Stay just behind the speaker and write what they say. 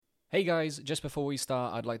Hey guys, just before we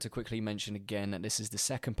start, I'd like to quickly mention again that this is the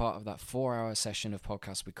second part of that 4-hour session of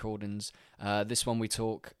podcast recordings. This one we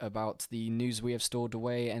talk about the news we have stored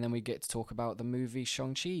away, and then we get to talk about the movie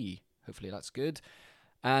Shang-Chi. Hopefully that's good.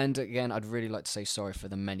 And again, I'd really like to say sorry for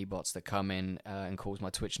the many bots that come in and cause my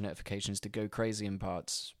Twitch notifications to go crazy in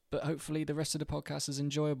parts. But hopefully the rest of the podcast is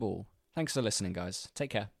enjoyable. Thanks for listening, guys.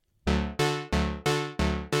 Take care.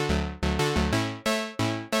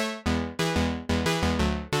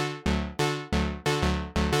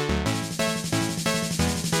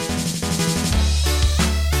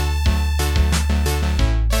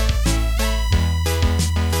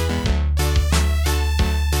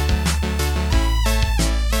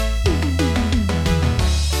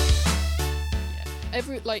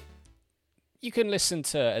 You can listen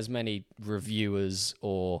to as many reviewers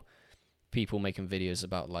or people making videos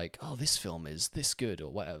about oh, this film is this good or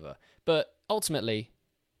whatever. But ultimately,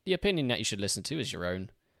 the opinion that you should listen to is your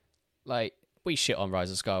own. We shit on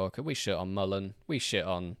Rise of Skywalker, we shit on Mullen, we shit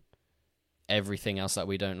on everything else that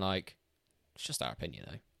we don't like. It's just our opinion,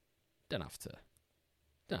 though. Don't have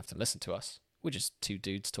to listen to us. We're just two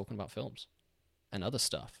dudes talking about films and other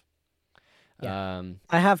stuff. Yeah.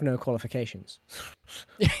 I have no qualifications.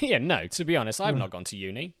 Yeah, no, to be honest, I've not gone to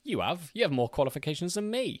uni. You have. You have more qualifications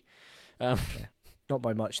than me. Yeah. Not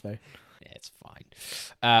by much, though. Yeah, it's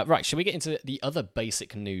fine. Right, shall we get into the other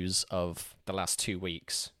basic news of the last 2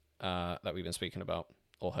 weeks that we've been speaking about,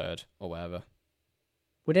 or heard, or whatever?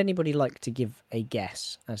 Would anybody like to give a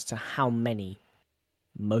guess as to how many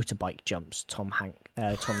motorbike jumps Tom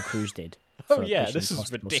Cruise did? Oh yeah, this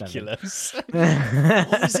is ridiculous.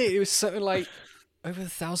 What was it? It was something like over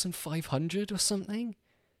 1,500 or something.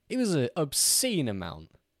 It was an obscene amount.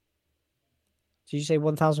 Did you say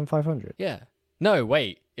 1,500? Yeah. No,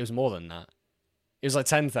 wait. It was more than that. It was like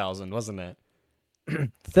 10,000, wasn't it?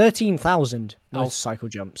 13,000 motorcycle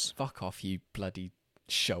jumps. Fuck off, you bloody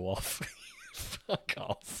show off. Fuck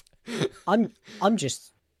off. I'm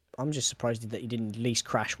just surprised that he didn't at least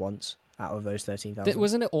crash once out of those 13,000.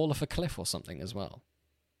 Wasn't it all off a cliff or something as well?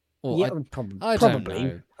 Or yeah, probably.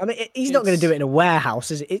 Probably. I mean, he's not going to do it in a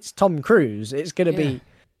warehouse. It's Tom Cruise. It's going to be.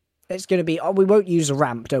 It's going to be. Oh, we won't use a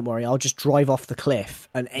ramp. Don't worry. I'll just drive off the cliff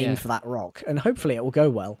and aim for that rock, and hopefully it will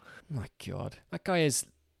go well. Oh my God, that guy is.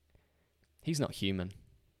 He's not human.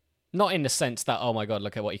 Not in the sense that, oh my God,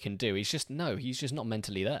 look at what he can do. He's just not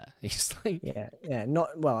mentally there. He's like. Yeah.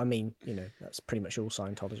 Not well. I mean, that's pretty much all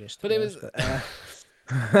Scientologists. But it was.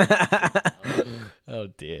 Oh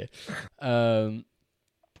dear.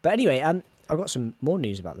 But anyway, I've got some more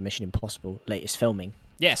news about the Mission Impossible latest filming.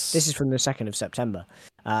 Yes. This is from the 2nd of September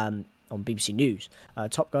on BBC News.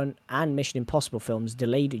 Top Gun and Mission Impossible films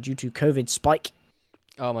delayed due to COVID spike.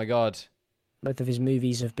 Oh my God. Both of his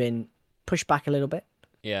movies have been pushed back a little bit.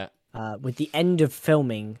 Yeah. With the end of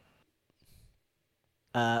filming.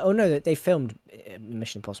 They filmed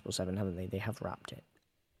Mission Impossible 7, haven't they? They have wrapped it.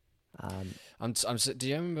 Do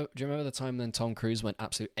you remember the time then Tom Cruise went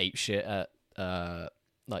absolute apeshit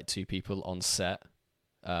at two people on set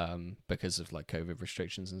because of COVID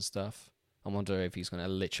restrictions and stuff? I wonder if he's going to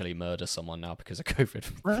literally murder someone now because of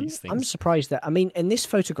COVID. These things. I'm surprised that. I mean, in this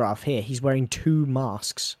photograph here, he's wearing 2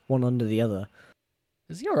 masks, one under the other.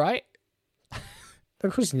 Is he all right?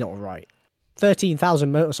 Of course, he's not all right.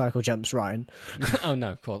 13,000 motorcycle jumps, Ryan. Oh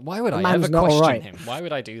no, God. Why would I ever question him? Why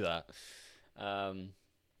would I do that?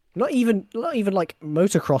 Not even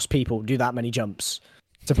motocross people do that many jumps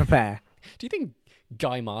to prepare. Do you think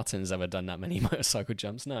Guy Martin's ever done that many motorcycle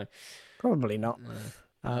jumps? No. Probably not.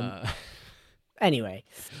 Anyway,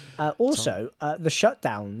 also, the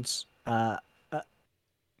shutdowns,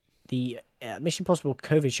 the Mission Impossible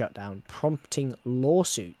COVID shutdown prompting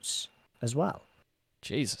lawsuits as well.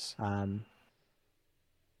 Jesus.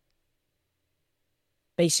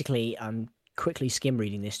 Basically, I'm quickly skim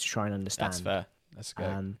reading this to try and understand. That's fair. That's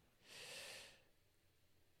good.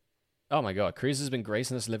 Oh my God, Cruise has been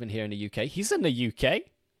gracing us living here in the UK. He's in the UK?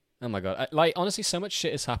 Oh my God. Honestly, so much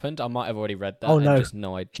shit has happened. I might have already read that. Oh no. Just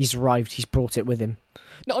no idea. He's arrived. He's brought it with him.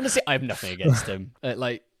 No, honestly, I have nothing against him.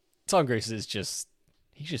 Tom Cruise is just...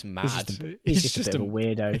 He's just mad. He's just a bit of a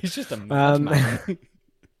weirdo. He's just a mad man.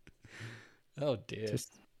 Oh dear.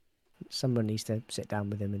 Someone needs to sit down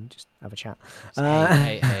with him and just have a chat.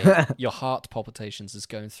 Hey. Your heart palpitations is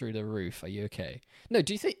going through the roof. Are you okay? No,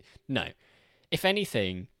 do you think... No. If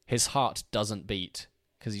anything, his heart doesn't beat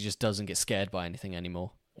because he just doesn't get scared by anything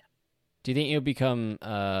anymore. Yeah. Do you think he'll become...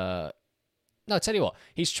 No, I'll tell you what.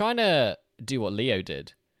 He's trying to do what Leo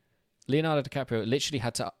did. Leonardo DiCaprio literally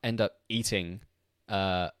had to end up eating...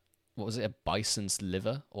 what was it? A bison's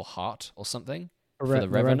liver or heart or something? For The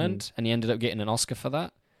Revenant. And he ended up getting an Oscar for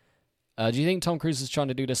that. Do you think Tom Cruise is trying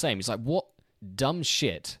to do the same? He's like, what dumb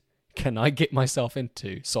shit can I get myself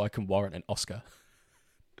into so I can warrant an Oscar?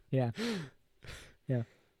 Yeah. Yeah.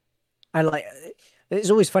 And like, it's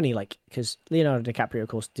always funny, like, because Leonardo DiCaprio, of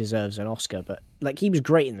course, deserves an Oscar, but like, he was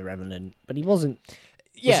great in The Revenant, but he wasn't.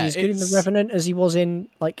 Was he as good in The Revenant as he was in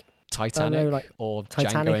like Titanic, or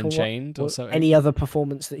Titanic Django Unchained, or something? Any other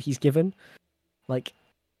performance that he's given? Like,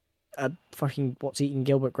 fucking What's Eating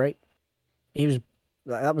Gilbert Grape? He was.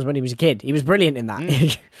 That was when he was a kid. He was brilliant in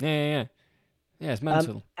that. Yeah, it's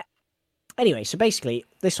mental. Anyway, so basically,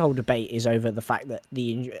 this whole debate is over the fact that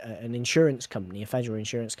an insurance company, a federal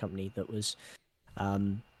insurance company that was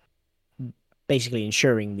basically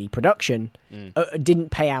insuring the production, didn't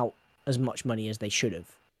pay out as much money as they should have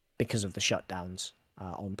because of the shutdowns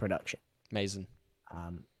on production. Amazing.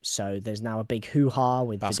 So there's now a big hoo-ha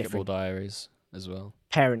with Basketball the different Diaries as well.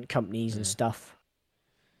 Parent companies and stuff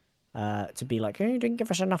to be like, you didn't give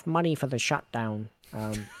us enough money for the shutdown.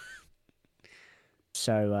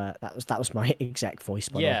 So that was my exec voice.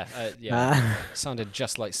 By yeah. Sounded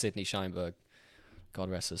just like Sidney Sheinberg. God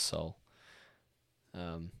rest his soul.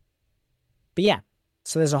 But yeah,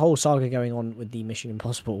 so there's a whole saga going on with the Mission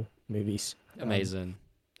Impossible movies. Amazing,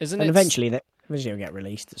 isn't it? And eventually they'll get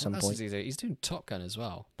released at some point. He's doing Top Gun as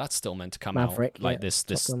well. That's still meant to come Maverick, out like yeah.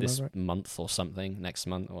 this month or something, next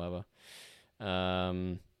month or whatever.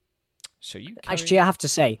 So you actually, I have to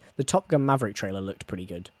say, the Top Gun Maverick trailer looked pretty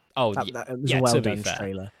good. Oh, it was a well done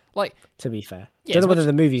trailer. Like, to be fair, don't know whether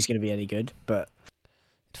the movie's going to be any good, but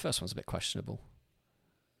the first one's a bit questionable.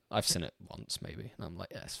 I've seen it once, maybe, and I'm like,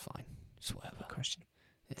 yeah, it's fine, it's whatever. Question.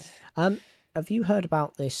 Yeah. Have you heard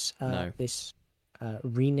about this? No. This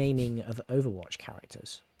renaming of Overwatch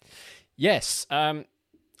characters? Yes. I've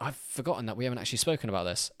forgotten that we haven't actually spoken about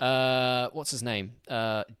this. What's his name?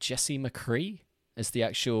 Jesse McCree is the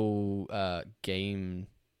actual game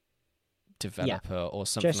developer or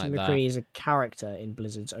something Jesse like that. Jesse McCree is a character in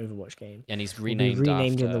Blizzard's Overwatch game. And he's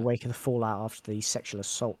renamed in the wake of the fallout after the sexual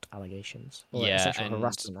assault allegations. Or sexual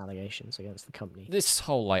harassment allegations against the company. This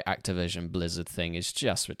whole like Activision Blizzard thing is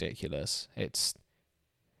just ridiculous. It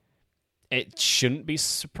shouldn't be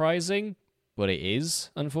surprising, but it is,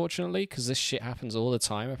 unfortunately, because this shit happens all the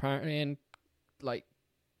time apparently in like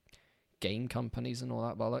game companies and all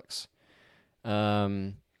that bollocks.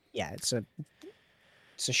 Yeah, it's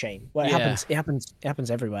a shame. Well, it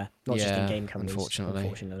happens everywhere, not just in game companies.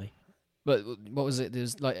 Unfortunately. But what was it?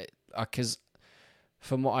 There's like, because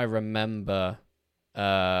from what I remember,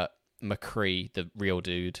 McCree, the real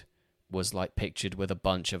dude, was like pictured with a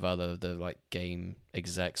bunch of the like game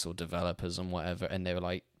execs or developers and whatever, and they were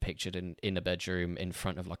like pictured in a bedroom in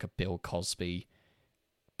front of like a Bill Cosby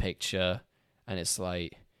picture, and it's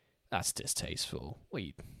like, that's distasteful.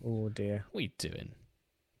 Oh dear. What are you doing?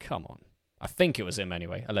 Come on. I think it was him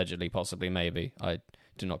anyway. Allegedly, possibly, maybe.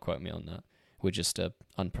 Do not quote me on that. We're just a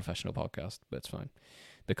unprofessional podcast, but it's fine.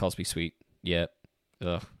 The Cosby Suite, yeah.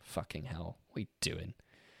 Ugh, fucking hell. What are you doing?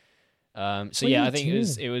 So yeah, I think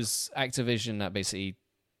it was Activision that basically,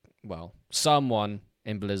 well, someone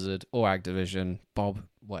in Blizzard or Activision, Bob,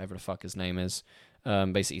 whatever the fuck his name is,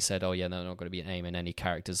 basically said, oh yeah, they're not going to be naming any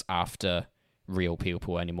characters after real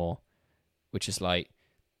people anymore, which is like,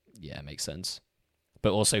 yeah, it makes sense.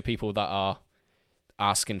 But also people that are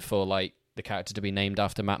asking for like the character to be named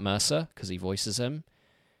after Matt Mercer because he voices him.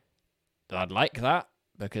 I'd like that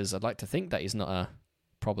because I'd like to think that he's not a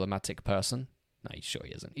problematic person. No, sure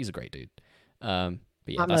he isn't. He's a great dude. But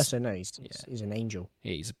yeah, Matt Mercer, no, he's an angel.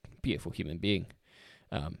 Yeah, he's a beautiful human being.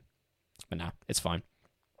 But nah, it's fine.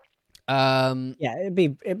 Yeah, it'd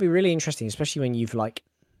be really interesting, especially when you've like.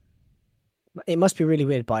 It must be really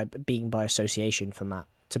weird by association for Matt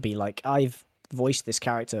to be like, I've voiced this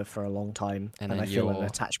character for a long time and I feel an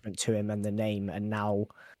attachment to him and the name, and now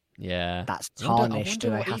that's tarnished. I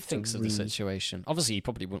wonder what he thinks of the situation. Obviously, he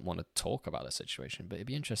probably wouldn't want to talk about the situation, but it'd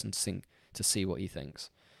be interesting to see what he thinks.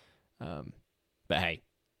 But hey,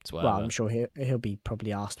 it's whatever. Well, I'm sure he'll be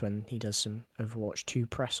probably asked when he does some Overwatch 2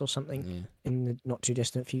 press or something in the not too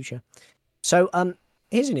distant future. So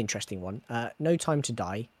here's an interesting one. No Time to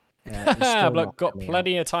Die. I've got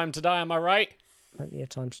plenty of time to die, am I right? Plenty of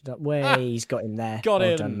time to die. Where he's got him there. Got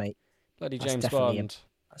well him. Done, mate. Bloody James Bond.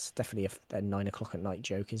 That's definitely a 9 o'clock at night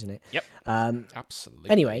joke, isn't it? Yep. Absolutely.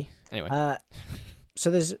 Anyway.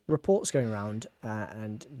 So there's reports going around,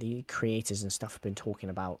 and the creators and stuff have been talking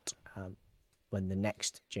about when the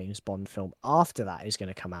next James Bond film after that is going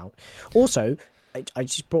to come out. Also, I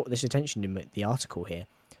just brought this attention in the article here.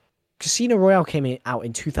 Casino Royale came out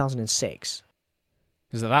in 2006.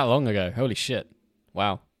 Is it that long ago? Holy shit.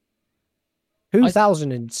 Wow.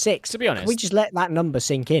 2006. To be honest, can we just let that number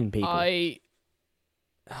sink in, people?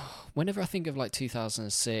 whenever I think of like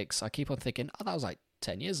 2006, I keep on thinking, oh, that was like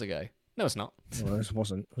 10 years ago. No, it's not. Well, this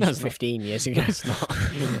wasn't. It No, was it's not. 15 years ago. It's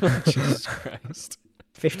not. Jesus Christ.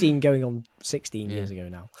 15 going on 16 Yeah. years ago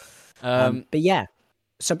now. Um, But yeah,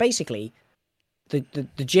 so basically, the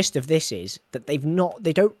gist of this is that they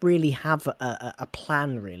don't really have a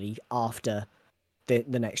plan really after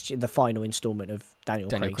the final installment of Daniel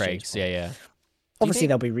Craig's, yeah. Obviously,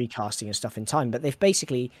 they'll be recasting and stuff in time, but they've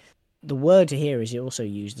basically, the word here is also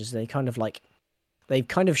used as they've kind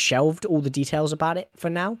of shelved all the details about it for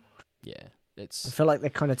now. Yeah, I feel like they're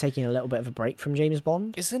kind of taking a little bit of a break from James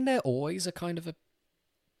Bond. Isn't there always a kind of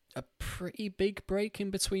a pretty big break in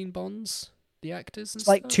between Bonds, the actors? And It's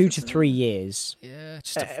like stuff, 2 to isn't 3 it? years Yeah,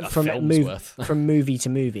 just a from film's worth. from movie to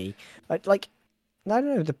movie. Like I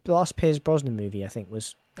don't know, the last Pierce Brosnan movie I think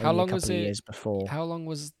was How only long a couple was of it? years before. How long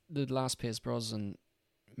was the last Pierce Brosnan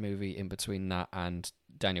movie in between that and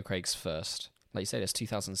Daniel Craig's first? Like you said, it's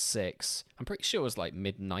 2006. I'm pretty sure it was like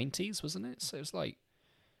mid-90s, wasn't it? So it was like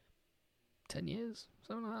 10 years,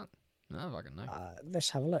 something like that. No, I don't know. Let's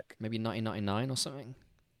have a look. Maybe 1999 or something.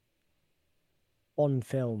 Bond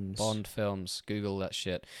films. Bond films. Google that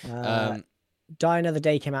shit. Die Another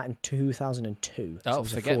Day came out in 2002. so it Oh,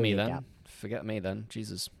 was a forget me 4-year then. gap. Forget me then.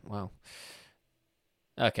 Jesus. Wow.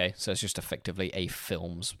 Okay, so it's just effectively a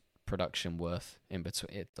film's production worth in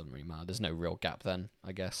between. It doesn't really matter. There's no real gap then,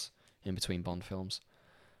 I guess, in between Bond films.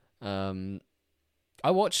 I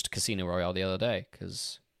watched Casino Royale the other day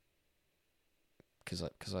because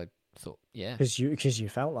I thought, yeah, Because you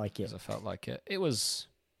felt like it. because I felt like it. It was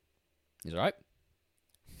alright.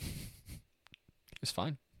 It was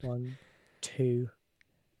fine. 1, 2.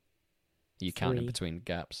 You counting 3. between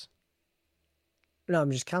gaps. No,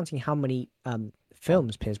 I'm just counting how many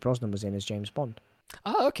films Pierce Brosnan was in as James Bond.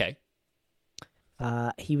 Oh, okay.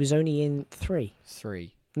 He was only in 3.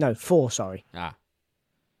 3. No, 4. Sorry, Ah,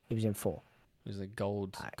 he was in 4. it was a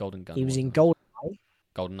golden gun. He was in wasn't it?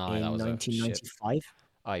 Golden GoldenEye. in That was a shit. 1995.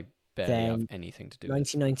 I barely have Then anything to do with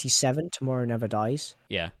it. 1997, Tomorrow Never Dies.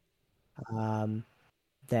 Yeah.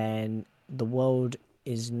 Then The World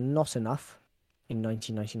Is Not Enough in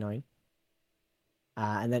 1999.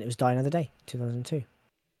 And then it was Die Another Day, 2002.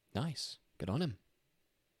 Nice. Good on him.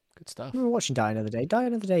 Good stuff. I remember watching Die Another Day. Die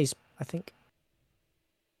Another Day is, I think,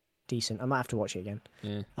 decent. I might have to watch it again.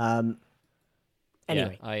 Yeah.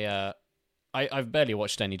 Anyway. Yeah, I've barely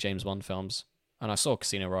watched any James Bond films, and I saw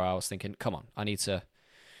Casino Royale. I was thinking, come on, I need to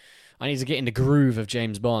get in the groove of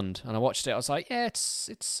James Bond. And I watched it. I was like, yeah, it's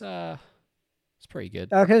pretty good.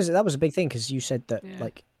 Because that was a big thing, because you said that,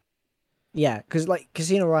 Yeah. because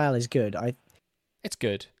Casino Royale is good. It's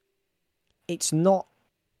good. It's not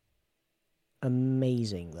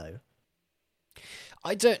amazing though.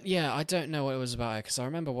 I don't know what it was about it, because I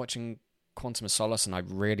remember watching Quantum of Solace, and I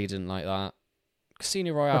really didn't like that.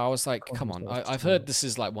 Casino Royale, I was like, come on, I've heard this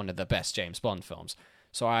is like one of the best James Bond films,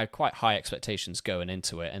 so I had quite high expectations going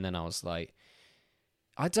into it, and then I was like,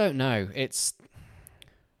 I don't know,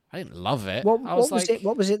 I didn't love it. What I was was like, it?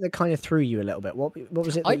 What was it that kind of threw you a little bit? What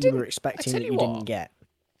was it that you were expecting that you didn't get?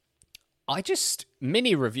 I just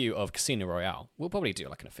mini review of Casino Royale. We'll probably do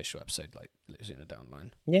like an official episode, like later down the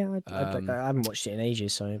line. Yeah, I haven't watched it in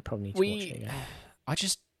ages, so I probably need to watch it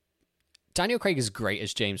again. Daniel Craig is great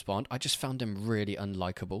as James Bond. I just found him really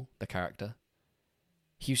unlikable, the character.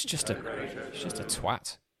 He was just a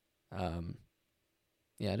twat.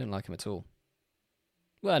 Yeah, I didn't like him at all.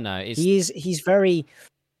 Well, no, he's very.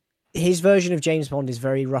 His version of James Bond is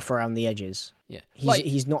very rough around the edges. Yeah,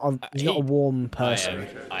 he's not a warm person.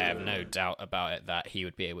 I have no doubt about it that he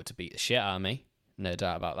would be able to beat the shit out of me. No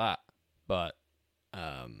doubt about that. But,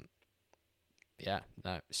 yeah,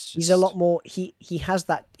 no. He's a lot more. He has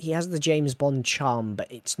the James Bond charm, but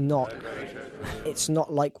it's not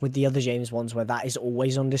like with the other James Bonds where that is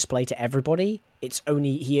always on display to everybody. It's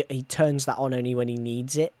only he turns that on only when he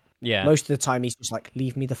needs it. Yeah. Most of the time, he's just like,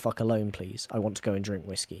 leave me the fuck alone, please. I want to go and drink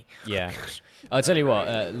whiskey. Yeah. I'll tell you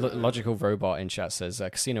what, Logical Robot in chat says,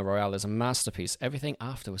 Casino Royale is a masterpiece. Everything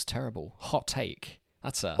after was terrible. Hot take.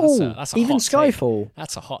 That's a even hot Skyfall. Take.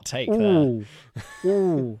 That's a hot take there.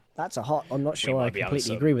 Ooh, that's a hot... I'm not sure I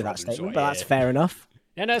completely agree with that statement, but that's fair enough.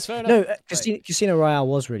 Yeah, no, it's fair enough. No, Casino Royale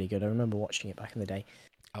was really good. I remember watching it back in the day.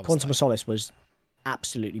 Quantum of Solace was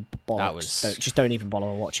absolutely bollocks. Don't even bother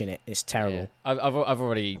watching it. It's terrible. Yeah. I've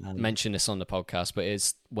already mentioned this on the podcast, but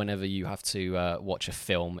it's whenever you have to watch a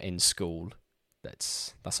film in school,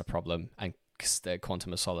 that's a problem. And the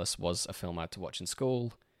Quantum of Solace was a film I had to watch in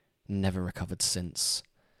school. Never recovered since.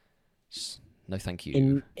 No, thank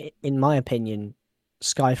you. In my opinion,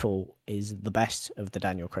 Skyfall is the best of the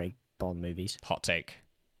Daniel Craig Bond movies. Hot take.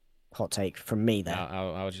 hot take from me there.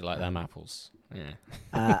 How would you like them apples?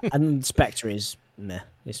 Yeah. And Spectre is meh.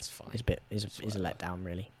 It's fine. It's a bit is a letdown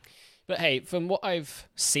really. But hey, from what I've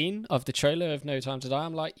seen of the trailer of No Time to Die,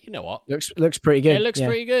 I'm like, you know what? Looks pretty good. It looks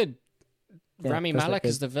pretty good. Yeah, Rami does look Malek good.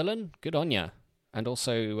 is the villain. Good on ya. And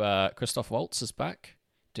also Christoph Waltz is back,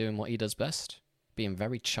 doing what he does best, being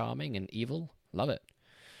very charming and evil. Love it.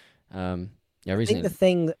 Yeah, I think the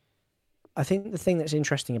thing that's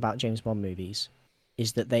interesting about James Bond movies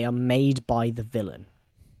is that they are made by the villain.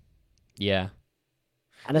 Yeah.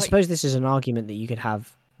 And I suppose this is an argument that you could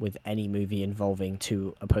have with any movie involving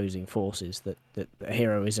two opposing forces, that the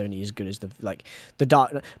hero is only as good as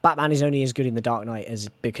Batman is only as good in The Dark Knight as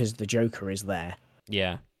because the Joker is there.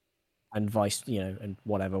 Yeah. And and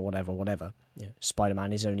whatever.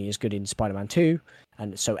 Spider-Man is only as good in Spider-Man 2,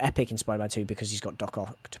 and so epic in Spider-Man 2 because he's got Doc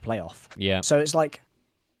Ock to play off. Yeah. So it's like,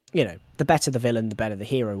 the better the villain, the better the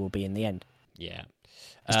hero will be in the end. Yeah.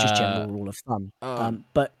 It's just general rule of thumb. Oh.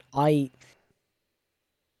 But I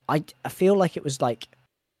feel like it was like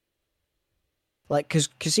because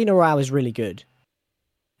Casino Royale is really good,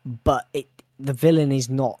 but the villain is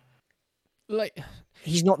not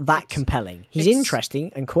he's not that compelling. He's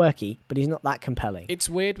interesting and quirky, but he's not that compelling. It's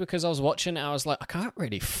weird because I was watching it, I was like, I can't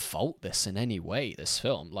really fault this in any way, this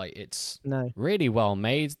film. Like, it's really well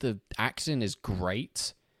made. The acting is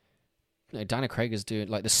great. Daniel Craig is doing,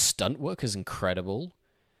 the stunt work is incredible.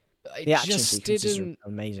 The action sequences are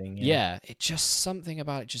amazing. Yeah, it just, something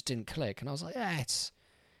about it just didn't click. And I was like,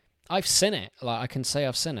 I've seen it. I can say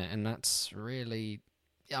I've seen it, and that's really...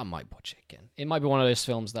 Yeah, I might watch it again. It might be one of those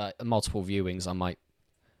films that multiple viewings I might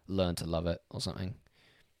learn to love it or something.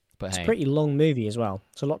 But it's a pretty long movie as well.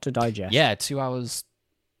 It's a lot to digest. Yeah, 2 hours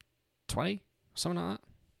 20, something like that.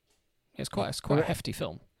 Yeah, it's quite a hefty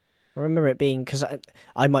film. I remember it being, because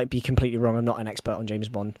I might be completely wrong. I'm not an expert on James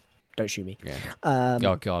Bond. Don't shoot me. Yeah.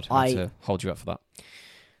 Oh God, I have to hold you up for that.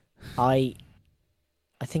 I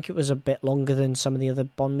think it was a bit longer than some of the other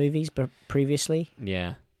Bond movies, but previously.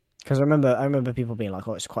 Yeah. Because I remember people being like,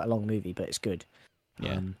 "Oh, it's quite a long movie, but it's good."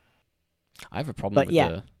 Yeah. I have a problem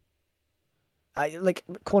with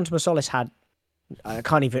Quantum of Solace had. I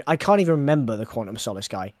can't even remember the Quantum of Solace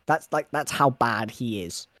guy. That's how bad he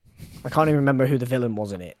is. I can't even remember who the villain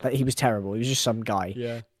was in it. He was terrible. He was just some guy.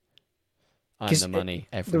 Yeah. I'm the money.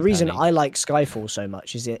 The reason I like Skyfall so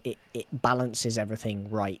much is it balances everything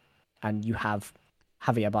right, and you have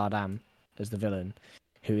Javier Bardem as the villain,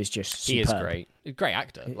 who is just superb. He is great. Great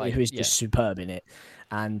actor. Who is just superb in it.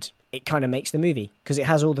 And it kind of makes the movie, because it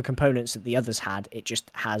has all the components that the others had. It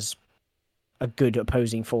just has a good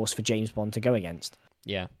opposing force for James Bond to go against.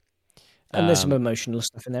 Yeah. And there's some emotional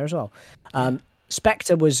stuff in there as well.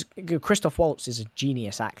 Spectre was... Christoph Waltz is a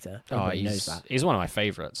genius actor. Everybody knows that. He's one of my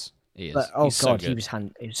favourites. He is. But, he's God, so he was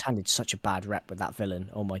handed such a bad rep with that villain.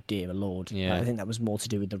 Oh, my dear Lord. Yeah. I think that was more to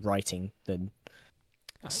do with the writing than...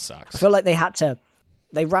 That sucks. I feel like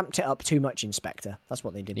they ramped it up too much in Spectre. That's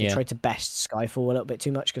what they did. They Yeah. tried to best Skyfall a little bit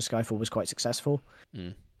too much because Skyfall was quite successful.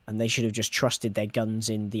 Mm. And they should have just trusted their guns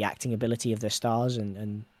in the acting ability of their stars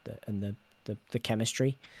and the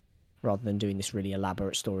chemistry, rather than doing this really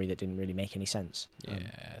elaborate story that didn't really make any sense. Yeah,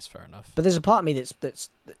 that's fair enough. But there's a part of me that's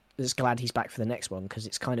glad he's back for the next one, because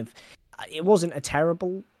it's kind of... It wasn't a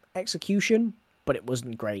terrible execution, but it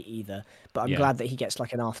wasn't great either. But I'm glad that he gets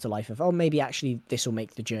an afterlife of, maybe actually this will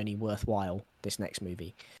make the journey worthwhile, this next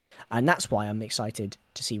movie. And that's why I'm excited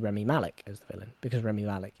to see Rami Malek as the villain, because Rami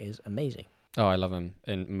Malek is amazing. Oh, I love him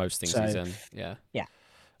in most things he's in. Yeah. Yeah.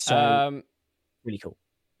 So, really cool.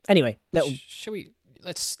 Anyway, shall we...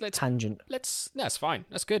 Let's tangent. That's fine.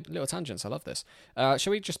 That's good. Little tangents. I love this.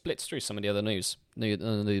 Shall we just blitz through some of the other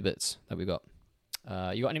new bits that we got?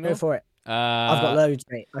 You got any more? Go for it. I've got loads,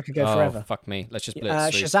 mate. I could go forever. Fuck me. Let's just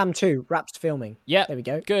blitz through. Shazam 2 wraps filming. Yeah. There we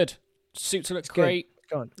go. Good. Suits look great.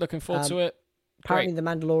 Go on. Looking forward to it. Apparently, The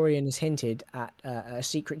Mandalorian has hinted at a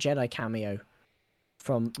secret Jedi cameo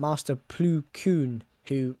from Master Plo Koon,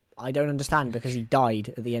 who I don't understand because he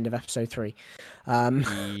died at the end of episode 3.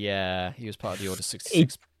 Yeah, he was part of the Order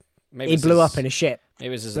 66. He blew up in a ship. Maybe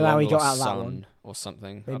it was his how he got long-lost out of that son one. or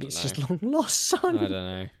something. Maybe it's just long lost son. I don't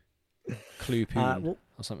know. Clue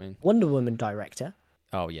or something. Wonder Woman director.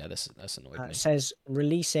 Oh yeah, that's annoyed me. Says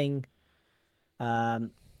releasing.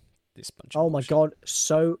 This bunch. Of oh my god,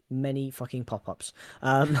 so many fucking pop-ups.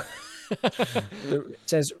 It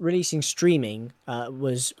says releasing streaming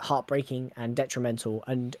was heartbreaking and detrimental,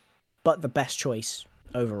 but the best choice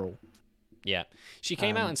overall. Yeah, she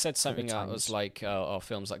came out and said something that was like,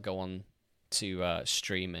 films that go on to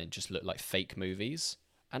stream and just look like fake movies,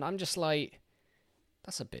 and I'm just like,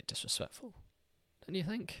 that's a bit disrespectful, don't you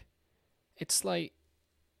think? It's like,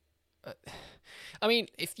 I mean,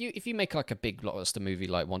 if you make like a big blockbuster movie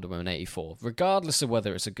like Wonder Woman 84, regardless of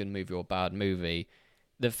whether it's a good movie or a bad movie,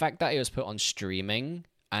 the fact that it was put on streaming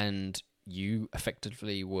and you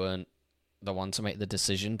effectively weren't the one to make the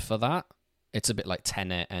decision for that, it's a bit like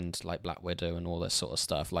Tenet and like Black Widow and all this sort of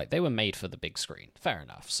stuff. Like, they were made for the big screen. Fair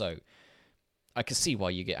enough. So I can see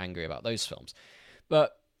why you get angry about those films.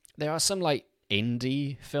 But there are some like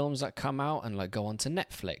indie films that come out and like go onto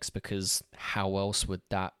Netflix, because how else would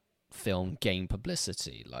that film gain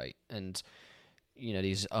publicity? Like, and you know,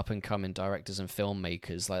 these up and coming directors and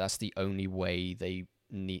filmmakers, like, that's the only way they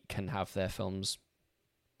can have their films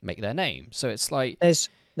make their name. So it's like there's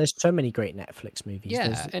so many great Netflix movies.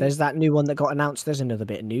 Yeah, there's that new one that got announced. There's another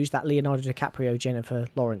bit of news, that Leonardo DiCaprio Jennifer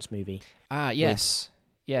Lawrence movie. Yes.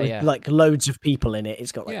 With like loads of people in it.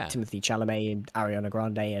 It's got like Yeah. Timothy Chalamet and Ariana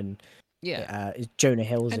Grande and Yeah. Jonah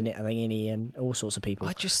Hill's in it, I think, and all sorts of people.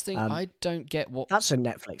 I just think I don't get what That's a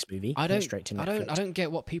Netflix movie. I Went don't straight to Netflix. I don't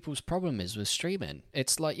get what people's problem is with streaming.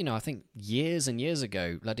 It's like, you know, I think years and years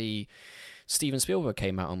ago, bloody Steven Spielberg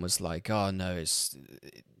came out and was like, "Oh no,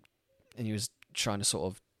 and he was trying to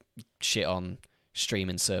sort of shit on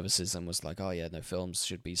streaming services and was like, "Oh yeah, no, films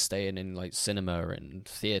should be staying in like cinema and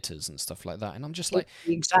theaters and stuff like that." And I'm just like,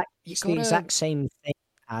 It's the exact same thing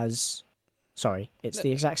as. Sorry, it's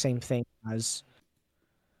the exact same thing as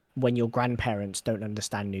when your grandparents don't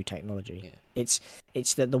understand new technology. Yeah.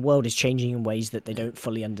 It's that the world is changing in ways that they don't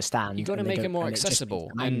fully understand. You got to make it more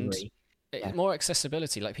accessible and Yeah. more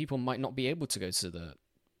accessibility. Like, people might not be able to go to the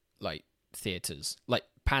like theaters, like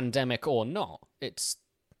pandemic or not. It's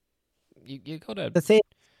you got to. The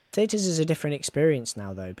theaters is a different experience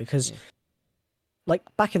now, though, because like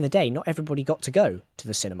back in the day, not everybody got to go to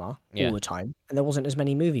the cinema all the time, and there wasn't as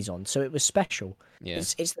many movies on, so it was special. Yeah.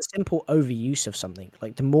 It's the simple overuse of something.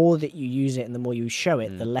 Like, the more that you use it and the more you show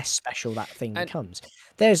it, the less special that thing becomes.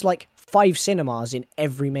 There's like 5 cinemas in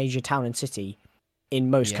every major town and city in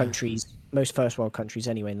most countries, most first world countries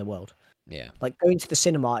anyway in the world. Yeah. Like, going to the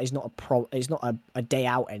cinema is not it's not a day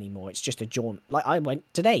out anymore. It's just a jaunt. Like, I went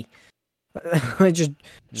today. I just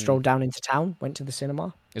strolled down into town, went to the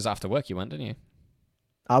cinema. It was after work you went, didn't you?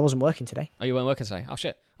 I wasn't working today. Oh, you weren't working today? Oh,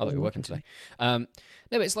 shit. I thought you were working today. No,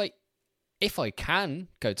 but it's like, if I can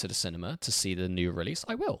go to the cinema to see the new release,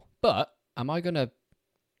 I will. But am I going to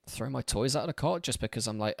throw my toys out of the cart just because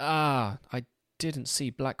I'm like, I didn't see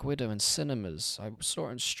Black Widow in cinemas. I saw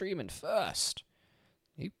it on streaming first.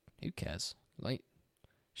 Who cares? Like,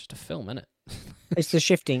 it's just a film, innit? It's the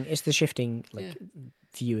shifting like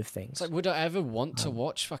view of things. It's like, would I ever want to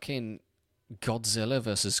watch fucking Godzilla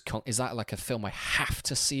versus Kong? Is that like a film I have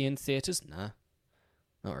to see in theaters? Nah,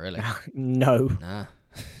 not really. No. Nah.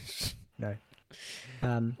 No.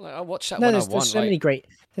 Like, I watch that no, when there's, I want. there's so many great.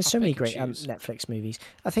 There's so many pick and great choose. Netflix movies.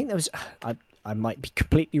 I think there was. I might be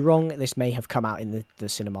completely wrong. This may have come out in the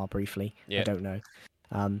cinema briefly. Yeah. I don't know.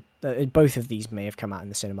 Both of these may have come out in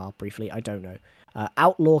the cinema briefly. I don't know.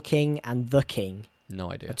 Outlaw King and The King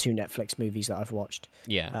No idea. are 2 Netflix movies that I've watched.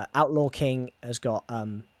 Yeah. Outlaw King has got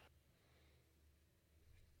oh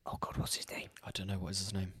god, what's his name? I don't know what is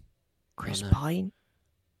his name. Chris no. Pine.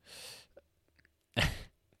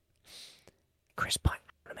 Chris Pine.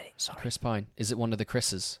 Wait a minute, sorry. Chris Pine. Is it one of the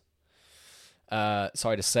Chris's?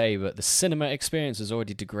 Sorry to say, but the cinema experience was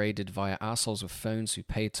already degraded via assholes with phones who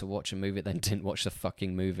paid to watch a movie then didn't watch the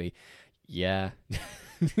fucking movie. Yeah.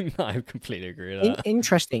 I completely agree with that.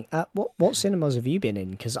 Interesting. What cinemas have you been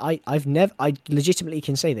in? Because I legitimately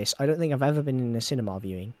can say this. I don't think I've ever been in a cinema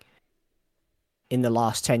viewing in the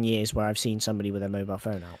last 10 years where I've seen somebody with their mobile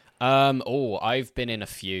phone out. I've been in a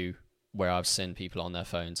few where I've seen people on their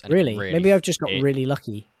phones. And Really? Maybe I've just got really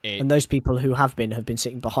lucky. And those people who have been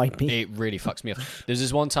sitting behind me. It really fucks me off. There's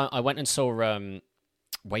this one time I went and saw,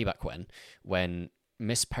 way back when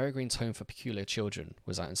Miss Peregrine's Home for Peculiar Children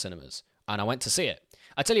was out in cinemas. And I went to see it.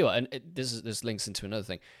 I tell you what, and this links into another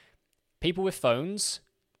thing. People with phones,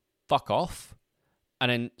 fuck off.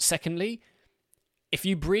 And then secondly, if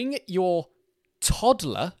you bring your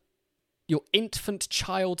toddler, your infant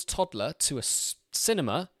child toddler to a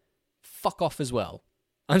cinema, fuck off as well.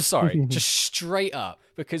 I'm sorry, just straight up.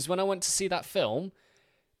 Because when I went to see that film,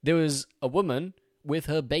 there was a woman with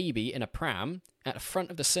her baby in a pram at the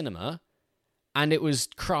front of the cinema, and it was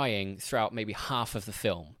crying throughout maybe half of the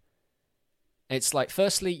film. It's like,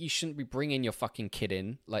 firstly, you shouldn't be bringing your fucking kid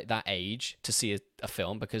in, like, that age to see a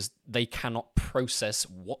film because they cannot process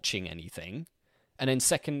watching anything. And then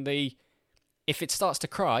secondly, if it starts to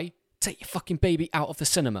cry, take your fucking baby out of the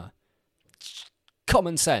cinema.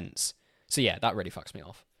 Common sense. So yeah, that really fucks me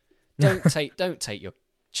off. Don't take your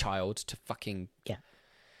child to fucking... Yeah.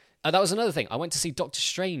 That was another thing. I went to see Doctor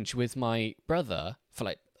Strange with my brother for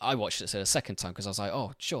like I watched it a second time because I was like,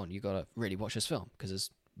 oh, Sean, you gotta really watch this film because it's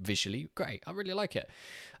visually great. I really like it.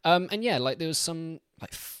 And yeah, like there was some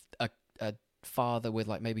like a father with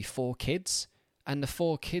like maybe 4 kids, and the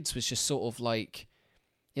 4 kids was just sort of like,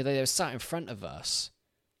 they were sat in front of us.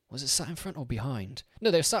 Was it sat in front or behind?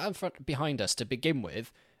 No, they were sat in front behind us to begin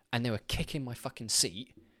with, and they were kicking my fucking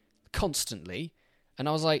seat constantly, and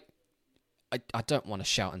I was like, I don't want to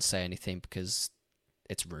shout and say anything because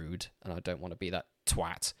it's rude, and I don't want to be that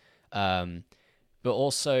twat. But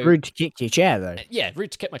also Rude to kick your chair, though. Yeah,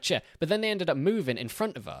 rude to kick my chair. But then they ended up moving in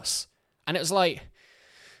front of us, and it was like,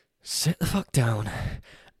 sit the fuck down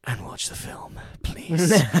and watch the film,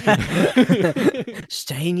 please.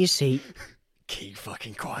 Stay in your seat. Keep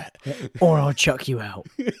fucking quiet, or I'll chuck you out.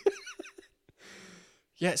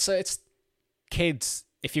 Yeah, so it's kids.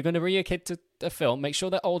 If you're going to bring your kid to a film, make sure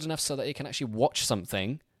they're old enough so that they can actually watch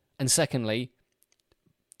something. And secondly,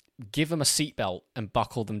 give them a seatbelt and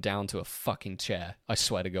buckle them down to a fucking chair. I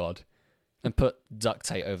swear to God. And put duct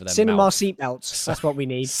tape over their Cinema mouth. seatbelts. That's what we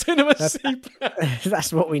need. Cinema seatbelts.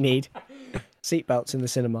 That's what we need. Seatbelts in the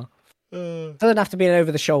cinema. Doesn't have to be an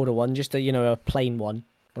over-the-shoulder one, just a plain one.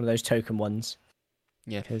 One of those token ones.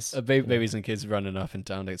 Yeah, babies and kids running up and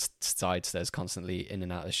down the side stairs constantly in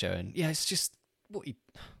and out of the show. And yeah, it's just, what are you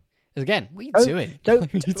doing?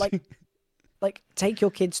 Like, take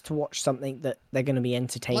your kids to watch something that they're going to be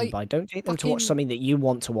entertained by. Don't take them to watch something that you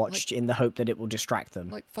want to watch in the hope that it will distract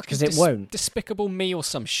them. Because it won't. Despicable Me or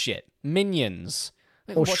some shit. Minions.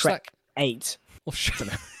 Or Shrek 8. Or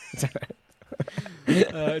Shrek.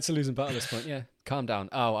 It's a losing battle at this point, yeah. Calm down.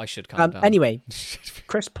 Oh, I should calm down. Anyway,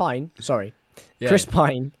 Chris Pine, Chris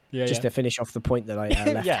Pine, to finish off the point that I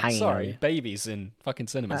left hanging. Sorry, babies in fucking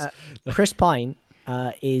cinemas. Chris Pine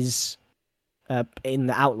is in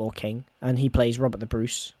The Outlaw King, and he plays Robert the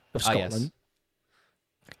Bruce of Scotland. Yes.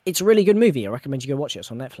 It's a really good movie. I recommend you go watch it.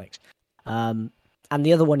 It's on Netflix. And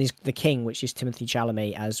the other one is The King, which is Timothée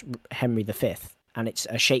Chalamet as Henry V. And it's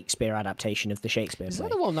a Shakespeare adaptation of the Shakespeare play. Is that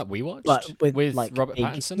the one that we watched? But with like, Robert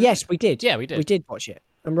Pattinson? Yes, we did. Yeah, we did. We did watch it.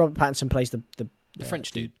 And Robert Pattinson plays the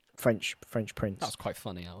French dude. French prince. That was quite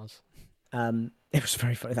funny, that was. It was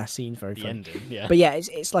very funny. That scene, very funny. The ending, yeah. But yeah,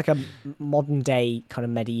 it's like a modern day kind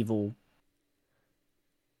of medieval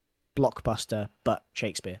blockbuster, but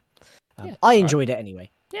Shakespeare. I enjoyed it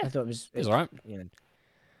anyway. Yeah, I thought it was alright.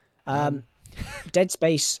 Dead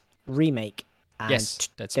Space remake. And yes,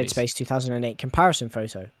 Dead Space 2008 comparison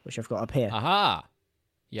photo, which I've got up here. Aha!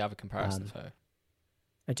 You have a comparison photo.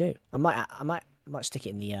 I do. I might stick it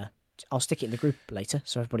in the. I'll stick it in the group later,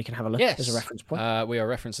 so everybody can have a look as a reference point. We are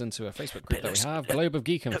referencing to a Facebook group that we have, Globe of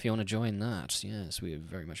Geekum. If you want to join that, yes, we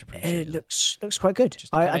very much appreciate it. It looks quite good.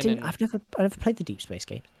 I've never played the Deep Space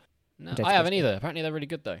game. No, I haven't either. Apparently, they're really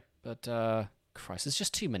good though. But Christ, there's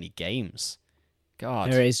just too many games.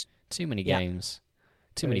 God, there is too many games.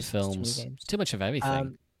 Too many films. Too much of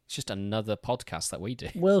everything. It's just another podcast that we do.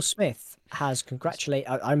 Will Smith has congratulated.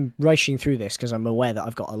 I'm rushing through this because I'm aware that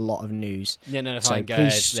I've got a lot of news. Yeah, no, so fine.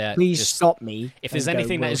 Please stop me. If there's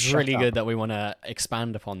anything that is really good that we want to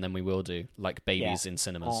expand upon, then we will do. Like babies in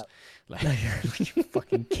cinemas.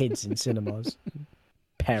 Fucking kids in cinemas.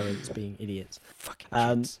 Parents being idiots. Fucking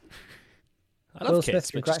kids. I love Will kids,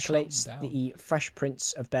 Smith congratulates the Fresh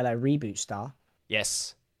Prince of Bel-Air reboot star.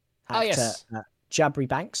 Yes. Actor, Jabri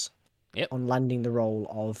Banks. Yep. On landing the role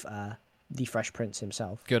of the Fresh Prince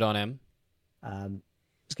himself. Good on him.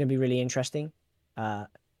 It's going to be really interesting.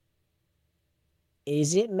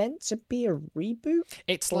 Is it meant to be a reboot?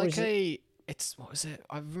 It's like it's what was it?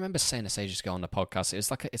 I remember saying this ages ago on the podcast.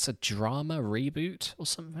 It's a drama reboot or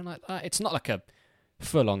something like that. It's not like a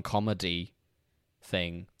full-on comedy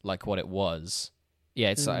thing like what it was. Yeah,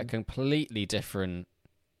 it's like a completely different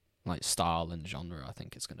like style and genre. I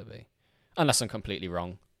think it's going to be, unless I'm completely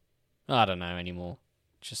wrong. I don't know anymore.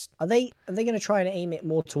 Are they going to try and aim it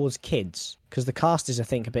more towards kids? Because the cast is, I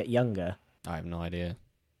think, a bit younger. I have no idea.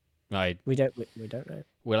 We don't know.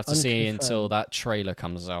 We'll have to see until that trailer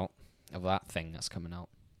comes out of that thing that's coming out.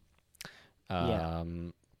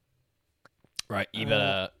 Right, you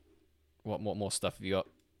better. What more stuff have you got?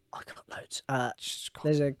 I got loads.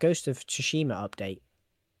 There's a Ghost of Tsushima update.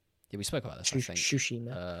 Yeah, we spoke about this. I think.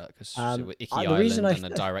 Tsushima. Because with Iki Island and the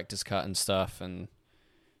director's cut and stuff, and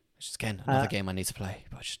just again another game I need to play.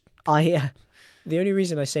 But the only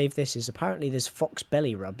reason I saved this is apparently there's fox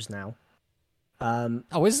belly rubs now.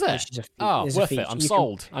 Is there? Worth it. I'm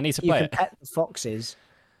sold. I need to play it. You can pet the foxes.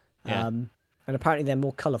 Yeah. And apparently they're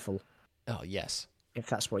more colourful. Oh yes. If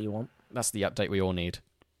that's what you want. That's the update we all need.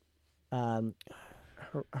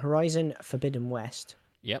 Horizon Forbidden West.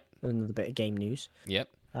 Yep. Another bit of game news. Yep.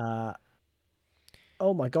 Oh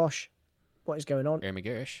my gosh. what is going on. Oh my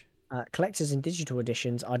gosh. Collectors and digital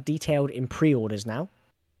editions are detailed in pre-orders now.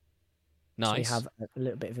 Nice. So you have a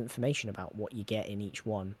little bit of information about what you get in each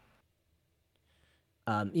one.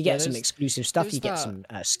 You get some exclusive stuff. You get some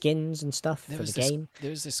skins and stuff for the game. There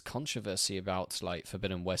was this controversy about like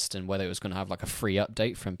Forbidden West and whether it was going to have like a free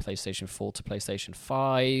update from PlayStation 4 to PlayStation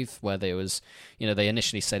 5, where there was, they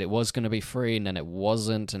initially said it was going to be free and then it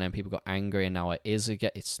wasn't, and then people got angry and now it is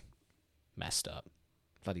again. It's messed up.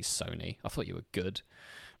 Bloody Sony. I thought you were good.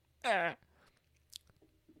 Yeah.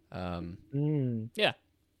 I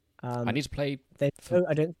need to play.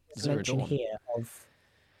 I don't think there's a mention here of.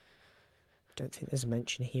 I don't think there's a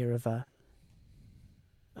mention here of a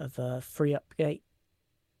free update.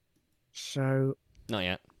 So not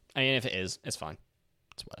yet. I mean, if it is, it's fine.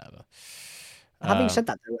 It's whatever. Having said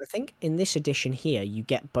that, though, I think in this edition here you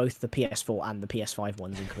get both the PS4 and the PS5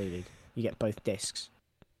 ones included. You get both discs.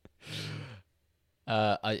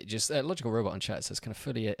 Logical Robot on chat says, can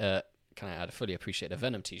I add a fully appreciate a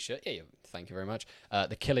Venom t-shirt? Yeah, thank you very much.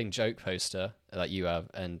 The Killing Joke poster that you have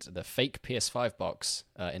and the fake PS5 box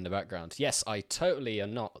in the background. Yes, I totally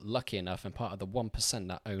am not lucky enough and part of the 1%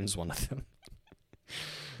 that owns one of them.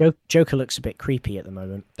 Joker looks a bit creepy at the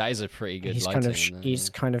moment. That is a pretty good lighting. He's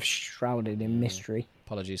kind of shrouded in mystery.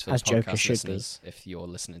 Apologies for the podcast listeners if you're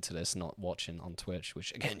listening to this, not watching on Twitch,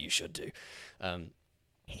 which again you should do.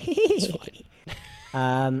 It's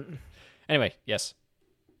fine. Anyway, yes.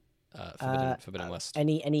 Forbidden West.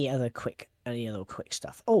 Any other quick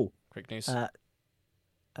stuff? Oh, quick news.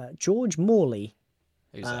 George Morley,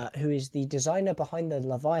 who is the designer behind the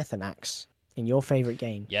Leviathan axe in your favorite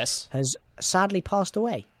game, yes, has sadly passed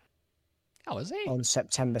away. Oh, is he? On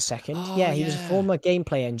September 2nd. Oh, yeah, he was a former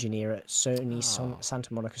gameplay engineer at Sony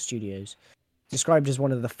Santa Monica Studios. Described as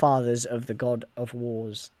one of the fathers of the God of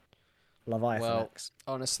War's Leviathan axe.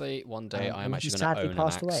 Honestly, one day I am actually going to own an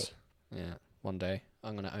axe. Away. Yeah, one day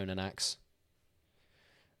I'm going to own an axe.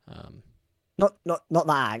 Not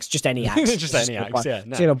that axe, just any axe. just any axe, yeah.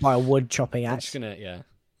 No. So you're gonna buy a wood chopping axe. I'm just gonna,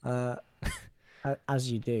 yeah.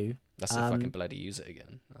 As you do. That's to fucking bloody use it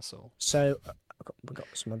again. That's all. So we've got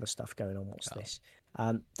some other stuff going on. What's this?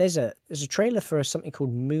 There's a trailer for something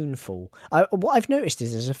called Moonfall. What I've noticed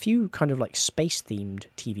is there's a few kind of like space themed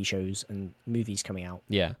TV shows and movies coming out.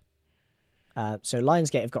 Yeah. So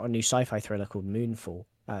Lionsgate have got a new sci-fi thriller called Moonfall.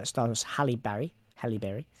 It stars Halle Berry.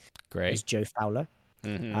 Great. As Joe Fowler.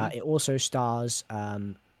 Mm-hmm. It also stars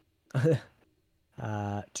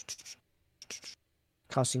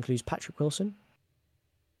cast includes Patrick Wilson,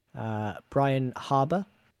 Brian Harper,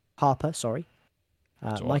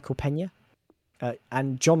 Michael Pena,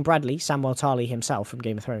 and John Bradley, Samwell Tarly himself from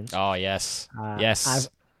Game of Thrones. Oh yes, yes, as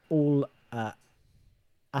all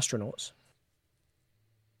astronauts.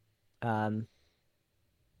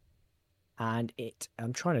 And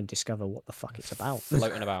I'm trying to discover what the fuck it's about.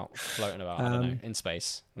 Floating about. I don't know, in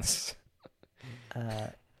space.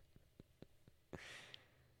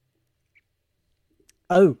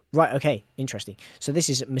 Oh, right, okay, interesting. So this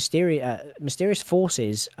is mysterious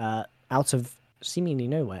forces out of seemingly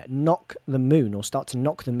nowhere knock the moon or start to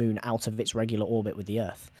knock the moon out of its regular orbit with the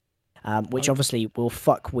Earth, which obviously will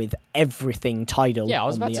fuck with everything tidal. Yeah, I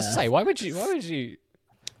was about to say, why would you do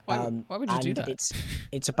that?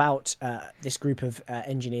 It's about this group of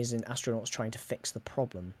engineers and astronauts trying to fix the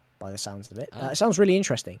problem. By the sounds of it, it sounds really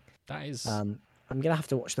interesting. That is. I'm gonna have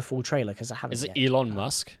to watch the full trailer because I haven't. Is it Elon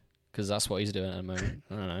Musk? Because that's what he's doing at the moment.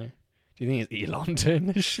 I don't know. Do you think it's Elon doing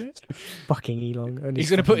this shit? Fucking Elon. He's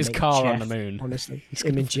gonna put his car on the moon. Honestly,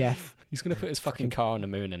 him and Jeff. He's gonna put his fucking car on the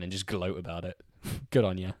moon and then just gloat about it. Good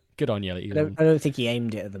on you. Good on you, Elon. I don't think he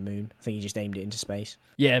aimed it at the moon. I think he just aimed it into space.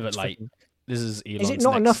 Yeah, but this is Elon's. Is it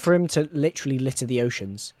not enough for him to literally litter the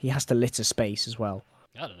oceans? He has to litter space as well.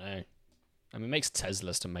 I don't know. I mean, it makes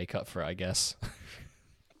Teslas to make up for it, I guess.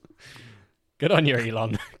 Good on you,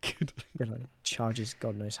 Elon. Good. Charges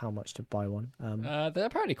God knows how much to buy one. They're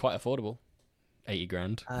apparently quite affordable. 80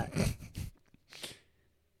 grand.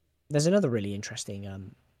 There's another really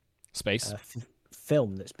interesting space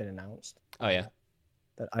film that's been announced. Oh yeah.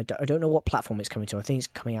 That I don't know what platform it's coming to. I think it's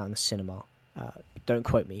coming out in the cinema. Don't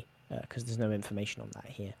quote me because there's no information on that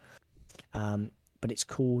here. But it's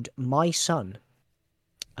called My Son.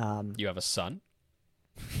 You have a son?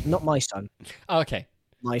 Not my son. Oh, okay.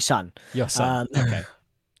 My son. Your son. Okay.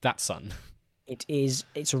 That son.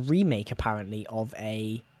 It's a remake apparently of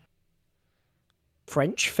a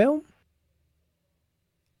French film.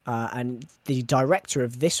 And the director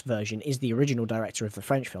of this version is the original director of the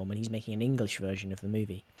French film, and he's making an English version of the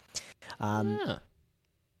movie.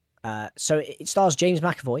 So it stars James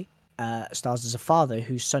McAvoy, stars as a father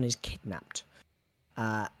whose son is kidnapped.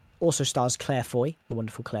 also stars Claire Foy, the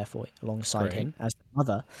wonderful Claire Foy, alongside Great. him as the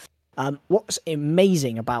mother. What's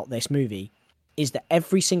amazing about this movie is that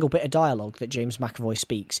every single bit of dialogue that James McAvoy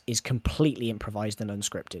speaks is completely improvised and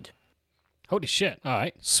unscripted. Holy shit. All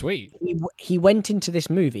right. Sweet. He went into this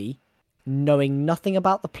movie knowing nothing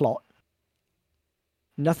about the plot,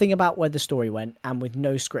 nothing about where the story went, and with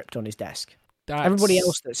no script on his desk. Everybody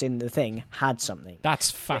else that's in the thing had something. That's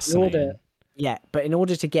fascinating. But in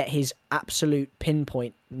order to get his absolute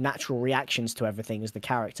pinpoint natural reactions to everything as the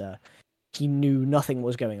character, he knew nothing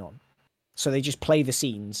was going on. So they just play the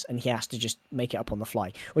scenes and he has to just make it up on the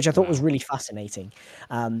fly, which I thought was really fascinating.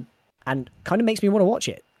 And kind of makes me want to watch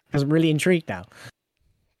it because I'm really intrigued now.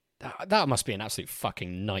 That must be an absolute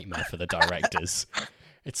fucking nightmare for the directors.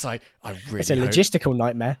 It's like, it's a logistical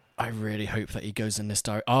nightmare. I really hope that he goes in this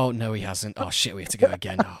direction. Oh, no, he hasn't. Oh, shit, we have to go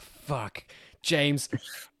again. Oh, fuck. James.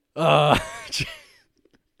 That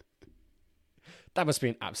must be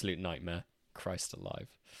an absolute nightmare. Christ alive.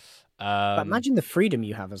 But imagine the freedom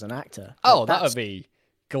you have as an actor. Oh, that would be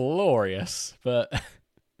glorious. But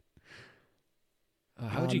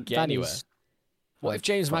how would you get anywhere? What if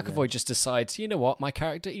James McAvoy just decides, you know what, my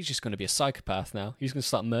character, he's just going to be a psychopath now. He's going to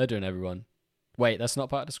start murdering everyone. Wait, that's not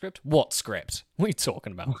part of the script? What script? What are you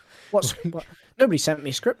talking about? What? Nobody sent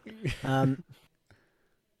me a script.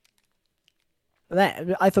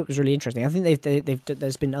 That I thought was really interesting. I think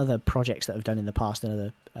there's been other projects that have done in the past and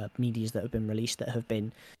other medias that have been released that have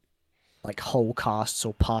been like whole casts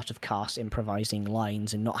or part of casts improvising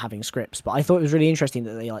lines and not having scripts. But I thought it was really interesting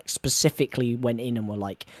that they like specifically went in and were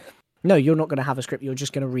like, no, you're not going to have a script. You're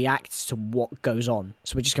just going to react to what goes on.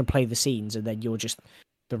 So we're just going to play the scenes and then you're just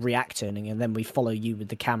the reactor and then we follow you with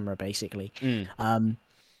the camera basically.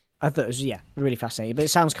 I thought it was, really fascinating. But it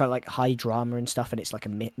sounds kind of like high drama and stuff, and it's like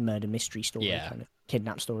a murder mystery story, kind of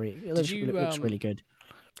kidnap story. It looks really good.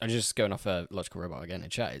 I'm just going off a Logical Robot again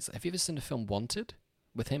in chat. Have you ever seen the film Wanted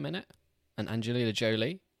with him in it? And Angelina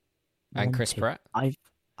Jolie? And Chris Pratt? I've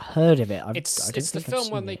heard of it. It's the film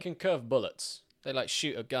when they can curve bullets. They like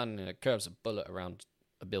shoot a gun and it curves a bullet around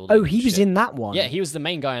a building. Oh, he was in that one? Yeah, he was the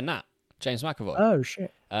main guy in that. James McAvoy. Oh,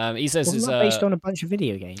 shit. He says Wasn't that based on a bunch of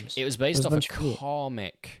video games? It was based off a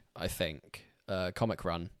comic, I think. Comic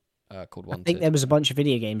run called Wanted. I think there was a bunch of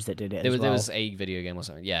video games that did it there was a video game or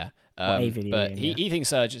something, yeah. He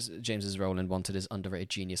thinks James's role in Wanted is underrated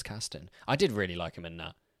genius casting. I did really like him in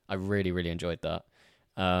that. I really, really enjoyed that.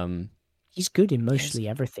 He's good in mostly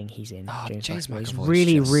everything he's in. James McAvoy. He's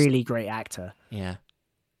really, really great actor. Yeah.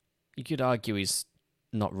 You could argue he's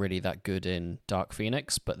not really that good in Dark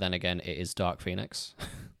Phoenix, but then again, it is Dark Phoenix,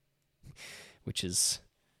 which is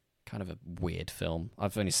kind of a weird film.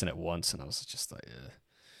 I've only seen it once, and I was just like,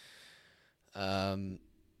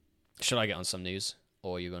 should I get on some news,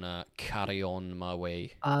 or are you gonna carry on my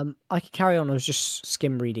way? I could carry on. I was just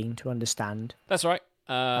skim reading to understand. That's right.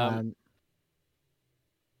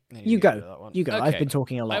 You go. Okay. I've been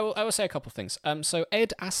talking a lot. I will say a couple of things. So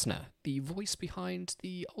Ed Asner, the voice behind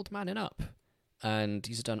the old man in Up, and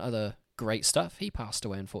he's done other great stuff. He passed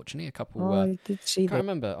away, unfortunately. A couple. I did see that. Can't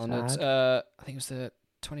remember. I think it was the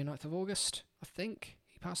 29th of August. I think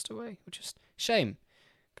he passed away, which is shame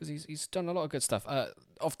because he's done a lot of good stuff.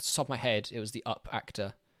 Off the top of my head, it was the Up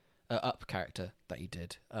character that he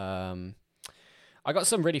did. I got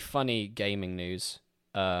some really funny gaming news.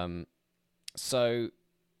 So,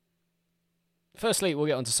 firstly, we'll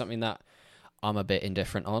get onto something that I'm a bit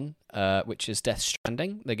indifferent on, which is Death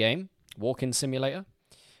Stranding, the game, walk-in simulator.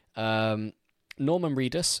 Norman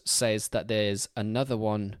Reedus says that there's another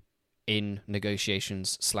one in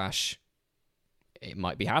negotiations / it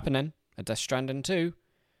might be happening, a Death Stranding 2.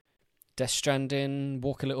 Death Stranding,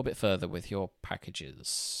 walk a little bit further with your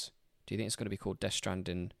packages. Do you think it's going to be called Death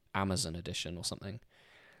Stranding Amazon Edition or something?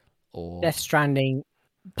 Or Death Stranding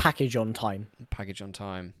Package on Time. Package on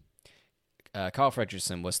Time. Carl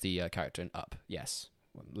Fredricksen was the character in Up. Yes,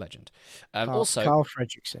 legend. Also, Carl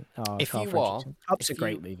Fredricksen. Up's a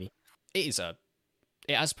great movie. It is a.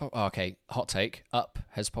 It has. Okay, hot take. Up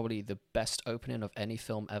has probably the best opening of any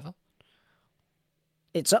film ever.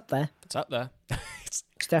 It's up there. It's up there. It's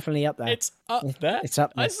definitely up there. It's up there. It's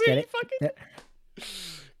up there. I see it. Fucking.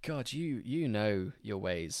 God, you know your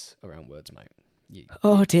ways around words, mate.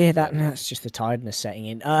 Oh dear, that's just the tiredness setting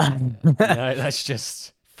in. No, that's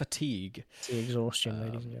just fatigue. It's the exhaustion,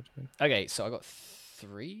 ladies and gentlemen. Okay, so I got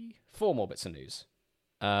 4 more bits of news.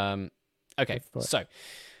 Okay, so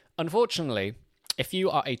unfortunately, if you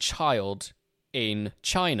are a child in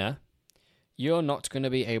China, you're not going to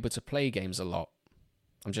be able to play games a lot.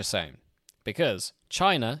 I'm just saying. Because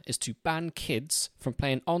China is to ban kids from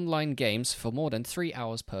playing online games for more than 3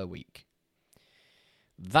 hours per week.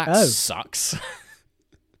 That sucks.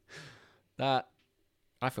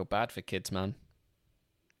 I feel bad for kids, man.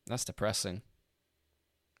 That's depressing.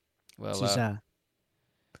 Well,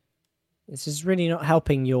 this is really not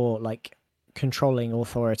helping your like controlling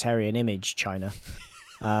authoritarian image, China.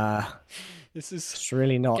 It's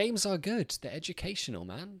really not. Games are good. They're educational,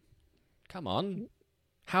 man. Come on.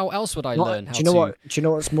 How else would I What- learn how do you know to... what? Do you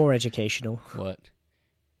know what's more educational? What?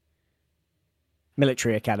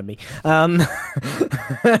 Military academy.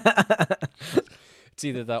 It's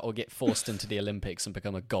either that or get forced into the Olympics and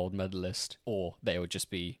become a gold medalist, or they would just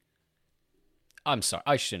be... I'm sorry.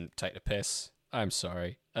 I shouldn't take the piss. I'm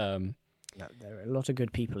sorry. No, there are a lot of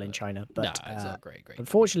good people in China, but it's not great.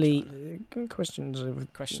 unfortunately, questions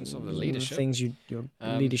of the leadership. things your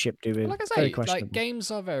leadership do. Well, like I very say, questionable. like games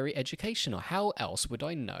are very educational. How else would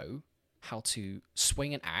I know how to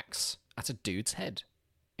swing an axe at a dude's head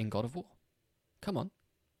in God of War? Come on,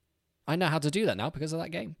 I know how to do that now because of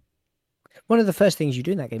that game. One of the first things you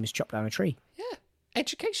do in that game is chop down a tree. Yeah,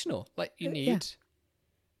 educational. Like you Yeah.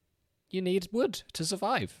 need wood to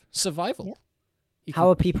survive. Survival. Yeah. You How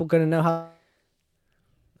are people going to know how?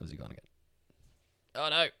 Where's he gone again? Oh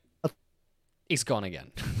no, he's gone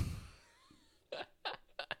again.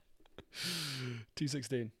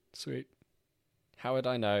 216. Sweet. How would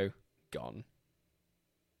I know? Gone.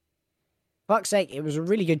 Fuck's sake! It was a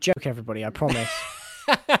really good joke, everybody. I promise.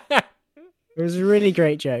 It was a really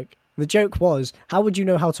great joke. The joke was, how would you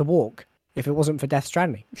know how to walk if it wasn't for Death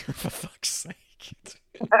Stranding? For fuck's sake.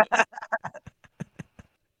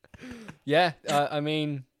 Yeah, I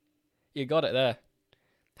mean, you got it there.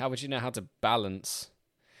 How would you know how to balance?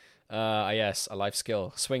 Yes, a life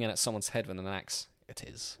skill. Swinging at someone's head with an axe. It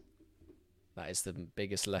is. That is the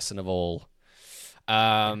biggest lesson of all.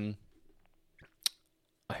 I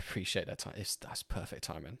appreciate that time. That's perfect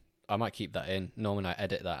timing. I might keep that in. Normally I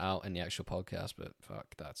edit that out in the actual podcast, but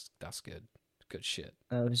fuck, that's good. Good shit.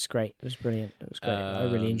 It was great. It was brilliant. It was great. I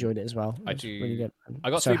really enjoyed it as well. It was really good. I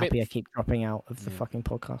got so 3 happy bits. I keep dropping out of the fucking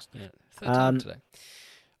podcast. Yeah, third time today.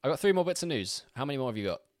 I got 3 more bits of news. How many more have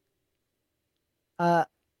you got?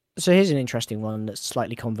 So here's an interesting one that's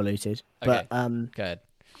slightly convoluted. Okay. But Go ahead.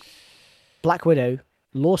 Black Widow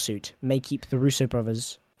lawsuit may keep the Russo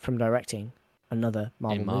brothers from directing another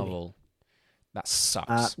Marvel movie. Marvel. That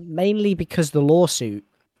sucks. Mainly because the lawsuit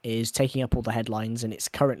is taking up all the headlines and it's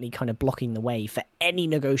currently kind of blocking the way for any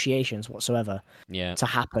negotiations whatsoever to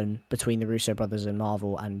happen between the Russo brothers and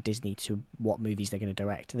Marvel and Disney to what movies they're going to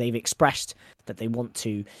direct. They've expressed that they want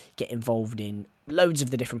to get involved in loads of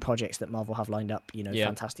the different projects that Marvel have lined up,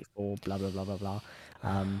 Fantastic Four, blah, blah, blah, blah, blah.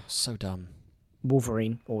 So dumb.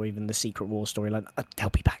 Wolverine or even the Secret War storyline. They'll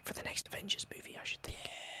be back for the next Avengers movie, I should think.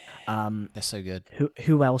 They're so good.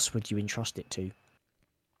 Who else would you entrust it to?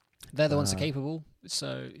 They're the ones that are capable.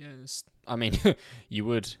 So, yes. I mean, you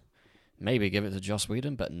would maybe give it to Joss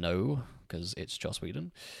Whedon, but no, because it's Joss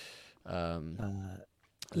Whedon.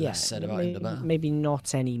 Less said about him, the better. Maybe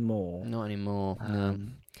not anymore. Not anymore. No.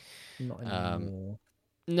 Not anymore.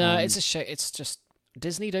 No, it's a shame. It's just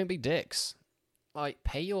Disney don't be dicks. Like,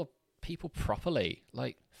 pay your people properly.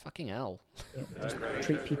 Like, fucking hell. Yeah, just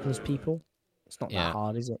treat people as people. It's not that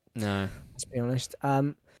hard, is it? No. Let's be honest.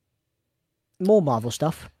 More Marvel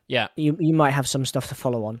stuff. Yeah. You might have some stuff to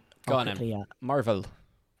follow on. Go on, then. Marvel.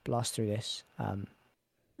 Blast through this. The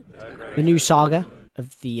new saga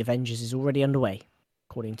of the Avengers is already underway,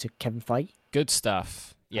 according to Kevin Feige. Good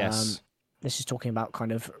stuff. Yes. This is talking about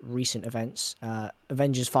kind of recent events.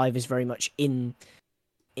 Avengers 5 is very much in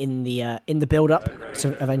the build up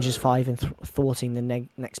to Avengers 5 and thwarting the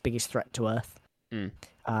next biggest threat to Earth.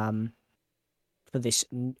 For this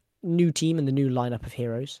new team and the new lineup of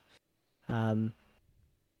heroes.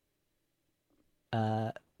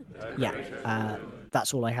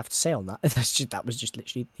 That's all I have to say on that. That was just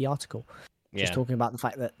literally the article. Just talking about the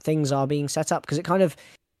fact that things are being set up because it kind of,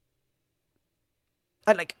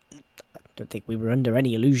 I don't think we were under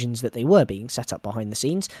any illusions that they were being set up behind the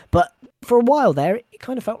scenes, but for a while there, it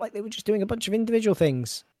kind of felt like they were just doing a bunch of individual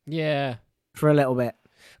things. Yeah. For a little bit.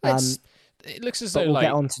 It looks as though we'll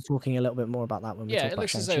get on to talking a little bit more about that when we talk about it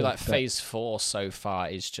looks as though Shang-Chi, like Phase 4 so far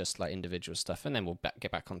is just like individual stuff, and then we'll get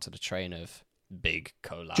back onto the train of big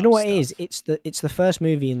collab. Do you know what stuff. it is? It's the first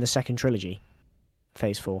movie in the second trilogy,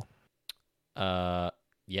 Phase 4.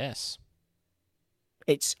 Yes.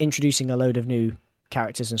 It's introducing a load of new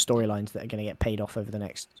characters and storylines that are going to get paid off over the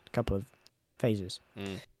next couple of phases.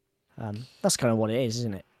 That's kind of what it is,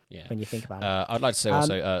 isn't it? Yeah. When you think about it. I'd like to say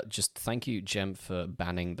also, just thank you, Jem, for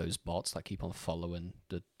banning those bots that keep on following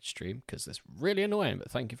the stream, because it's really annoying,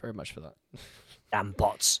 but thank you very much for that. Damn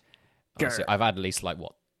bots. Honestly, I've had at least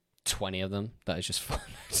 20 of them that is just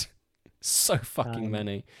followed. So fucking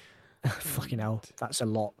many. Fucking hell, that's a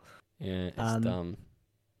lot. Yeah, it's dumb.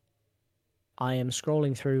 I am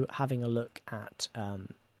scrolling through, having a look at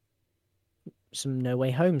some No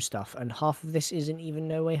Way Home stuff, and half of this isn't even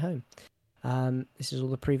No Way Home. This is all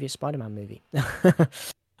the previous Spider-Man movie.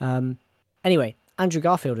 Anyway, Andrew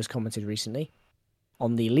Garfield has commented recently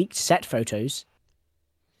on the leaked set photos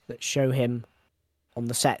that show him on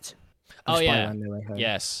the set of Spider-Man No Way Home.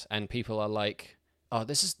 Yes, and people are like, "Oh,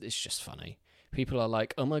 it's just funny." People are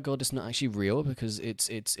like, "Oh my god, it's not actually real because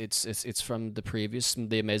it's from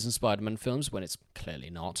the Amazing Spider-Man films," when it's clearly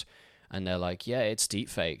not. And they're like, "Yeah, it's deep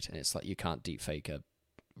faked," and it's like you can't deep fake a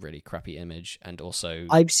really crappy image. And also,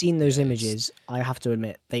 I've seen those images. I have to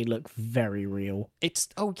admit, they look very real.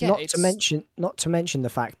 Not to mention the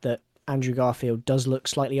fact that Andrew Garfield does look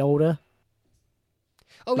slightly older.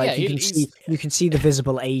 Oh like yeah, you can see the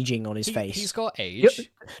visible aging on his face. He's got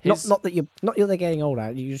age. Not that you're getting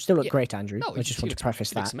older. You still look great, Andrew. No, I just want to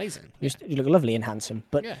preface that. Looks amazing. You look lovely and handsome,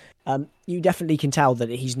 but you definitely can tell that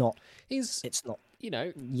it's not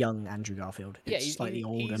young Andrew Garfield. It's slightly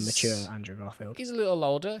older, mature Andrew Garfield. He's a little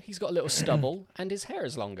older. He's got a little stubble, and his hair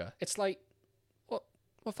is longer. It's like,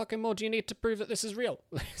 what fucking more do you need to prove that this is real?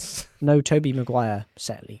 No Tobey Maguire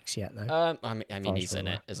set leaks yet, though. I mean, he's in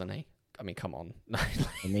it, isn't he? I mean, come on.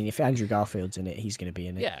 I mean, if Andrew Garfield's in it, he's going to be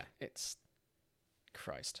in it. Yeah, it's...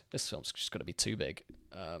 Christ. This film's just going to be too big.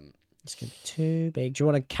 It's going to be too big. Do you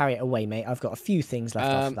want to carry it away, mate? I've got a few things left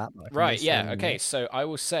after that. Right, yeah, okay. So I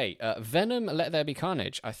will say, Venom, Let There Be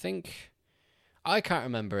Carnage. I think... I can't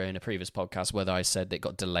remember in a previous podcast whether I said it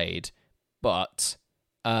got delayed, but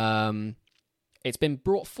it's been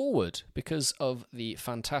brought forward because of the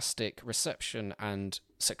fantastic reception and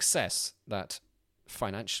success that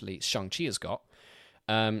financially Shang-Chi has got.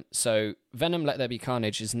 So Venom Let There Be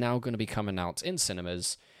Carnage is now going to be coming out in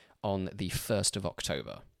cinemas on the 1st of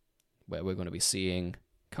October, where we're going to be seeing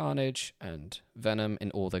Carnage and Venom in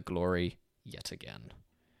all their glory yet again.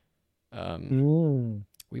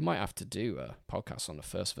 We might have to do a podcast on the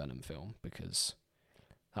first Venom film, because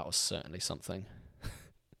that was certainly something.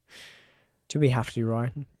 Do we have to,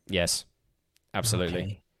 Ryan? Yes,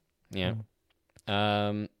 absolutely. Okay.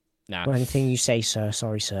 Yeah. Nah. Well, anything you say, sir.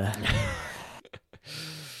 Sorry, sir.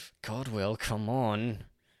 God, Will, come on.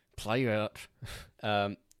 Play it.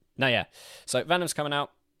 No, yeah. So Venom's coming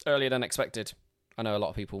out earlier than expected. I know a lot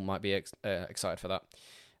of people might be excited for that.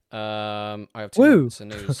 I have two minutes of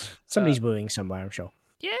news. Somebody's wooing somewhere, I'm sure.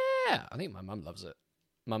 Yeah, I think my mum loves it.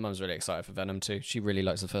 My mum's really excited for Venom too. She really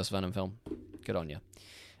likes the first Venom film. Good on you.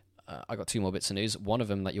 I got two more bits of news. One of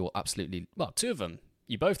them that you'll absolutely... Well, two of them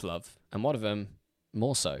you both love, and one of them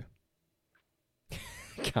more so.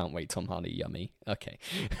 Can't wait, Tom Hardy. Yummy. Okay.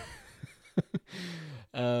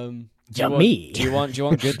 Yummy. Do you want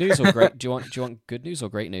good news or great? Do you want good news or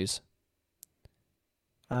great news?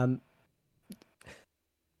 Let's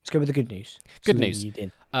go with the good news. Good news.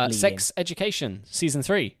 Sex Education Season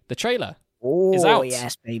 3. The trailer is out.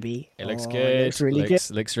 Yes, baby. It looks good. It looks really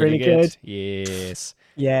good. Looks really good. Yes.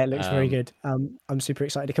 Yeah, it looks very good. I'm super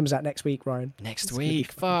excited. It comes out next week, Ryan. Next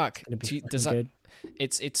week. Fuck. Does that? Good.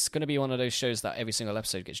 It's going to be one of those shows that every single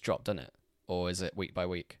episode gets dropped, doesn't it? Or is it week by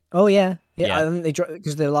week? Oh yeah. I think they dropped,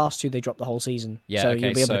 because the last two they dropped the whole season. Yeah, so okay,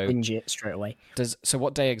 you'll be able to binge it straight away. So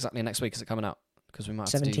what day exactly next week is it coming out? Because we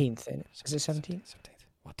might have 17th. Is it 17th? 17th.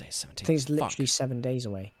 What day is 17th? I think it's literally 7 days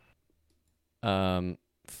away.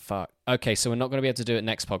 Fuck. Okay, so we're not going to be able to do it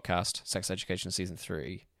next podcast. Sex Education Season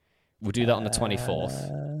 3. We'll do that on the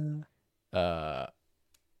 24th.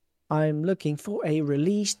 I'm looking for a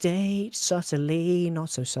release date, subtly, not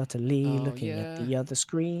so subtly, looking at the other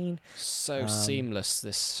screen. So seamless,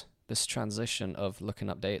 this transition of looking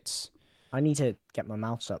up dates. I need to get my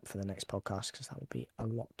mouse up for the next podcast, because that would be a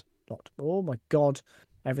lot. Oh my god,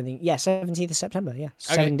 everything. Yeah, 17th of September. Yeah,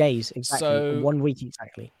 7 days exactly. So, 1 week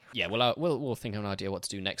exactly. Yeah, well, we'll think of an idea what to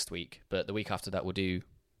do next week, but the week after that we'll do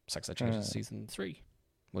Sex Education Season 3.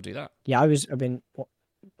 We'll do that. Yeah,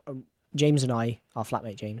 James and I, our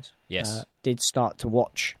flatmate James, yes, did start to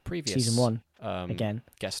watch Season 1 again.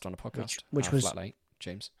 Guest on a podcast, which was flatmate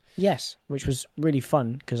James. Yes, which was really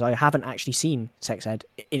fun, because I haven't actually seen Sex Ed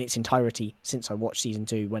in its entirety since I watched Season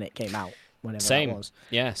 2 when it came out, whenever that was.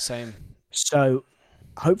 Yeah, same. So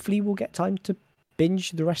hopefully we'll get time to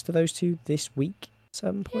binge the rest of those two this week at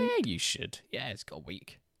some point. Yeah, you should. Yeah, it's got a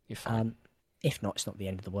week. You're fine. If not, it's not the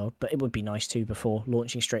end of the world, but it would be nice too before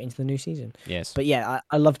launching straight into the new season. Yes. But yeah,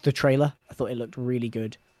 I loved the trailer. I thought it looked really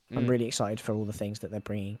good. I'm really excited for all the things that they're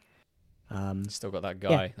bringing. Still got that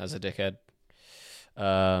guy as a dickhead.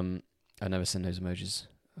 I've never seen those emojis.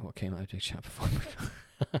 What came out of big chat before?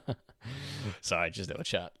 Sorry, just a little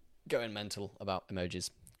chat. Going mental about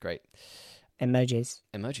emojis. Great. Emojis.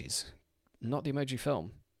 Not the Emoji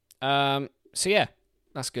film. So yeah,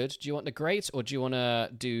 that's good. Do you want the great, or do you want to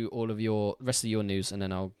do all of your rest of your news, and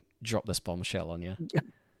then I'll drop this bombshell on you?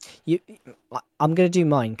 I'm going to do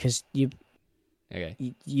mine because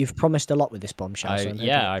Okay. you've promised a lot with this bombshell.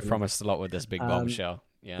 I promised a lot with this big bombshell.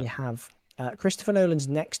 Yeah. You have Christopher Nolan's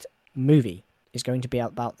next movie is going to be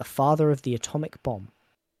about the father of the atomic bomb.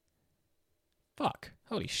 Fuck.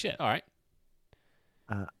 Holy shit. All right.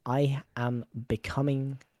 I am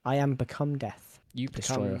become death. You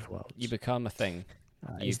Destroyer of worlds. You become a thing.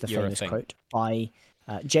 Is the famous quote by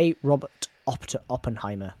J. Robert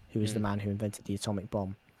Oppenheimer, who is the man who invented the atomic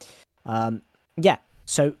bomb.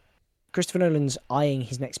 So Christopher Nolan's eyeing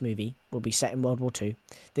his next movie will be set in World War II.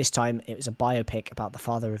 This time it was a biopic about the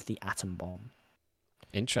father of the atom bomb.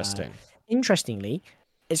 Interesting. Interestingly,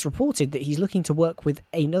 it's reported that he's looking to work with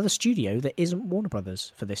another studio that isn't Warner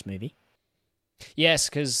Brothers for this movie. Yes,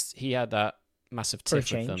 because he had that massive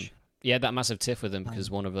tiff with them. He had that massive tiff with them because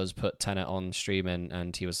one of us put Tenet on streaming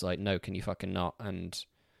and he was like, no, can you fucking not? And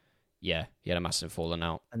yeah, he had a massive falling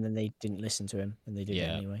out. And then they didn't listen to him and they did it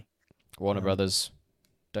anyway. Warner Brothers,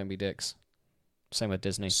 don't be dicks. Same with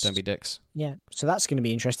Disney, don't be dicks. Yeah, so that's going to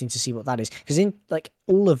be interesting to see what that is. Because in like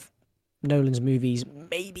all of Nolan's movies,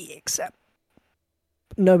 maybe except...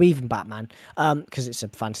 No, even Batman, because it's a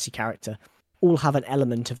fantasy character, all have an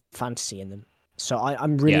element of fantasy in them. So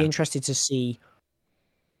I'm really interested to see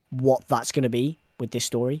what that's going to be with this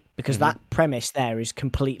story, because that premise there is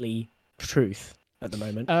completely truth at the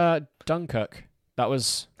moment. Dunkirk. That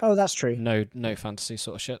was... Oh, that's true. No fantasy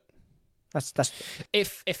sort of shit. That's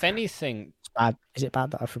If anything... It's bad. Is it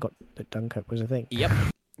bad that I forgot that Dunkirk was a thing? Yep.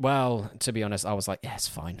 Well, to be honest, I was like, yeah, it's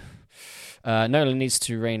fine. Nolan needs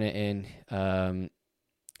to rein it in.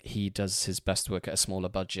 He does his best work at a smaller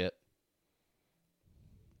budget.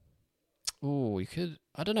 Oh, you could...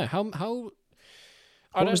 I don't know. How...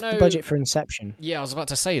 What was the budget for Inception? Yeah, I was about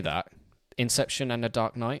to say that. Inception and The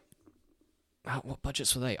Dark Knight. What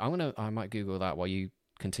budgets were they? I might Google that while you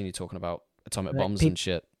continue talking about atomic bombs and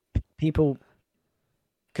shit. People...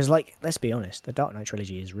 Because, like, let's be honest, the Dark Knight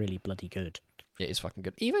trilogy is really bloody good. It is fucking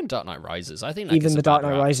good. Even Dark Knight Rises. I think that even The Dark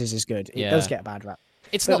Knight Rises is good. It does get a bad rap.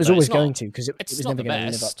 It was always going to, because it was never going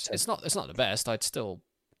to live up to... It's not the best. I'd still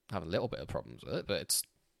have a little bit of problems with it, but it's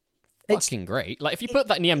fucking great. Like, if you put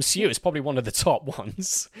that in the MCU, it's probably one of the top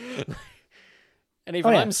ones. And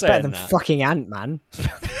even I'm saying better than fucking Ant-Man.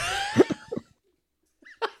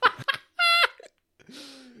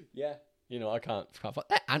 Yeah. You know, I can't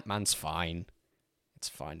Ant-Man's fine. It's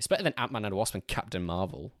fine. It's better than Ant-Man and the Wasp and Captain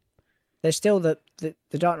Marvel. There's still the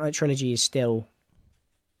Dark Knight trilogy is still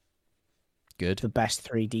good. The best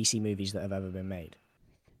 3 DC movies that have ever been made.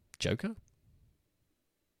 Joker?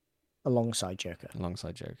 Alongside Joker.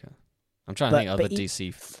 I'm trying to think other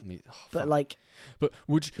DC. But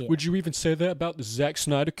would you even say that about the Zack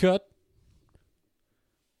Snyder cut?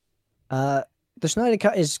 The Snyder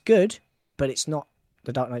cut is good, but it's not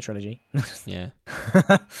the Dark Knight trilogy. Yeah.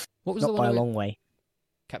 What was not by a long way?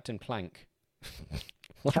 Captain Plank.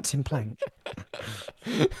 Captain Plank.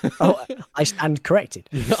 Oh, I stand corrected.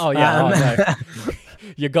 Oh yeah, no.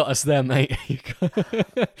 You got us there, mate.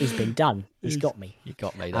 He's been done. He's got me. You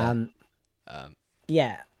got me there.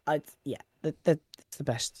 It's the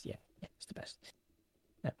best. Yeah, it's the best.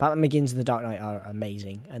 Batman Begins and The Dark Knight are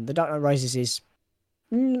amazing, and The Dark Knight Rises is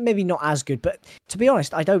maybe not as good, but to be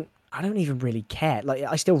honest, I don't even really care. Like,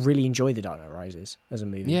 I still really enjoy The Dark Knight Rises as a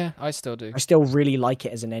movie. Yeah, I still do. I still really like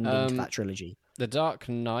it as an ending to that trilogy. The Dark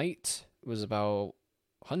Knight was about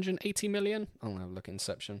 180 million. I'm gonna look at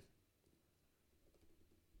Inception.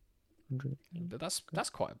 But that's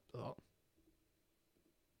quite a lot.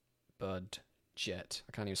 Budget.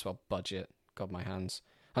 I can't even spell budget. God, my hands.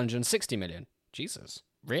 160 million. Jesus.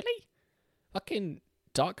 Really? Fucking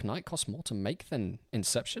Dark Knight costs more to make than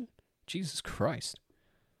Inception? Jesus Christ.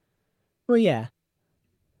 Well, yeah.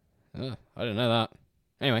 I didn't know that.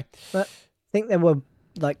 Anyway. But I think there were,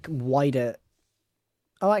 like, wider...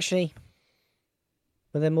 Oh, actually...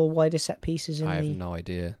 Were there more wider set pieces in I have no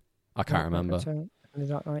idea. I can't remember. The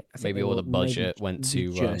Dark Knight? Maybe all the budget went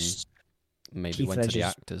to... maybe Keith went to the Ledger's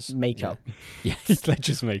actors. Makeup. Yeah, Heath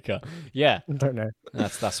Ledger's makeup. Yeah. I don't know.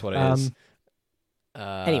 That's what it is.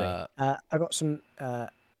 Anyway, I got some...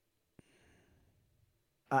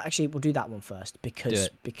 actually, we'll do that one first because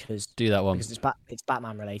do that one because it's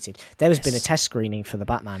Batman related. There has been a test screening for the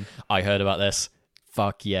Batman. I heard about this.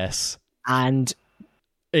 Fuck yes. And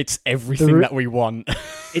it's everything that we want.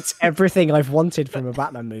 It's everything I've wanted from a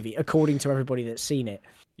Batman movie, according to everybody that's seen it.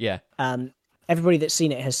 Yeah. Everybody that's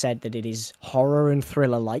seen it has said that it is horror and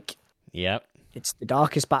thriller like. Yep. It's the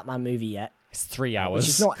darkest Batman movie yet. It's 3 hours. Which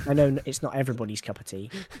is not. I know it's not everybody's cup of tea.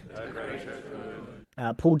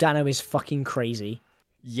 Paul Dano is fucking crazy.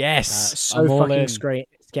 Yes, So fucking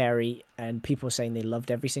scary, and people are saying they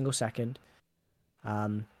loved every single second.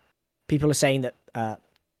 People are saying that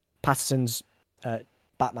Patterson's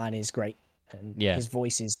Batman is great, and his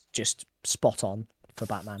voice is just spot on for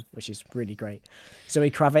Batman, which is really great.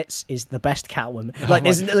 Zoe Kravitz is the best Catwoman.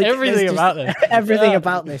 Everything about this, everything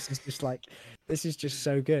about this is just like, this is just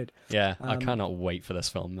so good. Yeah, I cannot wait for this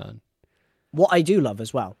film, man. What I do love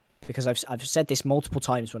as well, because I've said this multiple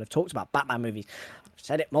times when I've talked about Batman movies. I've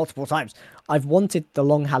said it multiple times. I've wanted The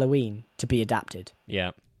Long Halloween to be adapted.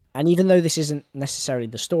 Yeah. And even though this isn't necessarily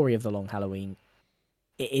the story of The Long Halloween,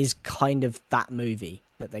 it is kind of that movie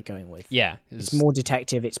that they're going with. Yeah. It's more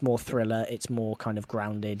detective, it's more thriller, it's more kind of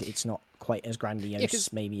grounded, it's not quite as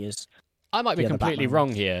grandiose maybe as I might be completely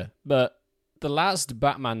wrong here, but the last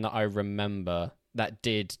Batman that I remember that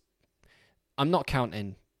did... I'm not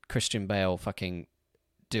counting Christian Bale fucking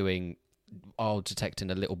doing...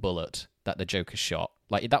 detecting a little bullet that the Joker shot.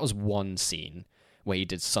 Like, that was one scene where he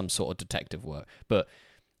did some sort of detective work. But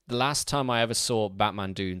the last time I ever saw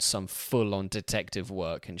Batman doing some full-on detective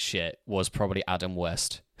work and shit was probably Adam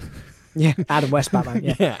West. Yeah, Adam West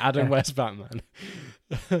Batman. Yeah, Adam West Batman.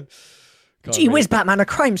 Gee whiz, Batman, a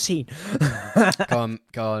crime scene. Go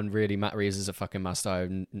on, really, Matt Reeves is a fucking master.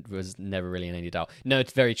 I was never really in any doubt. No,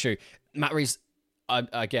 it's very true. Matt Reeves, I'm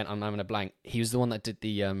having a blank. He was the one that did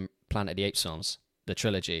the Planet of the Apes films, the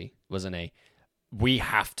trilogy, wasn't he? We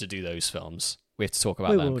have to do those films. We have to talk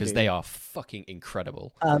about them because they are fucking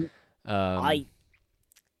incredible. It's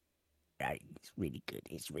really good.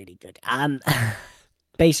 It's really good.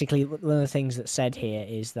 Basically, one of the things that's said here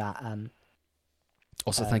is that.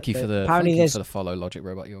 Also, thank you for the follow, Logic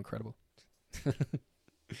Robot. You're incredible. For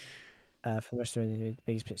the rest of the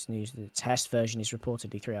biggest bits of news, the test version is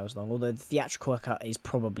reportedly 3 hours long, although the theatrical cut is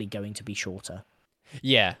probably going to be shorter.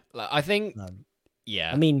 Yeah, I think.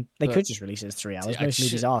 I mean, they could just release it as 3 hours. Most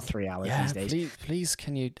movies are 3 hours these days. Please,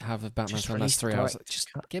 can you have a Batman film that's 3 hours? Just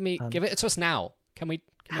give it to us now. Can we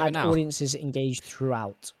have it now? Audiences engaged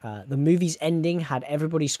throughout. The movie's ending had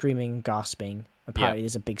everybody screaming, gasping. Apparently,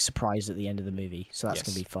 there's a big surprise at the end of the movie, so that's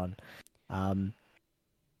going to be fun.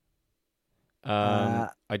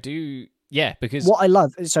 I do. Yeah, because what I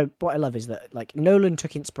love is that like Nolan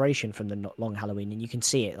took inspiration from the Long Halloween, and you can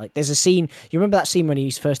see it. Like, there's a scene. You remember that scene when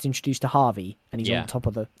he's first introduced to Harvey, and he's on top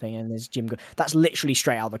of the thing, and there's Jim. That's literally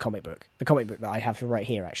straight out of the comic book. The comic book that I have right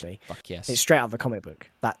here, actually. Fuck yes, it's straight out of the comic book.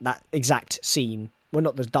 That exact scene. Well,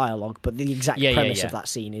 not the dialogue, but the exact premise of that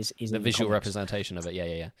scene is the visual representation of it.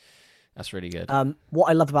 Yeah. That's really good. What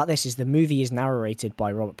I love about this is the movie is narrated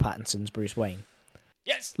by Robert Pattinson's Bruce Wayne.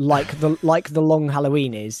 Yes. Like the Long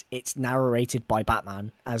Halloween is, it's narrated by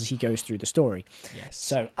Batman as he goes through the story. Yes.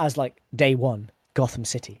 So as like day one, Gotham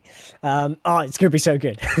City. It's gonna be so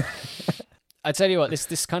good. I tell you what,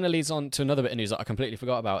 this kind of leads on to another bit of news that I completely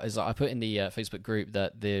forgot about. Is that I put in the Facebook group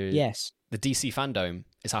that the DC Fandom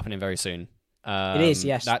is happening very soon. It is,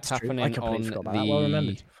 yes. That's happening on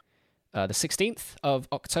the 16th of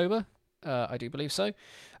October. I do believe so.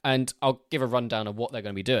 And I'll give a rundown of what they're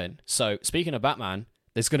going to be doing. So, speaking of Batman,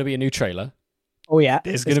 there's going to be a new trailer. Oh, yeah.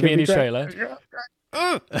 There's going to be a new trailer.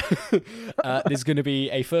 There's going to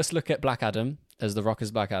be a first look at Black Adam, as The Rock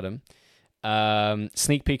is Black Adam.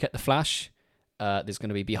 Sneak peek at The Flash. There's going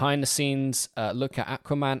to be behind-the-scenes look at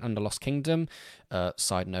Aquaman and the Lost Kingdom.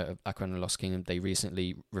 Side note of Aquaman and the Lost Kingdom, they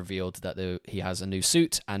recently revealed that he has a new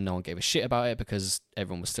suit, and no one gave a shit about it because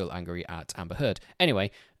everyone was still angry at Amber Heard. Anyway,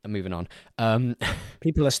 moving on.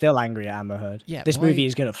 People are still angry at Amber Heard. Yeah, this movie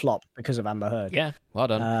is going to flop because of Amber Heard. Yeah, well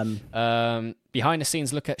done.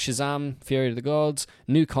 Behind-the-scenes look at Shazam, Fury of the Gods.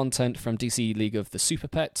 New content from DC League of the Super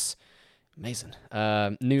Pets. Amazing.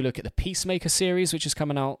 New look at the Peacemaker series, which is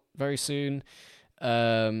coming out very soon.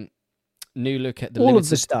 New look at all of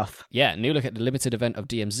the stuff. Yeah, new look at the limited event of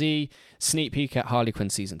DMZ. Sneak peek at Harley Quinn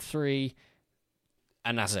season 3,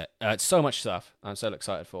 and that's it. It's so much stuff. I'm so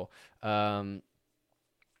excited for.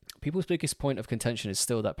 People's biggest point of contention is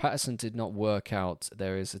still that Patterson did not work out.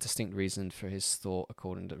 There is a distinct reason for his thought,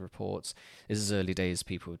 according to reports. This is early days.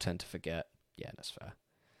 People tend to forget. Yeah, that's fair.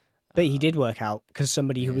 But he did work out because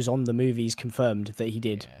somebody who was on the movies confirmed that he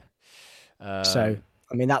did. Yeah. So,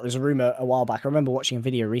 I mean, that was a rumor a while back. I remember watching a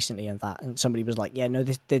video recently of that, and somebody was like, "Yeah, no,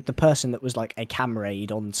 the person that was like a camera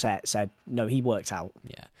aide on set said no, he worked out."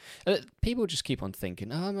 Yeah. People just keep on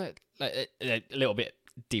thinking, I'm like a little bit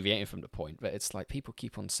deviating from the point, but it's like people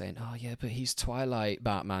keep on saying, "Oh yeah, but he's Twilight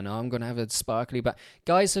Batman. Oh, I'm gonna have a sparkly bat."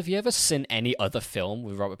 Guys, have you ever seen any other film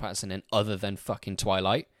with Robert Pattinson in other than fucking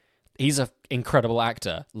Twilight? He's an incredible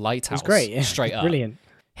actor. Lighthouse. It's great. Yeah. Straight up. Brilliant.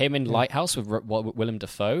 Him in Lighthouse with Willem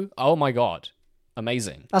Dafoe. Oh my God.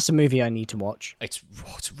 amazing. That's a movie I need to watch. It's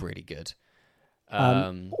really good.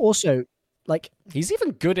 Also, like, he's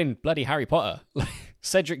even good in bloody Harry Potter. Like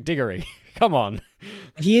Cedric Diggory. Come on.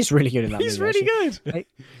 he is really good in that movie. He's really actually. good. Like,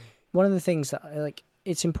 one of the things that like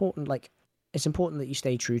it's important that you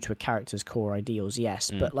stay true to a character's core ideals,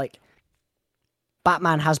 yes, but like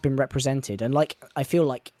Batman has been represented, and like I feel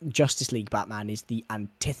like Justice League Batman is the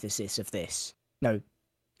antithesis of this.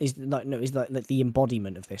 Is like the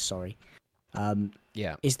embodiment of this, sorry.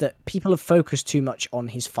 Yeah. Is that people have focused too much on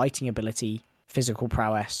his fighting ability, physical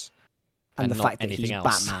prowess, and the fact that he's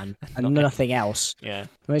else. Batman and nothing else. Yeah.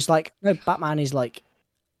 Where it's like, no, Batman is like,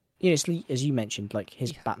 it's, as you mentioned, like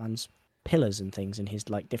his Batman's pillars and things, and his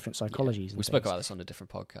like different psychologies. Yeah. And we spoke about this on a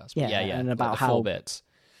different podcast. Yeah, and about like how 4 bits.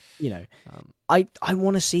 You know, I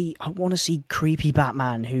want to see creepy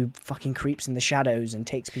Batman who fucking creeps in the shadows and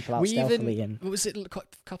takes people out stealthily. And was it a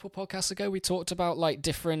couple podcasts ago? We talked about like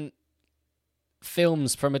different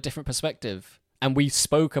films from a different perspective, and we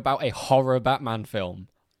spoke about a horror Batman film.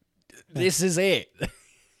 This is it.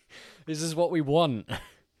 This is what we want.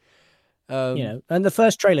 And the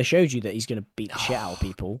first trailer showed you that he's going to beat the shit out of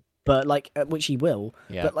people. But like, which he will.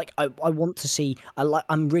 Yeah. But like, I want to see.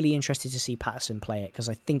 I'm really interested to see Patterson play it because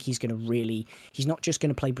I think he's going to really. He's not just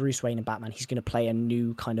going to play Bruce Wayne and Batman. He's going to play a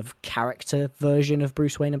new kind of character version of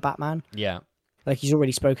Bruce Wayne and Batman. Yeah. Like he's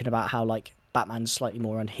already spoken about how like Batman's slightly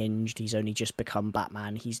more unhinged. He's only just become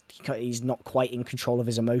Batman. He's not quite in control of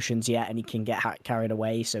his emotions yet, and he can get carried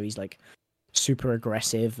away. So he's like super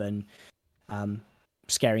aggressive and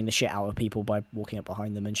scaring the shit out of people by walking up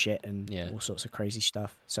behind them and shit and all sorts of crazy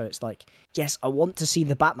stuff. So it's like, yes, I want to see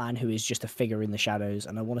the Batman who is just a figure in the shadows,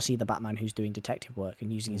 and I want to see the Batman who's doing detective work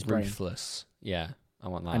and using his brain. Ruthless. Yeah, I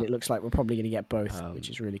want that. And it looks like we're probably going to get both, which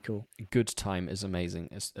is really cool. Good Time is amazing.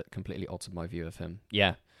 It's completely altered my view of him.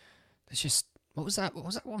 Yeah. It's just, what was that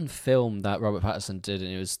one film that Robert Pattinson did,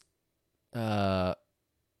 and it was the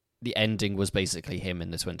ending was basically him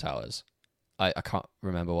in the Twin Towers. I can't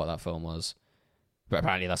remember what that film was. But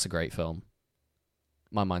apparently that's a great film.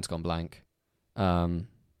 My mind's gone blank.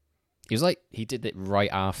 He did it right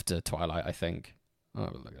after Twilight, I think. Oh,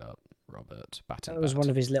 look it up. Robert Pattinson. That was one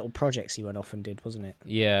of his little projects he went off and did, wasn't it?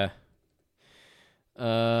 Yeah.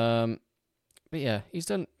 But yeah, he's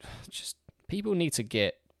done. Just people need to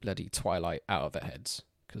get bloody Twilight out of their heads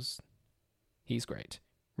because he's great.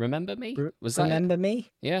 Remember Me? Was that Remember Me?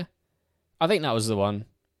 Yeah, I think that was the one.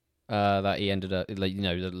 That he ended up, like,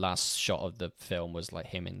 the last shot of the film was like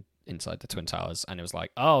him inside the Twin Towers, and it was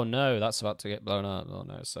like, oh no, that's about to get blown up. Oh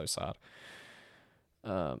no, it's so sad.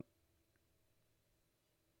 Yeah.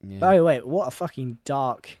 By the way, what a fucking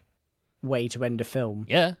dark way to end a film.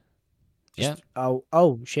 Yeah.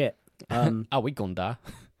 Oh shit. Are we gonna die?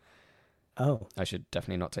 Oh. I should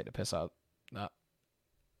definitely not take the piss out of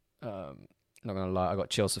that. Not gonna lie, I got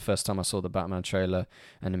chills the first time I saw the Batman trailer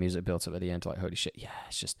and the music built up at the end. Like, holy shit, yeah,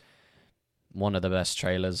 it's just one of the best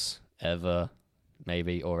trailers ever,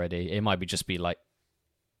 maybe already. It might just be like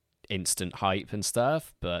instant hype and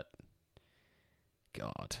stuff, but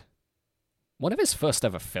God. One of his first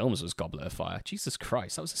ever films was Goblet of Fire. Jesus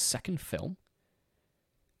Christ, that was his second film?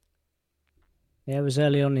 Yeah, it was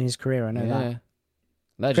early on in his career, I know that.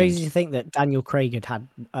 Legend. Crazy to think that Daniel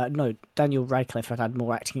Radcliffe had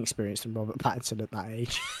more acting experience than Robert Pattinson at that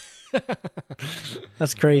age.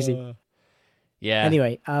 That's crazy. Yeah.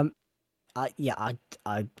 Anyway, I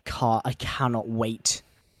cannot wait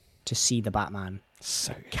to see the Batman.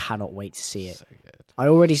 So good. Cannot wait to see it. So good. I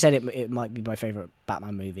already said it might be my favorite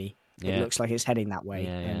Batman movie. Yeah. It looks like it's heading that way.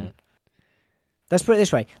 Yeah. Let's put it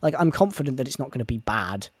this way: like, I'm confident that it's not going to be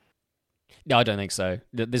bad. No, I don't think so.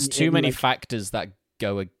 There's too many factors that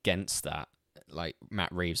go against that. Like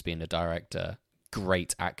Matt Reeves being the director,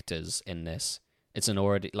 great actors in this. It's an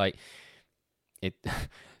already like it.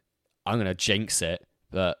 I'm gonna jinx it,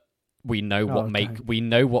 but we know we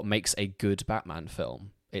know what makes a good Batman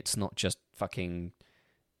film. It's not just fucking.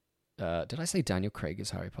 Did I say Daniel Craig is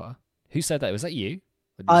Harry Potter? Who said that? Was that you?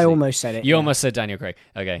 I almost said it. You almost said Daniel Craig.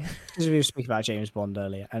 Okay. Because we were speaking about James Bond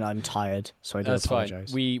earlier, and I'm tired, so I do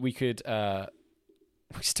apologize. Fine. We could.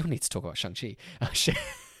 We still need to talk about Shang-Chi. Oh, shit.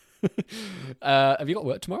 Have you got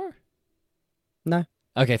work tomorrow? No.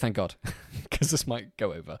 Okay, thank God, because this might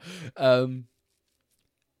go over.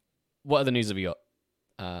 What other news have you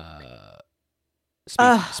got?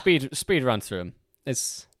 Speed run through them.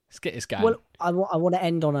 Let's get this going. Well, I want to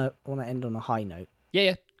end on a high note.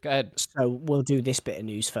 Yeah. Go ahead. So we'll do this bit of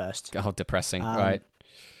news first. Oh, depressing. Right.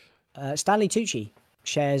 Stanley Tucci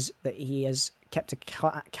shares that he has kept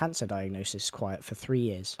a cancer diagnosis quiet for 3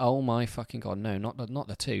 years. Oh my fucking God! No, not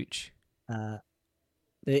the Tooch.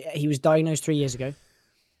 He was diagnosed 3 years ago.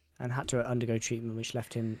 and had to undergo treatment, which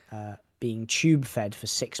left him being tube fed for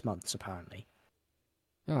 6 months. Apparently,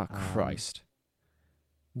 Oh Christ!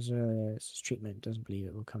 His treatment doesn't believe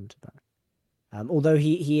it will come to that. Although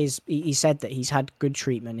he said that he's had good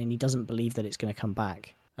treatment and he doesn't believe that it's going to come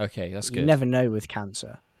back. Okay, that's good. You never know with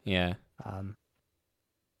cancer. Yeah. Oh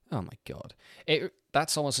my God!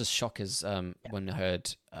 That's almost as shock as when I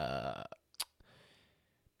heard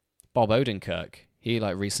Bob Odenkirk. He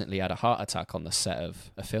recently had a heart attack on the set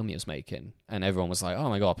of a film he was making, and everyone was like, "Oh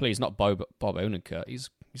my God, please not Bob Odenkirk.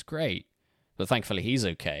 He's great." But thankfully he's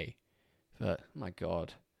okay. But my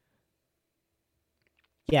God.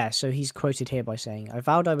 Yeah, so he's quoted here by saying, "I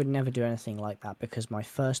vowed I would never do anything like that because my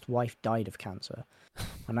first wife died of cancer,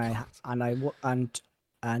 and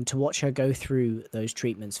to watch her go through those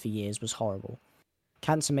treatments for years was horrible.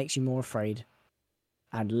 Cancer makes you more afraid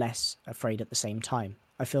and less afraid at the same time.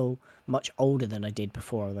 I feel much older than I did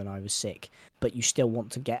before when I was sick, but you still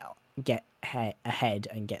want to get ahead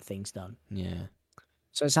and get things done." Yeah.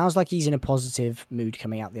 So it sounds like he's in a positive mood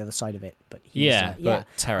coming out the other side of it. But but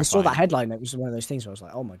terrifying. I saw that headline. It was one of those things where I was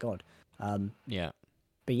like, "Oh my God." Yeah.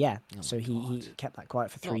 But yeah, Oh so he kept that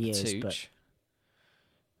quiet for 3 years. But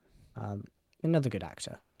another good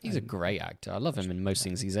actor. He's a great actor. I love him in most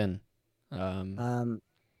things he's in. So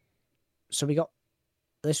we got.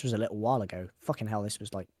 This was a little while ago. Fucking hell! This was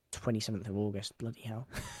 27th of August. Bloody hell.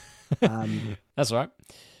 That's all right.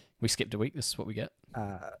 We skipped a week. This is what we get.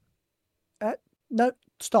 No,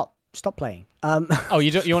 stop playing. Oh,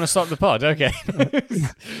 you want to stop the pod? Okay.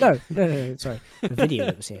 No, sorry. The video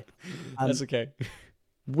that was here. That's okay.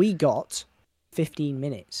 We got 15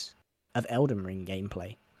 minutes of Elden Ring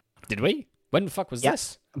gameplay. Did we? When the fuck was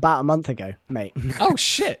this? About a month ago, mate. Oh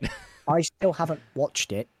shit! I still haven't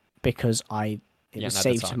watched it because it was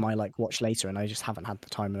saved to my watch later, and I just haven't had the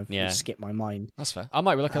time to skip my mind. That's fair. I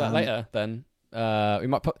might look at that later. Then we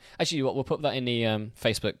might put. Actually, we'll put that in the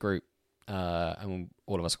Facebook group. And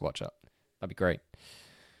all of us can watch it. That'd be great.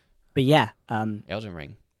 But yeah, Elden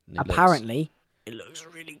Ring. Apparently, it looks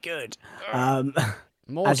really good.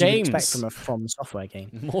 More as games. You'd expect from a From Software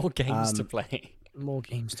game. More games to play. More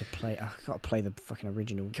games to play. I've got to play the fucking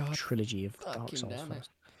original trilogy of Dark Souls first.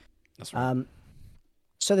 That's right.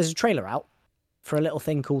 So there's a trailer out for a little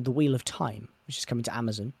thing called The Wheel of Time, which is coming to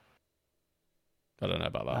Amazon. I don't know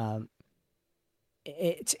about that.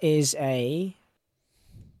 It is a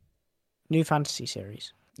new fantasy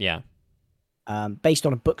series. Yeah. Based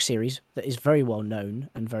on a book series that is very well known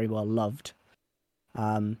and very well loved.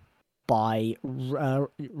 By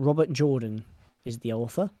Robert Jordan is the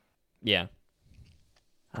author. Yeah.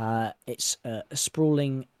 It's a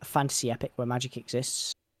sprawling fantasy epic where magic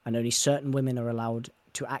exists and only certain women are allowed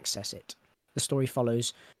to access it. The story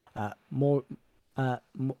follows Moirianne,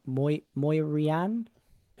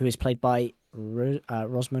 who is played by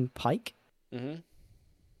Rosamund Pike. Mm-hmm.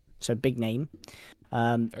 So big name.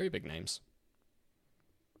 Very big names.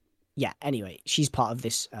 Yeah, anyway, she's part of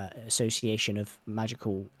this association of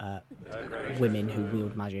magical women who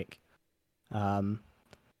wield magic.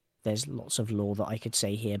 There's lots of lore that I could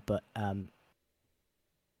say here, but...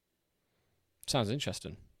 Sounds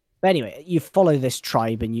interesting. But anyway, you follow this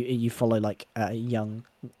tribe and you follow a young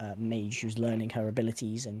mage who's learning her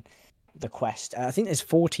abilities and the quest. I think there's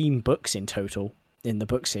 14 books in total in the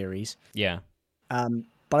book series. Yeah.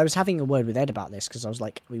 But I was having a word with Ed about this because I was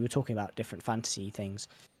we were talking about different fantasy things.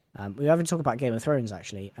 We were having to talk about Game of Thrones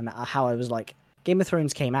actually, and how I was Game of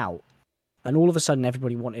Thrones came out, and all of a sudden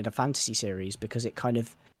everybody wanted a fantasy series because it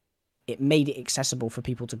made it accessible for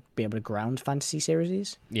people to be able to ground fantasy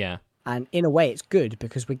series. Yeah. And in a way, it's good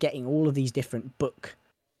because we're getting all of these different book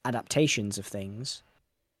adaptations of things.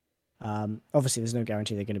 Obviously, there's no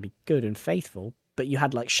guarantee they're going to be good and faithful, but you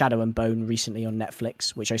had Shadow and Bone recently on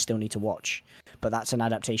Netflix, which I still need to watch. But that's an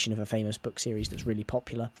adaptation of a famous book series that's really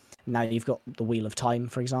popular. Now you've got The Wheel of Time,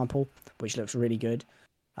 for example, which looks really good.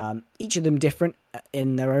 Each of them different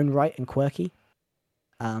in their own right and quirky.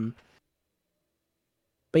 But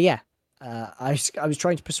yeah, I was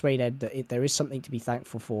trying to persuade Ed that there is something to be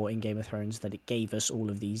thankful for in Game of Thrones, that it gave us all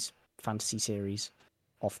of these fantasy series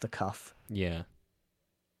off the cuff. Yeah.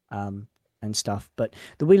 And stuff. But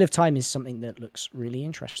The Wheel of Time is something that looks really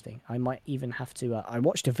interesting. I might even have to... I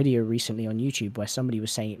watched a video recently on YouTube where somebody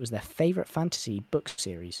was saying it was their favourite fantasy book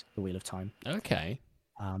series, The Wheel of Time. Okay.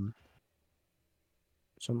 So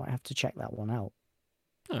I might have to check that one out.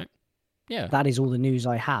 All right. Yeah. That is all the news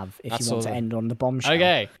I have, if you want to end on the bombshell.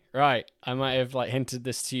 Okay, right. I might have hinted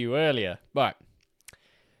this to you earlier, but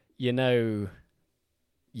you're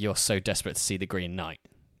so desperate to see The Green Knight.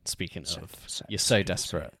 Speaking of, you're so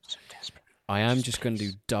desperate. So desperate. I am just going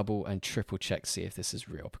to do double and triple check, see if this is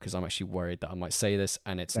real, because I'm actually worried that I might say this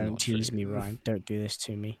and it's not Don't tease true. me, Ryan. Don't do this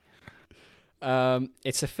to me.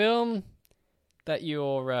 It's a film that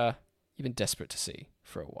you've been desperate to see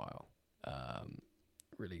for a while.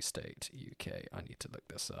 Release date UK. I need to look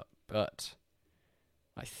this up, but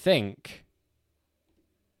I think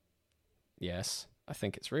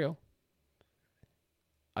it's real.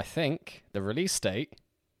 I think the release date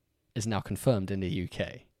is now confirmed in the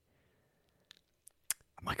UK.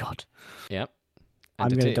 Oh my god. Yep. I'm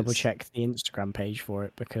going to double check the Instagram page for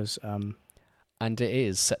it because and it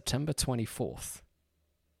is September 24th.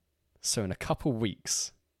 So in a couple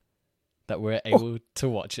weeks that we're able to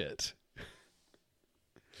watch it.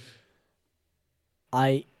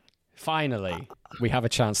 Finally, we have a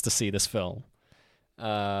chance to see this film.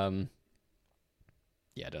 I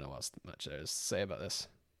don't know what else much there is to say about this.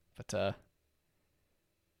 But,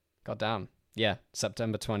 goddamn. Yeah,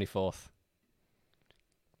 September 24th.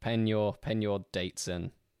 Pen your dates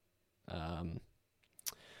in.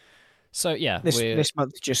 So, yeah. This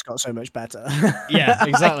month just got so much better. Yeah,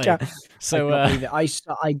 exactly.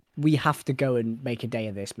 We have to go and make a day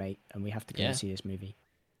of this, mate, and we have to go and see this movie.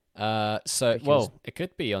 It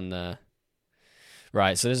could be on the...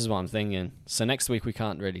 Right, so this is what I'm thinking. So next week we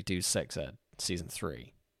can't really do Sex Ed Season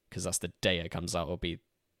 3, because that's the day it comes out. It'll be...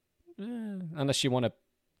 unless you want to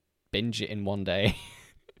binge it in one day.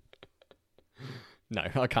 No,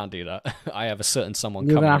 I can't do that. I have a certain someone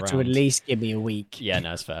coming around. You're going to have to at least give me a week. Yeah,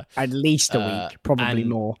 no, it's fair. At least a week, probably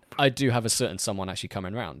more. I do have a certain someone actually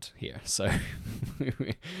coming around here, so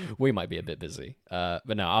we might be a bit busy.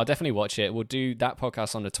 But no, I'll definitely watch it. We'll do that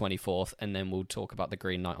podcast on the 24th, and then we'll talk about The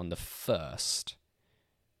Green Knight on the 1st.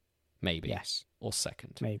 Maybe. Yes. Or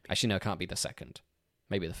 2nd. Maybe. Actually, no, it can't be the 2nd.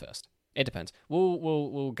 Maybe the 1st. It depends.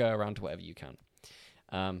 We'll go around to whatever you can.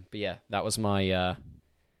 But yeah, that was my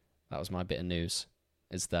bit of news.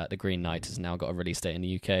 Is that The Green Knight has now got a release date in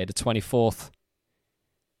the UK, the 24th.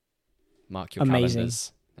 Mark your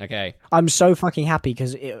calendars. Okay. I'm so fucking happy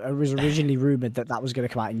because it was originally rumoured that was going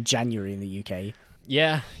to come out in January in the UK.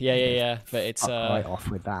 Yeah. But it's... right off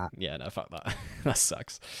with that. Yeah, no, fuck that. That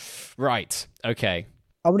sucks. Right, okay.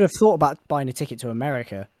 I would have thought about buying a ticket to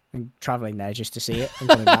America and travelling there just to see it and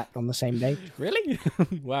coming back on the same day. Really?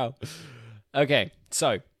 Wow. Okay,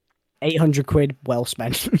 so... 800 quid, well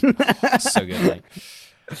spent. So good, mate.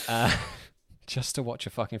 Just to watch a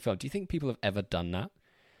fucking film. Do you think people have ever done that?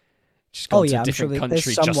 Just gone to a different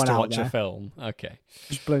country just to watch a film? Okay.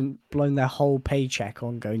 Just blown their whole paycheck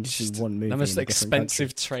on going to see one movie. The most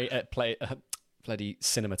expensive bloody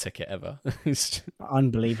cinema ticket ever.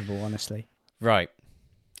 Unbelievable, honestly. Right.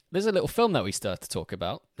 There's a little film that we started to talk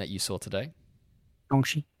about that you saw today.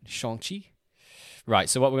 Shang-Chi. Right,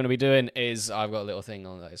 so what we're going to be doing is I've got a little thing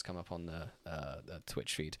on that has come up on the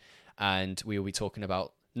Twitch feed, and we will be talking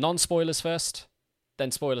about non-spoilers first,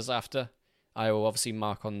 then spoilers after. I will obviously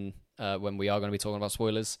mark on when we are going to be talking about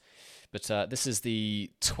spoilers, but this is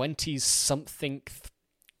the 20-something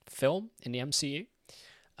film in the MCU.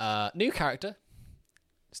 New character.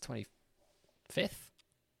 It's 25th.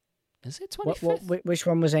 Is it 25th? Which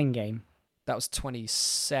one was Endgame? That was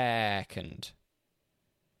 22nd.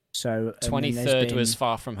 So 23rd was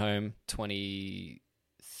Far From Home.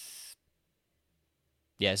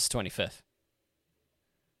 Yeah, it's 25th.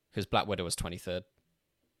 Because Black Widow was 23rd.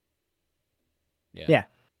 Yeah.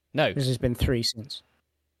 No. Because there's been 3 since.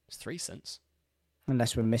 It's 3 since.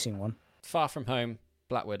 Unless we're missing one. Far From Home,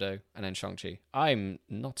 Black Widow, and then Shang-Chi. I'm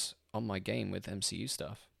not on my game with MCU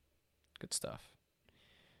stuff. Good stuff.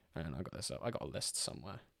 And I got this up. I got a list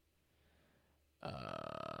somewhere.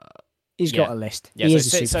 He's got a list. Yeah, he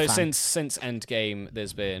so since Endgame,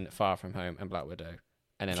 there's been Far From Home and Black Widow,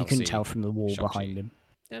 and then you couldn't tell from the wall Shang-Chi. behind him.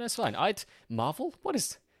 Yeah, that's fine. Marvel? What are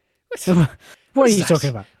you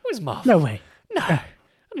talking about? What is Marvel? No way. No.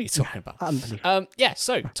 What are you talking about? Unbelievable. Yeah.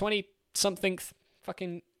 So 20-something,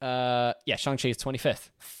 fucking Shang-Chi is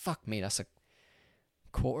 25th. Fuck me, that's a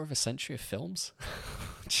quarter of a century of films.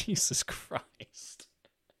 Jesus Christ.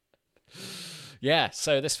 Yeah.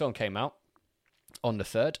 So this film came out on the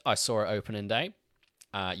 3rd. I saw it opening day.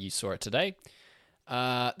 You saw it today.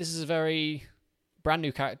 This is a very brand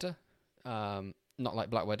new character. Not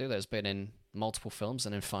like Black Widow, that's been in multiple films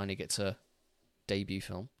and then finally gets a debut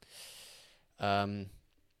film.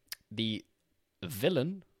 The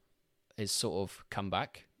villain is sort of come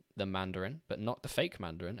back, the Mandarin, but not the fake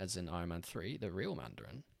Mandarin, as in Iron Man 3, the real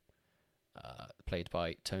Mandarin, played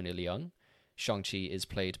by Tony Leung. Shang-Chi is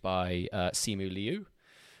played by Simu Liu.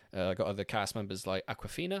 Got other cast members like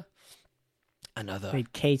Awkwafina.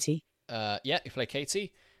 Played Katie. He played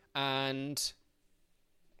Katie. And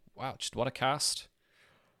wow, just what a cast.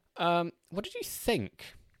 What did you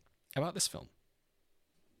think about this film?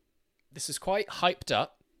 This is quite hyped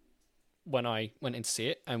up when I went in to see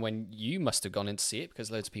it, and when you must have gone in to see it,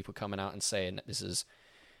 because loads of people coming out and saying that this is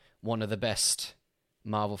one of the best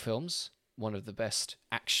Marvel films, one of the best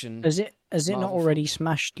action. Has it not Marvel already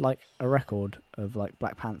smashed like a record of like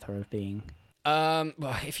Black Panther of being Well,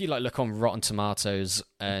 if you like look on Rotten Tomatoes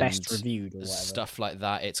and best reviewed or whatever? stuff like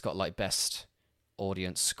that, it's got like best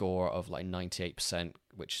audience score of like 98%,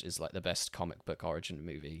 which is like the best comic book origin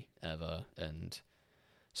movie ever, and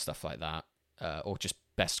stuff like that, or just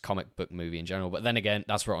best comic book movie in general. But then again,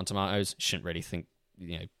 that's Rotten Tomatoes. Shouldn't really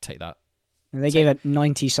take that. And they gave a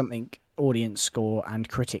 90-something audience score and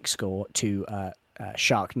critic score to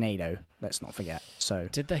Sharknado. Let's not forget. So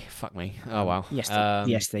Did they? Fuck me. Oh wow.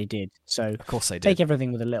 Yes, they did. So Of course they did. take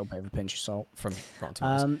everything with a little bit of a pinch of salt. From Rotten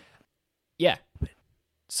Tomatoes. Yeah.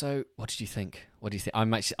 So, what did you think? What do you think?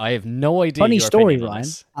 I have no idea. Funny your story, opinion on Ryan.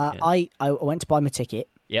 this. I went to buy my ticket.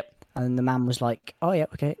 Yep. And the man was like, "Oh yeah,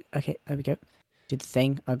 okay, there we go." Did the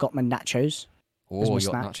thing. I got my nachos. Oh, my you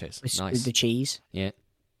snack got nachos. with Nice. the cheese. Yeah.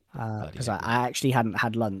 Because I actually hadn't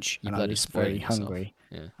had lunch You and I bloody was spoiled very yourself. hungry.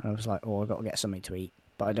 Yeah. And I was like, "Oh, I got to get something to eat,"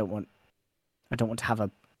 but I don't want to have a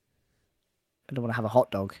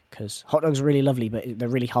hot dog because hot dogs are really lovely, but they're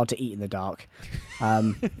really hard to eat in the dark.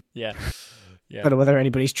 Yeah. I don't know whether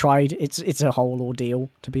anybody's tried. It's a whole ordeal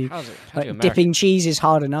to be. How do Like, dipping cheese is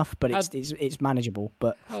hard enough, but it's manageable.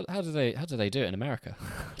 But How do they do it in America?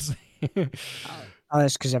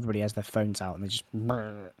 that's because everybody has their phones out and they just.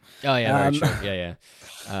 Oh yeah, very true. Yeah.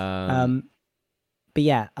 But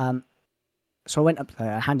yeah, so I went up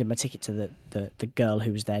there, I handed my ticket to the girl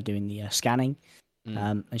who was there doing the scanning,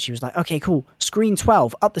 and she was like, "Okay, cool. Screen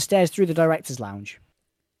 12, up the stairs through the director's lounge."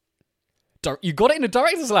 You got it in the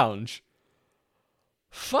director's lounge?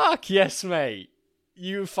 Fuck yes, mate.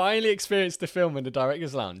 You finally experienced the film in the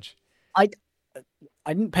director's lounge. I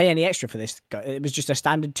didn't pay any extra for this. It was just a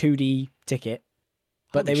standard 2D ticket.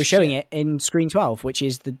 But Holy they were showing shit. it in Screen 12, which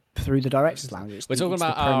is through the director's lounge. We're talking it's the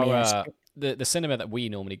about premier our the cinema that we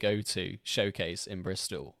normally go to, Showcase in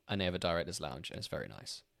Bristol, and they have a director's lounge, and it's very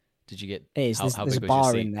nice. Did you get? It is. There's a big was your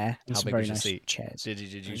bar seat? in there and How some big very was your nice seat? chairs. Did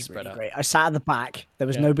you It was spread really out? great. I sat at the back. There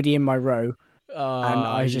was Yeah. nobody in my row, and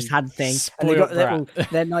I just had the thing. And they got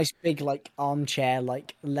their nice big like armchair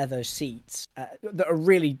like leather seats that are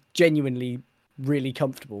really genuinely really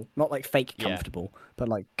comfortable. Not like fake Yeah. comfortable, but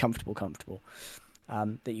like comfortable.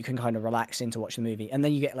 That you can kind of relax in to watch the movie, and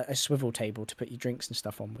then you get like a swivel table to put your drinks and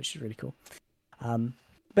stuff on, which is really cool.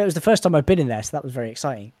 But it was the first time I'd been in there, so that was very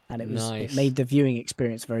exciting, and it Nice. made the viewing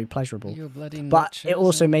experience very pleasurable. You're bloody But nachos, it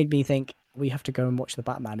also eh? made me think we have to go and watch the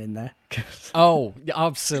Batman in there. Oh,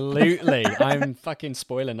 absolutely! I'm fucking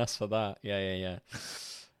spoiling us for that. Yeah.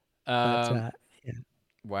 But, yeah.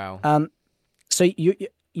 Wow. So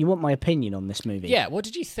you want my opinion on this movie? Yeah, what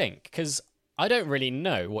did you think? Because I don't really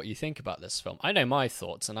know what you think about this film. I know my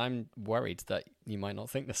thoughts, and I'm worried that you might not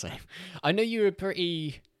think the same. I know you were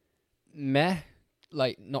pretty meh,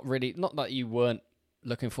 like not that you weren't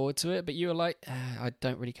looking forward to it, but you were like, I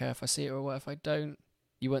don't really care if I see it or what if I don't.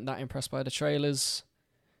 You weren't that impressed by the trailers.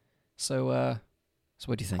 So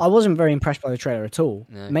what do you think? I wasn't very impressed by the trailer at all,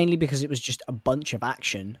 No. mainly because it was just a bunch of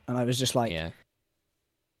action, and I was just like,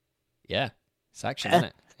 Yeah, it's action, isn't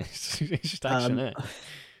it? It's just action, isn't it?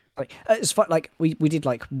 like it's fun, like we did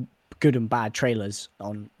like good and bad trailers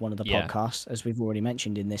on one of the Yeah. podcasts, as we've already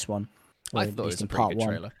mentioned in this one. or I at thought it least was a in pretty part good one.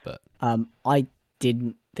 trailer, but I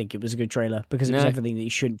didn't think it was a good trailer because it was No. everything that you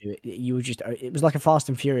shouldn't do. It was like a Fast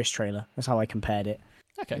and Furious trailer. That's how I compared it.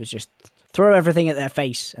 okay, It was just throw everything at their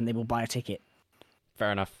face and they will buy a ticket.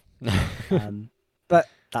 fair enough. But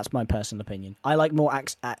that's my personal opinion. I like more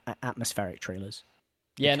atmospheric trailers.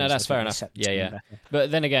 Yeah, no, because that's I fair think they enough. set the Yeah, scene yeah. better.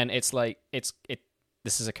 But then again, it's like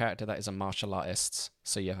this is a character that is a martial artist,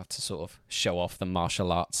 so you have to sort of show off the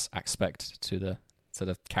martial arts aspect to the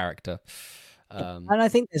character. And I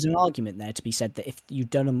think there's an argument there to be said that if you'd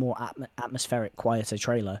done a more atmospheric, quieter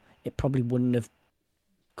trailer, it probably wouldn't have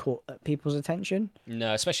caught people's attention.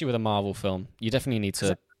 No, especially with a Marvel film, you definitely need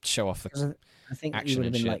to show off the 'Cause I think you action would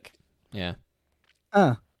have and been shit. like,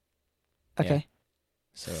 Yeah. okay.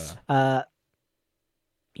 So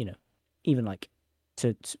You know, even like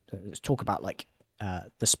to talk about like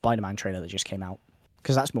the Spider-Man trailer that just came out,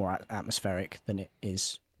 because that's more atmospheric than it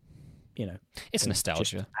is, it's just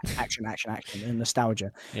nostalgia. action, and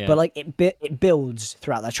nostalgia. Yeah. But like it builds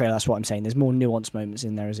throughout that trailer. That's what I'm saying. There's more nuanced moments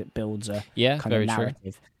in there as it builds a Yeah, kind very of true.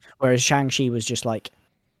 narrative. Whereas Shang-Chi was just like,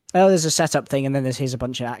 oh, there's a setup thing, and then here's a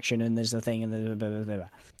bunch of action, and there's the thing, and then blah, blah, blah, blah.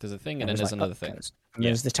 There's a thing, and It then was there's like, another oh, thing. and Yeah.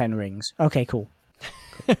 there's the 10 rings. Okay, cool.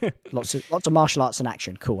 Lots of martial arts and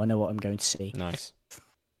action. Cool. I know what I'm going to see. Nice.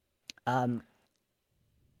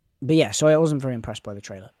 But yeah, so I wasn't very impressed by the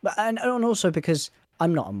trailer. But and also because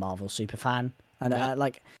I'm not a Marvel super fan, and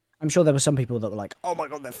like I'm sure there were some people that were like, "Oh my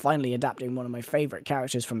god, they're finally adapting one of my favorite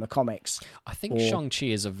characters from the comics." I think Shang-Chi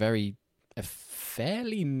is a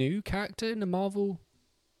fairly new character in the Marvel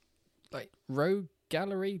like rogue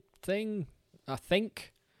gallery thing. I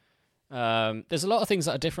think there's a lot of things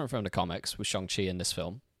that are different from the comics with Shang-Chi in this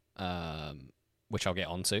film, which I'll get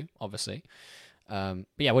onto, obviously. But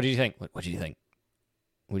yeah, what did you think? What did you think?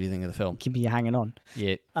 What do you think of the film? Keeping you hanging on.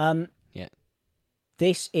 Yeah. Yeah.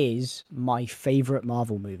 This is my favorite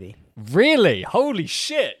Marvel movie. Really? Holy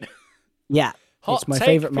shit! Yeah, it's my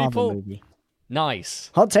favorite Marvel movie. Nice.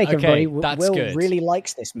 Hot take, everybody. That's Will good. really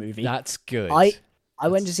likes this movie. That's good. I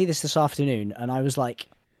went to see this afternoon, and I was like,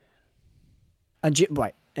 and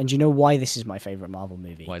you know why this is my favorite Marvel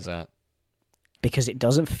movie? Why is that? Because it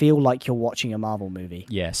doesn't feel like you're watching a Marvel movie.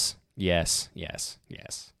 Yes.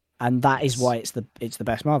 And that is why it's the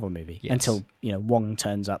best Marvel movie until Wong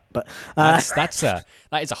turns up. But that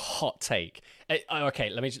is a hot take. Okay,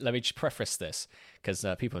 let me just preface this because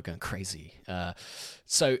people are going crazy.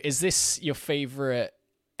 So, is this your favorite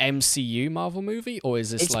MCU Marvel movie, or is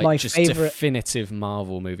this like just definitive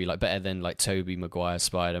Marvel movie, like better than like Tobey Maguire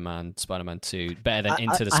Spider-Man 2, better than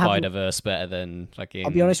Into the Spider-Verse, better than like? I'll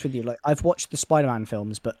be honest with you, like I've watched the Spider-Man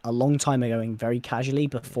films, but a long time ago, and very casually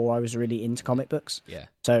before I was really into comic books. Yeah.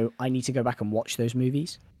 So I need to go back and watch those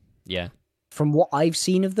movies. Yeah. From what I've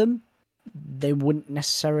seen of them, they wouldn't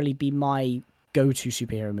necessarily be my go-to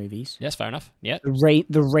superhero movies. Yes, fair enough. Yeah. The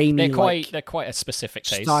Raimi they're quite a specific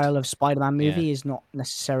taste. Style of Spider-Man movie is not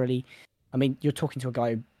necessarily. I mean, you're talking to a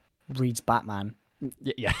guy who reads Batman.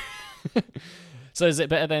 Yeah. So is it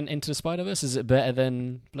better than Into the Spider-Verse? Is it better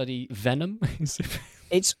than bloody Venom?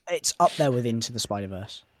 It's up there with Into the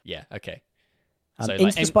Spider-Verse. Yeah. Okay. So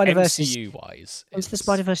Into the Spider-Verse MCU-wise, Into the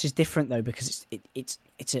Spider-Verse is different though because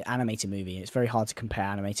it's an animated movie. It's very hard to compare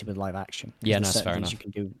animated with live action. Yeah, no, that's fair enough. You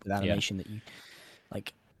can do with animation that you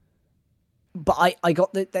like. But I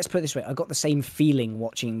got let's put it this way. I got the same feeling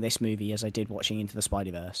watching this movie as I did watching Into the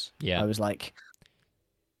Spider-Verse. Yeah. I was like,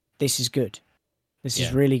 this is good. This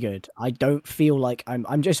is really good. I don't feel like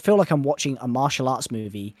I'm just feel like I'm watching a martial arts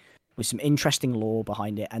movie with some interesting lore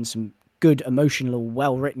behind it and some good, emotional,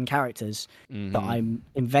 well-written characters that I'm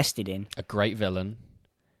invested in. A great villain.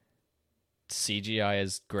 CGI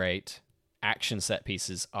is great. Action set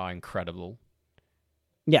pieces are incredible.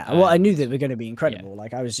 Yeah, well, I knew they were going to be incredible. Yeah.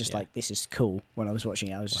 Like, I was just like, this is cool. When I was watching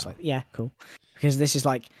it, I was just like, yeah, cool. Because this is,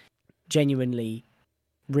 like, genuinely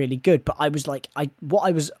really good. But I was like, what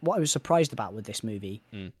I was surprised about with this movie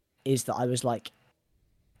is that I was like,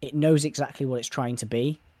 it knows exactly what it's trying to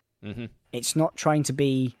be. Mm-hmm. It's not trying to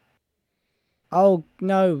be, oh,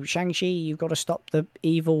 no, Shang-Chi, you've got to stop the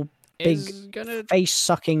evil, big,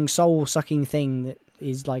 face-sucking, soul-sucking thing that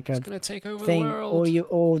is like a take over thing, the world.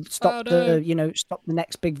 or stop stop the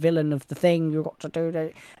next big villain of the thing. You've got to do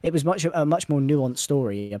that. It was a much more nuanced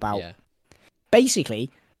story about basically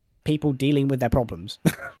people dealing with their problems.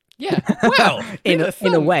 Yeah, well, in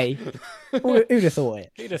a way, who'd have thought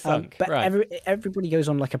it? Who'd have thunk? But right. everybody goes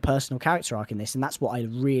on like a personal character arc in this, and that's what I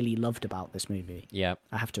really loved about this movie. Yeah,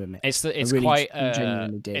 I have to admit, it's really quite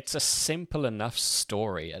did. It's a simple enough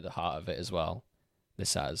story at the heart of it as well.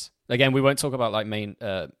 This has, again, we won't talk about like main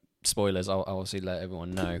spoilers. I'll obviously let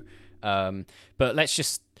everyone know, but let's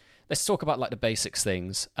talk about like the basics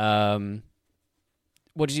things.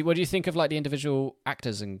 What do you think of like the individual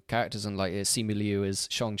actors and characters and like Simu Liu as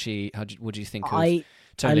Shang-Chi? What do you think of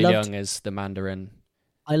Tony Leung as the Mandarin?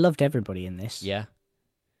 I loved everybody in this. Yeah,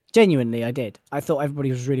 genuinely, I did. I thought everybody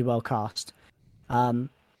was really well cast. Simu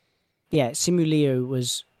Liu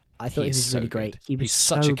was. I thought he was really great. He's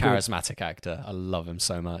such a charismatic actor. I love him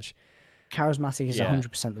so much. Charismatic is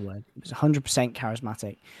 100% the word. It was 100%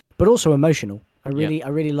 charismatic, but also emotional. I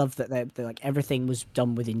really loved that they're like everything was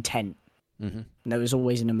done with intent. Mm-hmm. And there was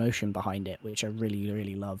always an emotion behind it, which I really,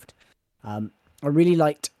 really loved. I really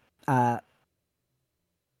liked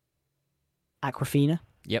Awkwafina.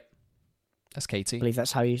 Yep, that's Katie. I believe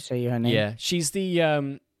that's how you say her name. Yeah, she's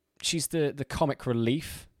the comic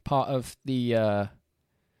relief part of the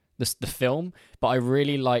film, but I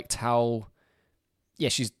really liked how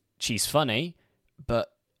she's funny,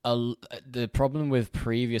 but the problem with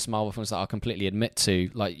previous Marvel films that I'll completely admit to,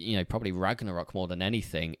 like probably Ragnarok more than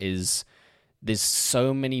anything, is there's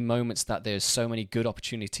so many moments that there's so many good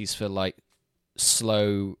opportunities for like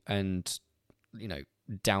slow and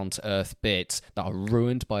down to earth bits that are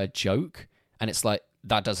ruined by a joke, and it's like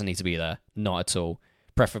that doesn't need to be there, not at all.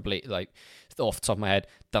 Preferably, like off the top of my head,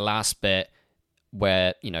 the last bit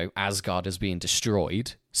where, Asgard is being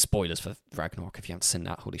destroyed. Spoilers for Ragnarok if you haven't seen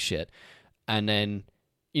that, holy shit. And then,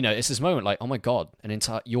 it's this moment like, oh my god,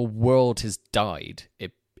 your world has died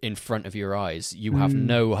in front of your eyes. You have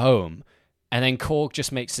no home. And then Korg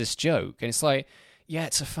just makes this joke. And it's like, yeah,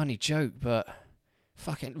 it's a funny joke, but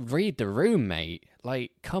fucking read the room, mate.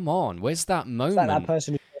 Like, come on, where's that moment? It's like that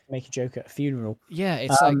person who make a joke at a funeral. Yeah,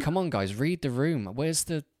 it's like, come on, guys, read the room. Where's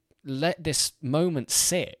let this moment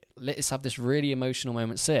sit. Let's have this really emotional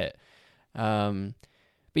moment sit. But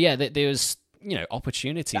yeah, there was,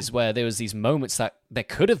 opportunities where there was these moments that there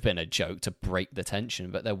could have been a joke to break the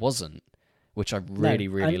tension, but there wasn't, which I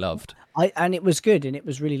really loved. And it was good, and it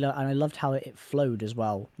was really, and I loved how it flowed as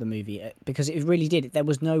well, the movie, because it really did. There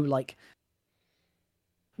was no, like,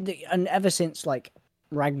 and ever since, like,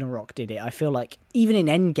 Ragnarok did it, I feel like, even in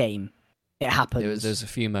Endgame, it happens. There's a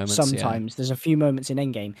few moments. Sometimes there's a few moments in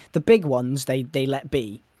Endgame. The big ones they let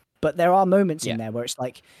be, but there are moments in there where it's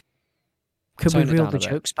like, could we reel the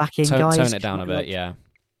jokes back in, guys? Tone it down a bit, yeah.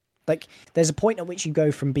 Like, there's a point at which you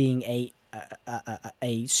go from being a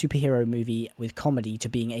superhero movie with comedy to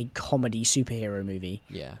being a comedy superhero movie.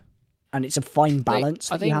 Yeah, and it's a fine balance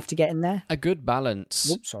that you have to get in there. A good balance.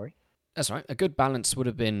 Whoops, sorry. That's right. A good balance would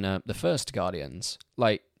have been the first Guardians.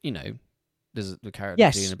 Like, there's the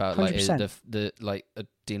character dealing about 100%. like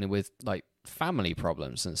dealing with like family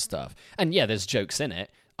problems and stuff. And yeah, there's jokes in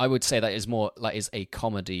it. I would say that is more like is a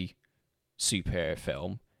comedy superhero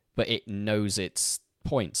film, but it knows its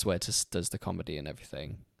points where it does the comedy and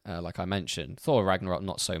everything. Like I mentioned, Thor Ragnarok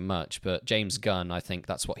not so much, but James Gunn, I think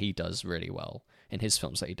that's what he does really well in his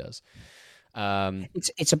films that he does.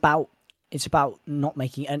 It's about not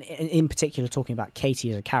making, and in particular talking about Katie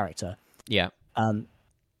as a character. Yeah.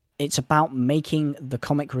 It's about making the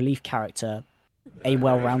comic relief character a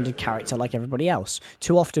well-rounded character like everybody else.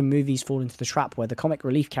 Too often movies fall into the trap where the comic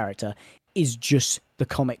relief character is just the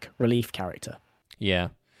comic relief character. Yeah.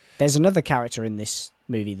 There's another character in this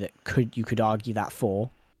movie that you could argue that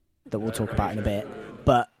we'll talk about in a bit.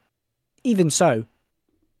 But even so,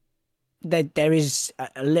 there is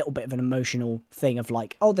a little bit of an emotional thing of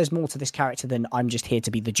like, oh, there's more to this character than I'm just here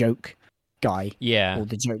to be the joke guy, or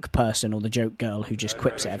the joke person, or the joke girl who just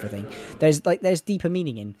quips at everything. There's deeper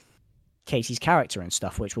meaning in Casey's character and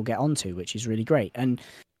stuff, which we'll get onto, which is really great. And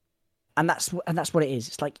that's what it is.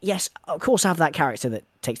 It's like, yes, of course, have that character that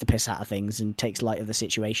takes the piss out of things and takes light of the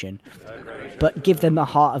situation, but give them a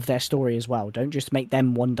heart of their story as well. Don't just make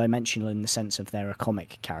them one-dimensional in the sense of they're a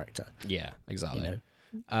comic character. Yeah, exactly.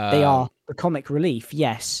 They are the comic relief,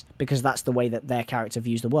 yes, because that's the way that their character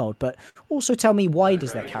views the world. But also tell me, why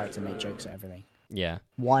does their character make jokes at everything? Yeah.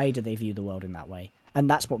 Why do they view the world in that way? And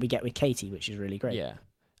that's what we get with Katie, which is really great. Yeah.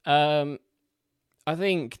 I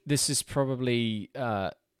think this is probably,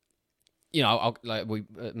 like we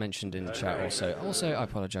mentioned in the chat also. Also, I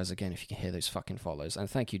apologize again if you can hear those fucking follows. And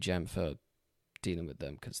thank you, Jem, for dealing with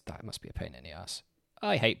them, because that must be a pain in the ass.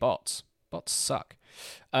 I hate bots. Bots suck.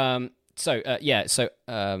 So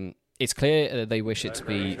it's clear they wish it to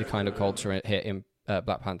be the kind of culture hit in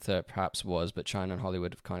Black Panther perhaps was, but China and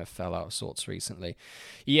Hollywood have kind of fell out of sorts recently.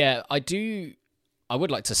 Yeah, I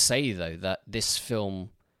would like to say, though, that this film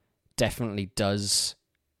definitely does,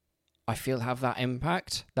 I feel, have that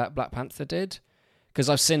impact that Black Panther did. Because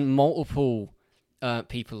I've seen multiple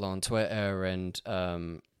people on Twitter and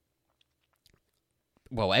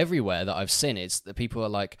everywhere that I've seen, it's that people are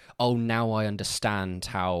like, oh, now I understand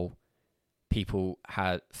how people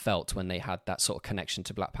had felt when they had that sort of connection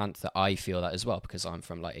to Black Panther. I feel that as well, because I'm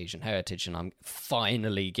from like Asian heritage and I'm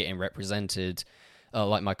finally getting represented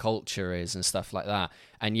like my culture is and stuff like that.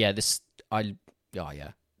 And yeah, the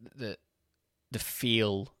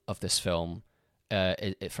feel of this film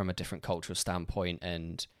from a different cultural standpoint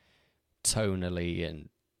and tonally and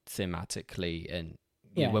thematically, and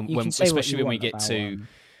especially when we get to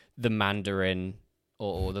the Mandarin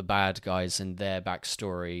or the bad guys and their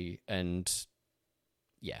backstory, and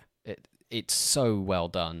yeah, it's so well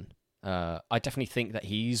done. I definitely think that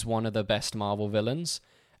he's one of the best Marvel villains,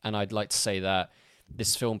 and I'd like to say that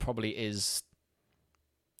this film probably is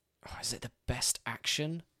it the best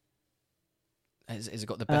action? Has it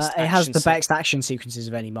got the best it has the best action sequences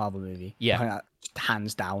of any Marvel movie. Yeah.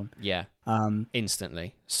 Hands down. Yeah.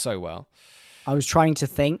 Instantly. So well. I was trying to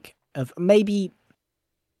think of maybe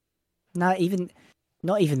not even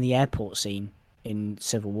the airport scene in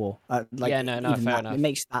Civil War. Fair enough. It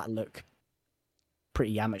makes that look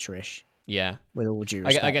pretty amateurish. Yeah. With all due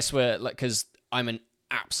respect. I guess we're like, because I'm an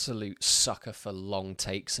absolute sucker for long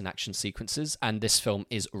takes and action sequences, and this film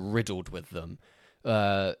is riddled with them.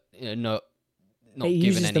 not It given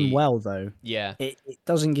uses any. them well, though. Yeah, It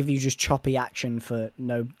doesn't give you just choppy action for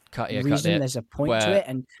no cut reason. it. There's a point to Where- it,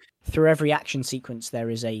 and through every action sequence,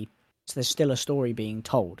 there's still a story being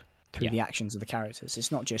told through the actions of the characters.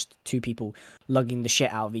 It's not just two people lugging the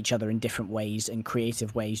shit out of each other in different ways and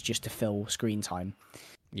creative ways just to fill screen time.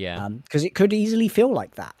 Yeah, Because it could easily feel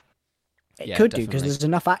like that. It could do, because definitely. there's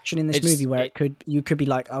enough action in this It's- movie where it- you could be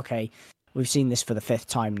like, okay, we've seen this for the 5th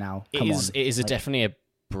time now. Come on. It is definitely a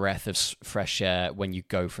breath of fresh air when you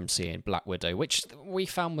go from seeing Black Widow, which we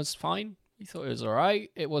found was fine. We thought it was alright.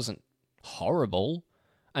 It wasn't horrible,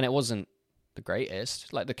 and it wasn't the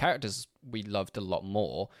greatest. Like, the characters we loved a lot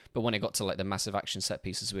more, but when it got to like the massive action set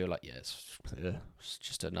pieces, we were like, yeah, it's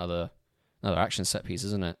just another action set piece,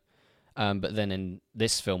 isn't it? But then in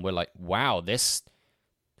this film, we're like, wow, this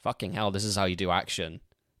fucking hell, this is how you do action.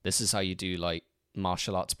 This is how you do like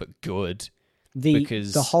martial arts, but good.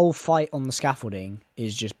 Because The whole fight on the scaffolding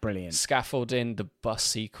is just brilliant. scaffolding, the bus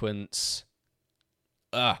sequence.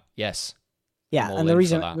 Yes. Yeah, I'm all and the in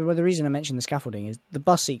reason for the reason I mentioned the scaffolding is the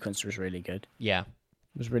bus sequence was really good. Yeah.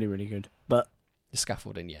 It was really, really good. But The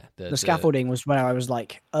scaffolding, yeah. the scaffolding was where I was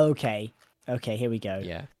like, okay, here we go.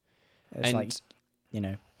 Yeah. It's And like, you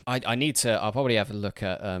know, I need to. I'll probably have a look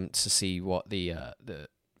at to see what the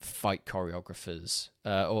fight choreographers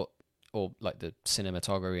or like the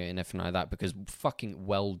cinematography and everything like that, because fucking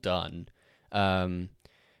well done.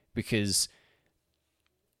 Because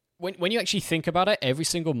when you actually think about it, every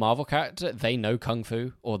single Marvel character, they know kung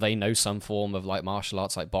fu or they know some form of like martial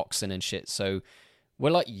arts, like boxing and shit. So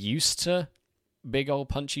we're like used to big old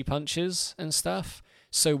punchy punches and stuff.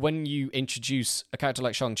 So when you introduce a character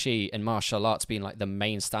like Shang-Chi and martial arts being like the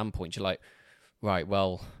main standpoint, you're like, right,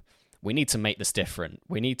 well, we need to make this different.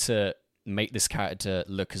 We need to make this character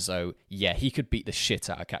look as though, yeah, he could beat the shit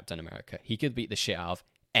out of Captain America. He could beat the shit out of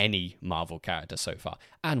any Marvel character so far.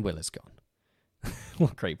 And Will is gone.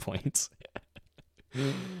 What great points.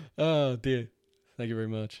 Oh, dear. Thank you very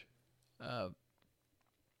much.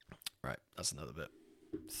 Right, that's another bit.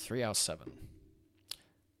 3 out of 7.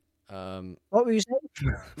 what were you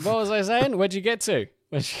saying? What was I saying? Where'd you get to?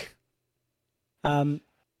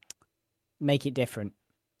 Make it different.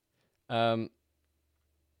 Hang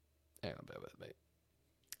on, bear with me.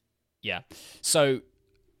 Yeah. So,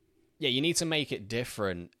 yeah, you need to make it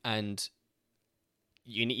different, and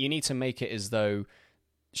you need to make it as though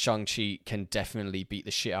Shang-Chi can definitely beat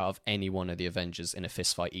the shit out of any one of the Avengers in a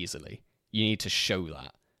fist fight easily. You need to show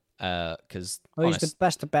that. Because he's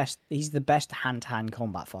the best. He's the best hand-to-hand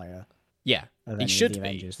combat fighter. Yeah, of he any should of the be.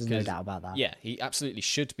 Avengers. There's no doubt about that. Yeah, he absolutely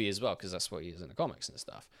should be as well, because that's what he is in the comics and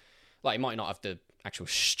stuff. Like, he might not have the actual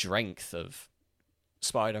strength of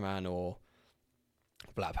Spider-Man or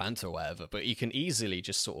Black Panther or whatever, but you can easily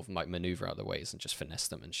just sort of like maneuver out of the ways and just finesse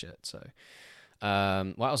them and shit. So,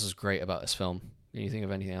 what else is great about this film? Can you think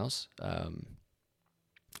of anything else?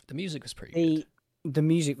 The music was pretty good. The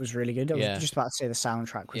music was really good. I was Yeah. just about to say the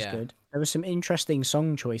soundtrack was Yeah. good. There were some interesting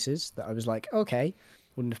song choices that I was like, okay,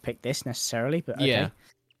 wouldn't have picked this necessarily, but okay.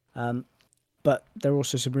 Yeah. But there were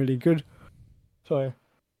also some really good. Sorry.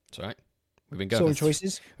 It's all right. We've been Song going.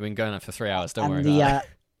 choices. We've been going for 3 hours. Don't worry And about it.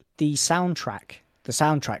 the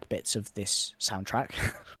soundtrack bits of this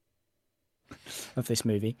soundtrack of this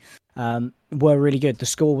movie were really good. The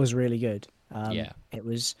score was really good. Yeah. It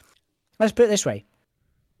was. Let's put it this way,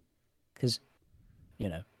 because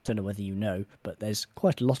don't know whether you know, but there's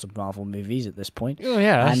quite a lot of Marvel movies at this point. Oh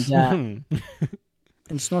yeah. And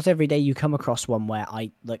it's not every day you come across one where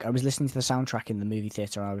I was listening to the soundtrack in the movie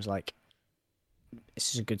theater and I was like,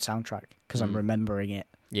 this is a good soundtrack because I'm remembering it.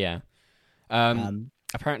 Yeah.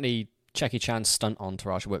 Apparently, Jackie Chan's stunt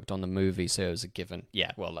entourage worked on the movie, so it was a given. Yeah,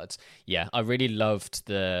 well, I really loved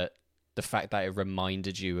the fact that it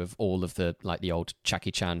reminded you of all of the like the old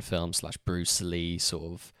Jackie Chan films / Bruce Lee sort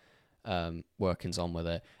of workings on with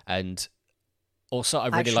it. And also, I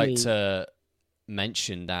really like to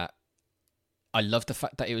mention that I love the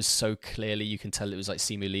fact that it was so clearly, you can tell it was like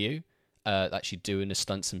Simu Liu actually doing the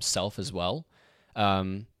stunts himself as well.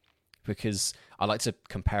 Because I like to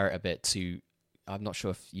compare it a bit to, I'm not sure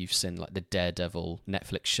if you've seen like the Daredevil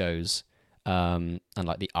Netflix shows and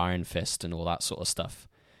like the Iron Fist and all that sort of stuff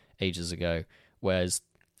ages ago. Whereas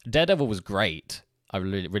Daredevil was great. I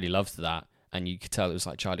really, really loved that. And you could tell it was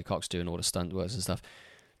like Charlie Cox doing all the stunt works and stuff.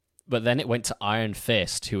 But then it went to Iron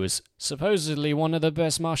Fist, who was supposedly one of the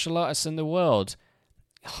best martial artists in the world.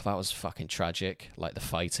 Oh, that was fucking tragic. Like the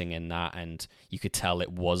fighting in that, and you could tell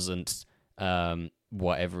it wasn't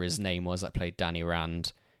whatever his name was that played Danny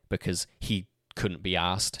Rand, because he couldn't be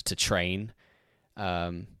asked to train.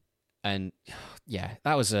 And yeah,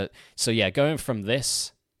 that was so yeah, going from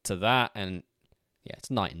this to that, and yeah,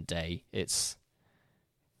 it's night and day. It's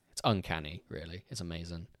It's uncanny, really. It's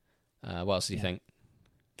amazing. What else do you think?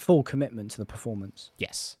 Full commitment to the performance.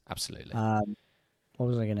 Yes, absolutely. What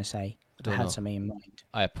was I going to say? I don't had know. something in mind.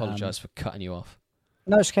 I apologise for cutting you off.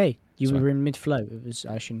 No, it's okay. You Sorry. were in mid-flow.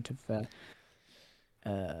 I shouldn't have...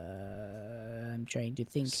 I'm trying to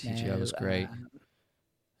think CGI now. was great.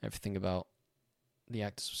 Everything about the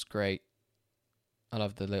actors was great. I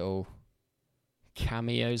love the little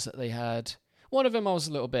cameos that they had. One of them I was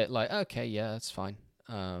a little bit like, okay, yeah, that's fine.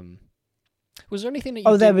 Was there anything that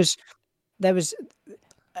you there was...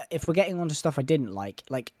 if we're getting onto stuff I didn't like...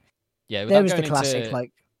 Yeah, there was the classic,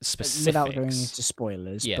 specifics. Without going into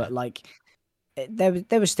spoilers, yeah. but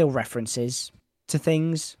there was still references to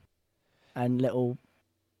things and little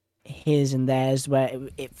here's and there's where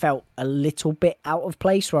it felt a little bit out of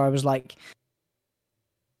place, where I was like,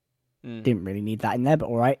 didn't really need that in there, but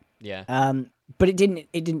all right. Yeah. But it didn't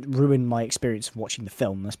ruin my experience of watching the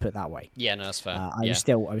film. Let's put it that way. Yeah, no, that's fair. I was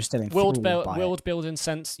still enthralled by world building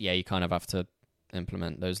sense. Yeah, you kind of have to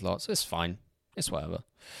implement those lots. It's fine. It's whatever.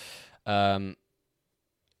 I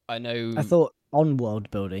know. I thought on world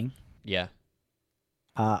building. Yeah.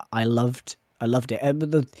 I loved it.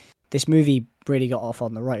 But this movie really got off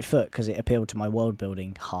on the right foot because it appealed to my world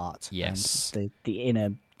building heart. Yes. And the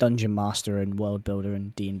inner dungeon master and world builder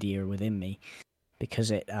and D&D are within me,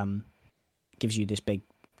 because it gives you this big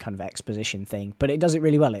kind of exposition thing, but it does it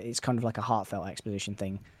really well. It's kind of like a heartfelt exposition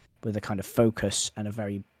thing with a kind of focus and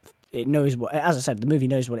it knows what, as I said, the movie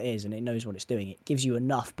knows what it is and it knows what it's doing. It gives you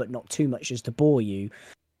enough, but not too much as to bore you,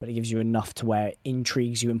 but it gives you enough to where it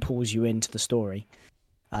intrigues you and pulls you into the story.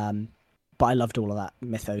 But I loved all of that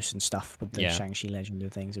mythos and stuff with the Shang-Chi legend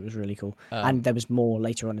and things. It was really cool. And there was more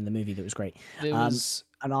later on in the movie that was great.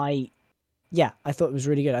 And I thought it was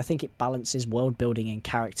really good. I think it balances world building and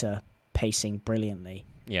character pacing brilliantly.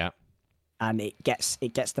 Yeah. And it gets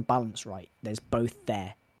the balance right. There's both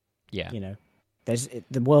there. Yeah. You know,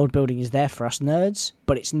 the world building is there for us nerds,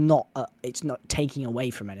 but it's not taking away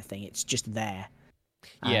from anything. It's just there.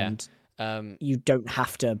 Yeah. And you don't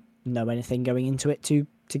have to know anything going into it to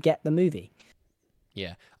get the movie.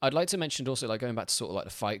 Yeah. I'd like to mention also, like, going back to sort of like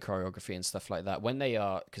the fight choreography and stuff like that, when they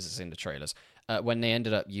are, because it's in the trailers, when they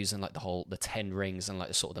ended up using like the 10 rings and like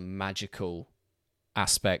the sort of the magical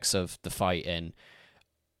aspects of the fighting,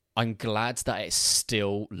 I'm glad that it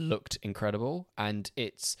still looked incredible, and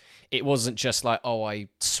it wasn't just like, oh, I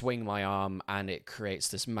swing my arm and it creates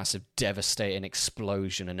this massive devastating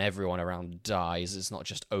explosion and everyone around dies. It's not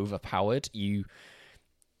just overpowered.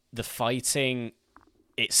 The fighting,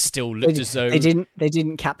 it still looked as though they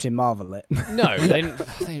didn't Captain Marvel it. No, they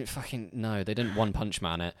didn't One Punch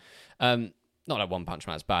Man it. Not that One Punch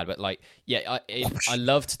Man is bad, but like, yeah, I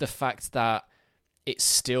loved the fact that it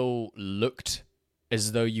still looked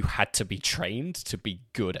as though you had to be trained to be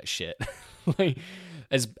good at shit. Like,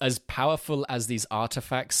 as powerful as these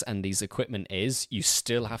artifacts and these equipment is, you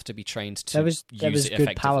still have to be trained to use it effectively. There was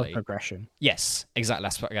good power progression. Yes, exactly.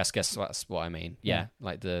 That's what I mean. Yeah,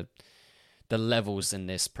 like the levels in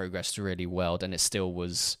this progressed really well, and it still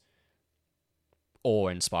was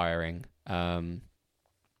awe-inspiring.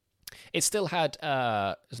 It still had,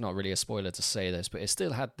 it's not really a spoiler to say this, but it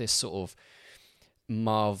still had this sort of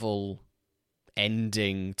Marvel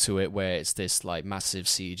ending to it where it's this like massive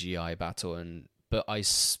CGI battle, but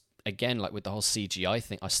again, like with the whole CGI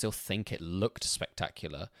thing, I still think it looked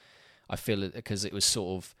spectacular. I feel it because it was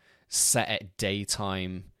sort of set at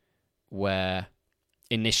daytime, where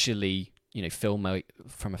initially, you know, from a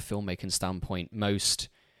filmmaking standpoint, most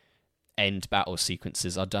end battle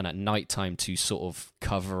sequences are done at nighttime to sort of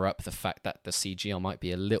cover up the fact that the CGI might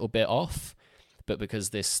be a little bit off. But because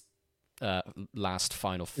this last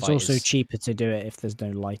final fight, it's also cheaper to do it if there's no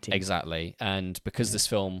lighting. Exactly, and because this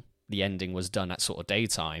film, the ending was done at sort of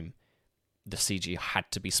daytime, the CG had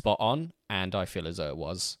to be spot on, and I feel as though it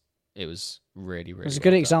was really, really. It's a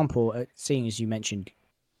good example, seeing as you mentioned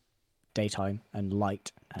daytime and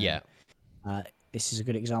light. This is a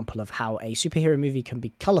good example of how a superhero movie can be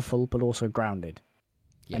colourful but also grounded,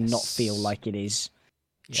 and not feel like it is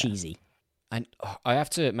cheesy. And I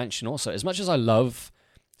have to mention also, as much as I love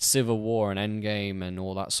Civil War and Endgame and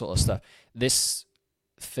all that sort of stuff, this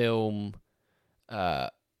film,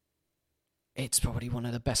 it's probably one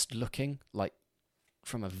of the best looking, like,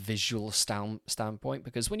 from a visual standpoint,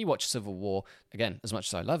 because when you watch Civil War, again, as much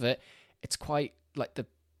as I love it, it's quite, like, the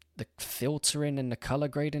filtering and the color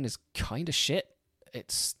grading is kind of shit.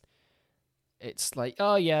 It's like,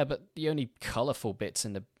 oh yeah, but the only colorful bits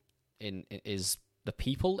is the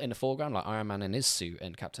people in the foreground, like Iron Man in his suit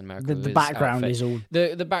and Captain America. The background is all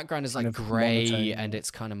the background is like grey monotone, and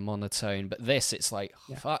it's kind of monotone. But this, it's like,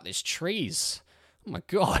 fuck, there's trees. Oh my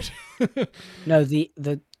god. No,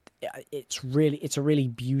 it's a really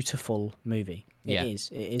beautiful movie. Yeah. It is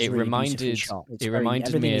It really reminded- beautifully shot. It's it very,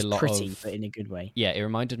 reminded everything me a is lot pretty, of- but in a good way. Yeah, it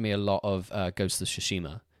reminded me a lot of Ghost of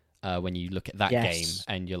Tsushima when you look at that game Yes.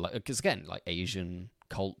 and you're like, because again, like Asian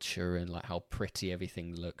culture and like how pretty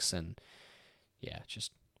everything looks, and yeah,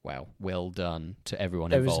 just wow, well done to everyone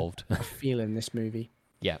There was involved. I feel in this movie.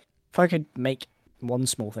 Yeah. If I could make one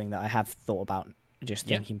small thing that I have thought about, just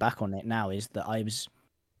Yeah. thinking back on it now, is that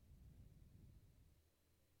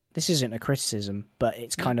this isn't a criticism, but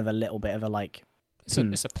it's No. kind of a little bit of a like.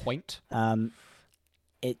 It's a point.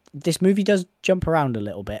 This movie does jump around a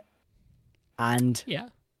little bit, and Yeah.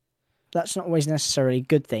 that's not always necessarily a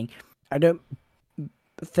good thing. I don't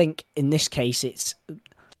think in this case it's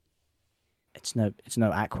no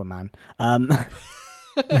Aquaman.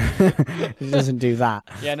 It doesn't do that.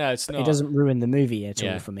 Yeah, no, it's not. It doesn't ruin the movie at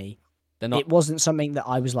Yeah. all for me. They're not. It wasn't something that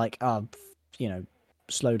I was like, oh,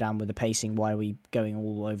 slow down with the pacing. Why are we going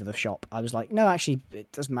all over the shop? I was like, no, actually,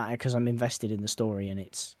 it doesn't matter because I'm invested in the story, and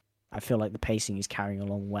I feel like the pacing is carrying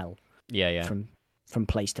along well Yeah. from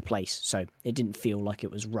place to place. So it didn't feel like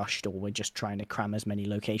it was rushed or we're just trying to cram as many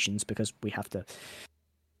locations because we have to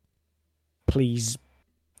please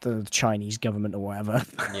the Chinese government or whatever.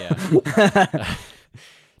 Yeah.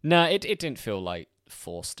 No, it didn't feel like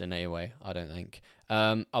forced in any way, I don't think.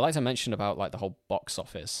 I like to mention about like the whole box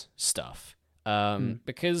office stuff.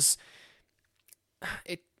 Because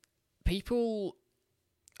people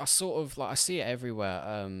are sort of like, I see it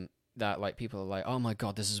everywhere, that like people are like, oh my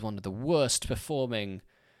god, this is one of the worst performing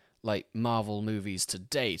like Marvel movies to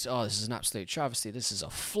date. Oh, this is an absolute travesty. This is a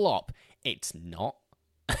flop. It's not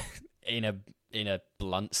in a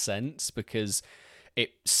blunt sense, because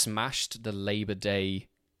it smashed the Labor Day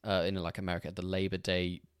in like America, the Labor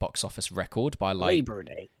Day box office record by like Labor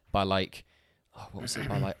Day. by like what was it,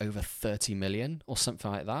 by like over 30 million or something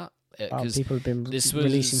like that. People have been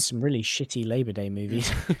releasing some really shitty Labor Day movies.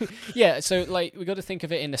 Yeah, so like we got to think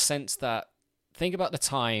of it in the sense that, think about the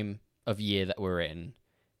time of year that we're in.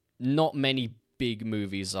 Not many big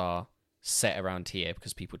movies are set around here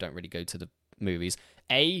because people don't really go to the movies.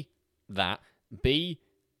 A, that. B,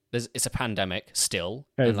 it's a pandemic still.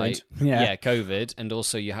 COVID. And like, Yeah. COVID, and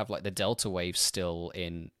also you have like the Delta wave still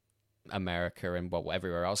in America and well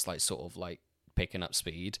everywhere else, like sort of like picking up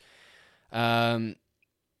speed.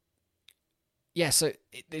 Yeah, so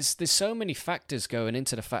there's so many factors going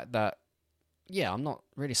into the fact that, yeah, I'm not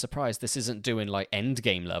really surprised this isn't doing like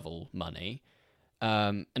Endgame level money.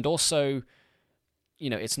 And also,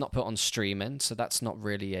 it's not put on streaming, so that's not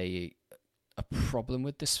really a problem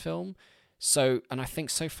with this film. So, and I think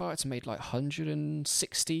so far it's made like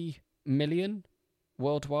 160 million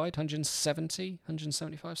worldwide, 170,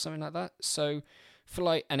 175, something like that. So, for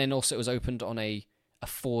like, and then also it was opened on a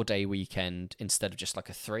 4-day weekend instead of just like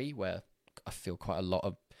a 3, where I feel quite a lot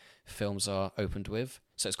of films are opened with.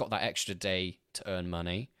 So it's got that extra day to earn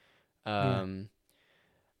money. And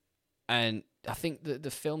I think the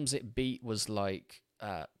films it beat was like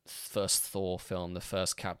first Thor film, the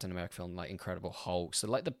first Captain America film, like Incredible Hulk. So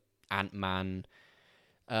like the Ant-Man.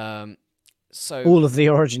 So all of the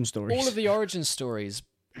origin stories.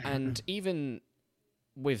 And even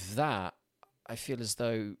with that, I feel as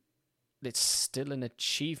though it's still an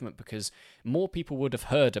achievement because more people would have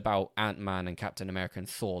heard about Ant-Man and Captain America and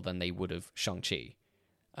Thor than they would have Shang-Chi.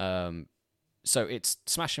 So it's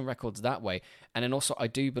smashing records that way. And then also I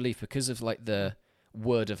do believe because of like the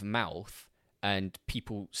word of mouth and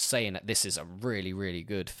people saying that this is a really, really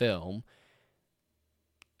good film,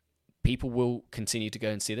 people will continue to go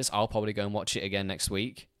and see this. I'll probably go and watch it again next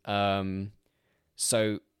week.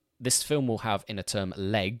 So this film will have, in a term,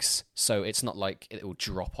 legs. So it's not like it will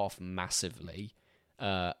drop off massively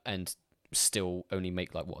and still only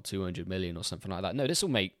make like, 200 million or something like that. No, this will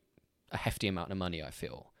make a hefty amount of money, I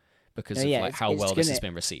feel, because of like how well this has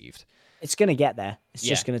been received. It's going to get there. It's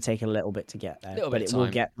just going to take a little bit to get there. But it will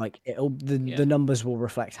get like the numbers will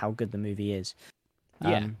reflect how good the movie is.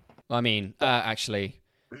 Yeah. I mean, actually,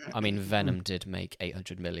 Venom did make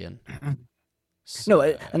 800 million. So... No,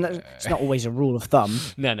 and it's not always a rule of thumb.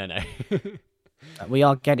 No. We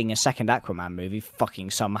are getting a second Aquaman movie,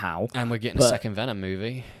 fucking somehow. And we're getting a second Venom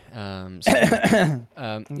movie. Exactly.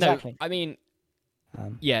 No, I mean,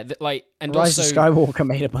 yeah, and Rise also of Skywalker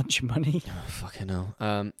made a bunch of money. Oh, fucking hell.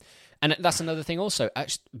 And that's another thing also.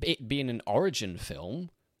 Actually, it being an origin film,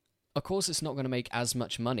 of course it's not going to make as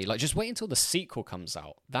much money. Like, just wait until the sequel comes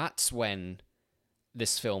out. That's when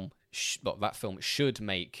this film, that film should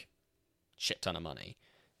make shit ton of money,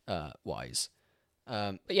 wise.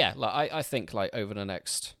 But yeah, like I think like over the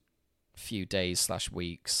next few days /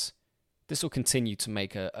 weeks, this will continue to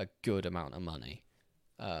make a good amount of money.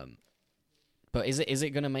 But is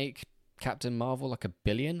it going to make Captain Marvel like $1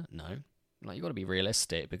 billion? No. Like, you got to be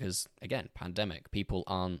realistic because, again, pandemic. People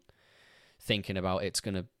aren't thinking about it's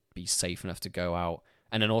going to be safe enough to go out.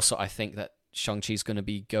 And then also, I think that Shang-Chi's going to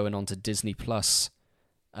be going on to Disney Plus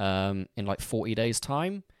in like 40 days'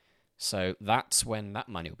 time. So that's when that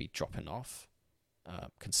money will be dropping off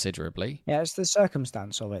considerably. Yeah, it's the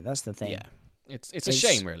circumstance of it. That's the thing. Yeah, it's a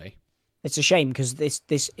shame, really. It's a shame because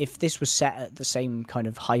if this was set at the same kind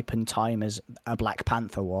of hype and time as a Black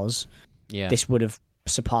Panther was, this would have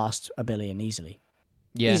surpassed $1 billion easily.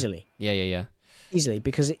 Yeah. Easily. Yeah. Easily,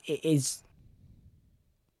 because it's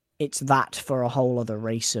that for a whole other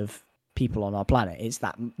race of people on our planet. It's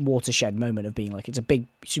that watershed moment of being like, it's a big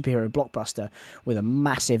superhero blockbuster with a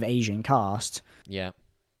massive Asian cast. Yeah.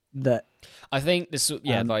 That I think this,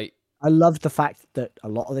 like, I love the fact that a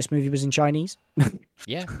lot of this movie was in Chinese.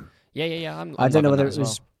 Yeah. I don't know whether it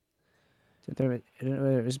was. I don't know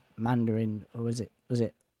whether it was Mandarin or was it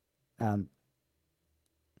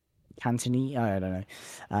Cantonese? I don't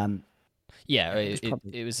know. Yeah,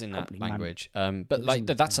 it was in that language. But like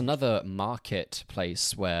that's another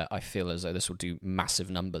marketplace where I feel as though this will do massive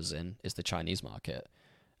numbers in is the Chinese market.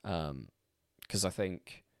 Because I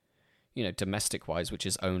think, domestic wise, which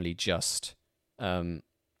is only just American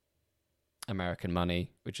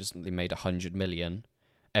money, which is they made 100 million.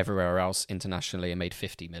 Everywhere else internationally, it made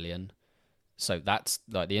 50 million. So that's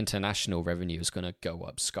like the international revenue is going to go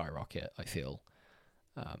up, skyrocket, I feel.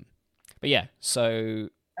 But yeah, so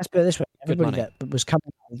let's put it this way: everybody that was coming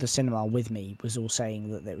out of the cinema with me was all saying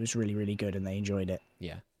that it was really, really good and they enjoyed it.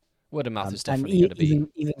 Yeah, word of mouth is definitely going to be.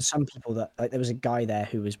 Even some people that there was a guy there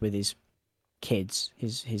who was with his kids,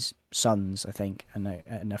 his sons, I think,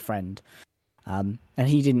 and a friend, and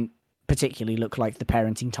he didn't particularly look like the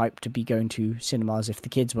parenting type to be going to cinemas if the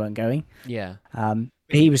kids weren't going. Yeah.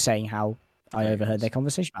 He was saying how I overheard their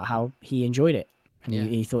conversation about how he enjoyed it and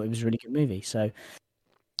he thought it was a really good movie. So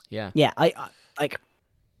yeah, I like.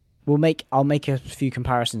 I'll make a few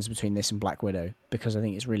comparisons between this and Black Widow because I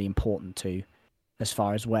think it's really important to, as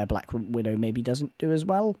far as where Black Widow maybe doesn't do as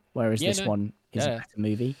well, whereas this one is a better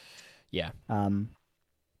movie. Yeah.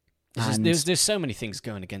 There's so many things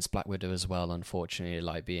going against Black Widow as well. Unfortunately,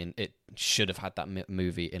 like it should have had that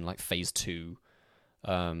movie in like phase 2,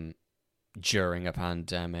 during a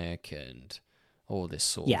pandemic and all this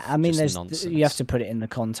sort. Yeah, I mean, nonsense. You have to put it in the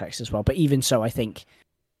context as well. But even so, I think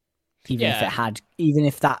even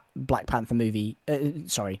if that Black Panther movie,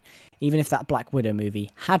 even if that Black Widow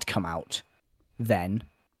movie had come out, then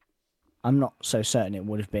I'm not so certain it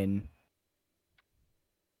would have been.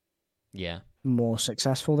 Yeah. More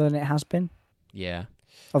successful than it has been. Yeah.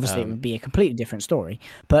 Obviously, it would be a completely different story.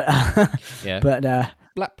 But yeah. But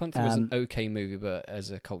Black Panther was an okay movie, but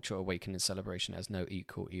as a cultural awakening celebration, has no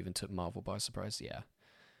equal. Even took Marvel by surprise. Yeah.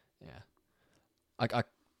 I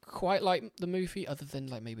quite like the movie, other than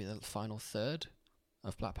like maybe the final third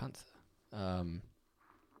of Black Panther.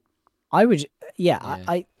 I would. Yeah.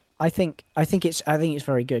 I think it's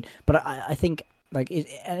very good. But I think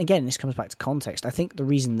and again, this comes back to context. I think the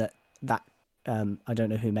reason that I don't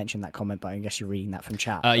know who mentioned that comment, but I guess you're reading that from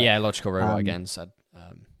chat. Yeah, Logical Robot again said.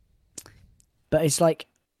 But it's like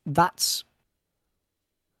that's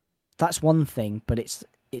one thing, but it's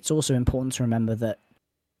also important to remember that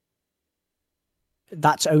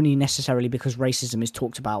that's only necessarily because racism is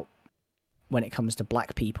talked about when it comes to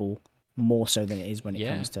black people more so than it is when it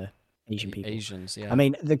comes to Asian people. Asians, yeah. I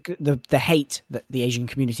mean, the hate that the Asian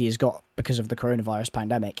community has got because of the coronavirus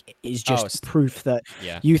pandemic is just proof that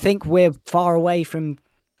you think we're far away from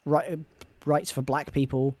rights for black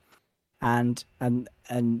people, and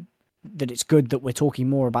that it's good that we're talking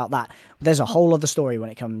more about that. There's a whole other story when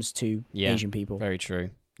it comes to Asian people. Very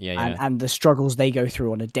true. Yeah. And the struggles they go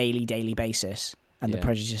through on a daily basis, and the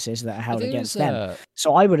prejudices that are held against them.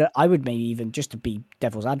 So I would maybe even, just to be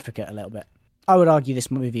devil's advocate a little bit, I would argue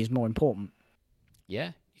this movie is more important.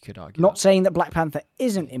 Yeah, you could argue. Not saying that Black Panther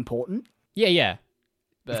isn't important. Yeah.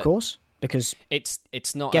 But of course, because it's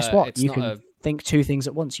not. Guess what? You can think two things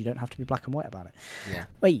at once. You don't have to be black and white about it. Yeah.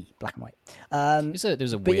 Black and white. There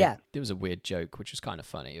was a weird joke which was kind of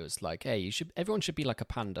funny. It was like, hey, everyone should be like a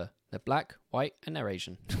panda. They're black, white, and they're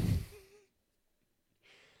Asian.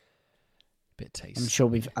 Bit taste.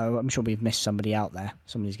 I'm sure we've missed somebody out there.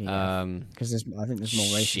 Somebody's gonna because I think there's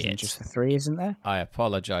more races than just the 3, isn't there? I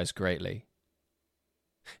apologize greatly.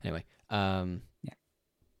 Anyway, I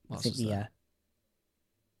think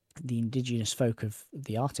the indigenous folk of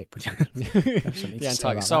the Arctic would the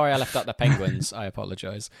Antarctic. Sorry, I left out the penguins. I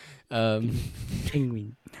apologize.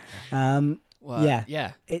 Penguin. Well,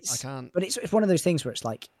 yeah. I can't. But it's one of those things where it's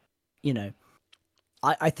like,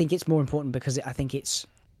 I think it's more important because I think it's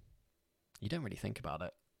You don't really think about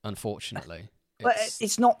it, unfortunately. But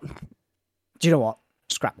it's not. Do you know what?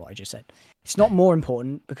 Scrap what I just said. It's not more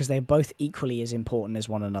important because they're both equally as important as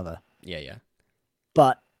one another. Yeah.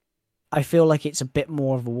 But I feel like it's a bit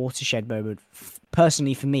more of a watershed moment,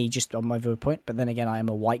 personally for me, just on my viewpoint. But then again, I am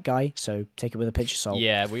a white guy, so take it with a pinch of salt.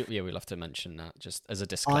 Yeah, we'll have to mention that just as a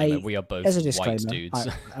disclaimer. We are both white dudes.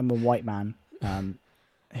 I'm a white man,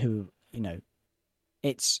 who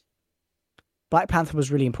it's Black Panther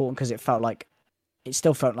was really important because it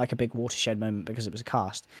still felt like a big watershed moment because it was a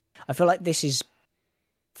cast. I feel like this is,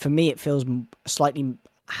 for me, it feels slightly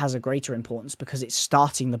has a greater importance because it's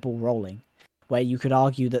starting the ball rolling, where you could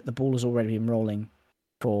argue that the ball has already been rolling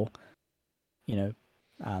for,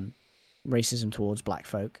 racism towards black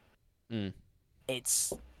folk.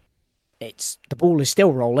 It's the ball is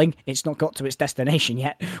still rolling. It's not got to its destination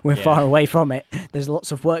yet. We're far away from it. There's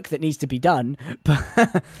lots of work that needs to be done,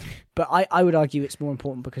 but I would argue it's more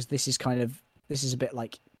important because this is a bit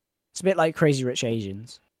like Crazy Rich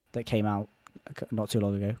Asians that came out not too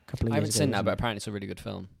long ago, a couple of years ago. I haven't seen that, but apparently it's a really good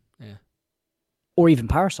film. Yeah. Or even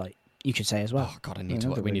Parasite, you could say as well. Oh God, we need to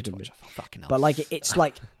watch it. Fucking hell. But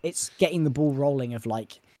it's getting the ball rolling of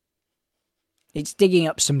it's digging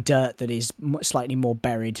up some dirt that is slightly more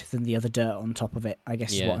buried than the other dirt on top of it, I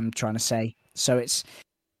guess is what I'm trying to say. So it's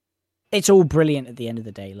all brilliant at the end of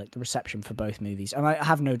the day, like the reception for both movies. And I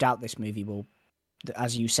have no doubt this movie will,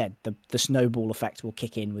 as you said, the snowball effect will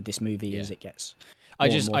kick in with this movie as it gets. I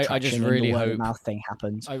just really hope mouth thing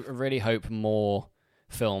happens. I really hope more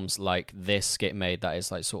films like this get made that is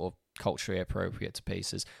like sort of culturally appropriate to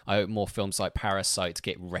pieces. I hope more films like Parasite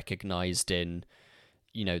get recognized in,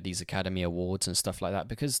 these Academy Awards and stuff like that,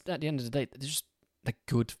 because at the end of the day, they're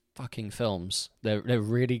good fucking films. They're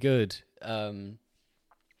really good.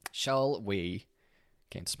 Shall we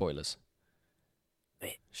get into spoilers?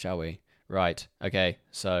 Shall we? Right. Okay.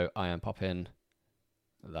 So I am popping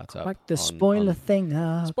that up. Like the spoiler thing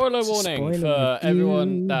up. Spoiler warning for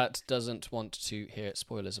everyone that doesn't want to hear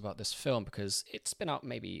spoilers about this film, because it's been out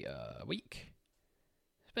maybe a week.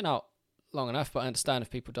 It's been out long enough, but I understand if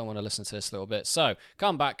people don't want to listen to this a little bit. So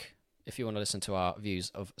come back if you want to listen to our views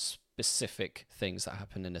of specific things that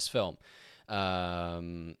happen in this film.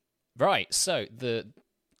 Right. So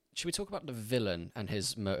should we talk about the villain and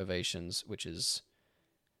his motivations, which is,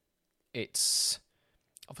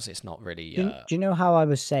 obviously it's not really. Do you know how I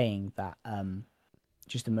was saying that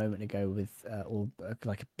just a moment ago with,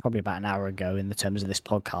 probably about an hour ago in the terms of this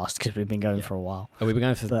podcast, because we've been going for a while. Oh, we've been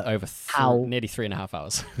going for nearly 3.5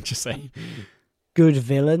 hours. Just saying. Good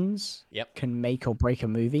villains can make or break a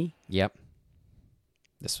movie. Yep.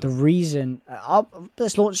 The reason,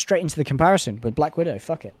 let's launch straight into the comparison with Black Widow.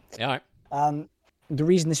 Fuck it. Yeah. All right. The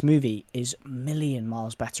reason this movie is a million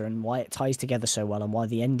miles better and why it ties together so well and why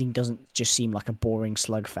the ending doesn't just seem like a boring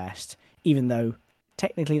slugfest, even though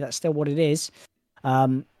technically that's still what it is.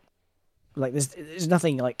 There's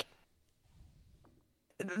nothing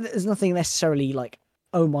necessarily like,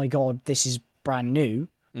 oh my God, this is brand new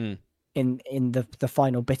in the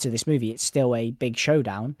final bit of this movie. It's still a big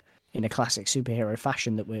showdown in a classic superhero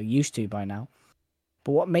fashion that we're used to by now.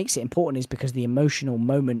 But what makes it important is because the emotional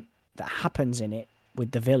moment that happens in it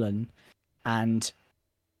with the villain and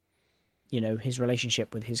his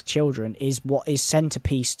relationship with his children is what is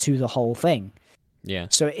centerpiece to the whole thing. Yeah.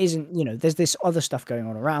 So it isn't, there's this other stuff going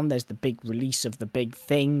on around. There's the big release of the big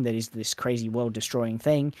thing that is this crazy world destroying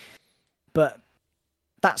thing, but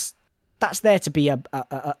that's there to be an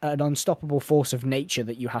unstoppable force of nature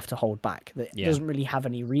that you have to hold back. That doesn't really have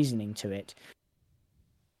any reasoning to it.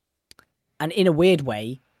 And in a weird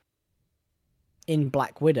way, in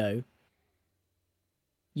Black Widow,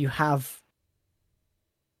 you have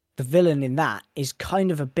the villain in that is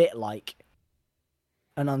kind of a bit like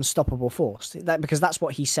an unstoppable force, because that's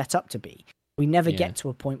what he's set up to be. We never get to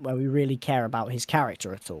a point where we really care about his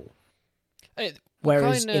character at all.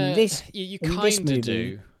 Whereas in this, you kind of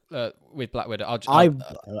do with Black Widow. I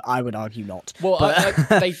would argue not. Well,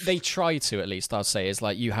 they try to, at least. I'll say is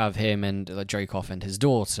like you have him and Dracoff and his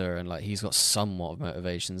daughter, and like he's got somewhat of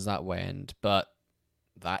motivations that way, but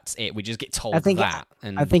that's it. We just get told that.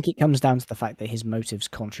 I think it comes down to the fact that his motives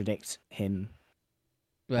contradict him.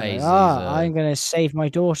 I'm going to save my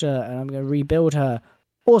daughter and I'm going to rebuild her.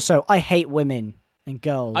 Also, I hate women and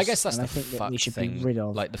girls. I guess that's the fucked thing. We should be rid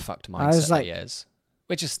of. Like the fucked mindset that he is.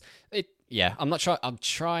 Which is, I'm not trying. I'm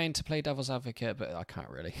trying to play devil's advocate, but I can't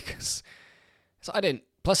really because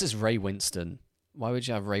Plus, it's Ray Winston. Why would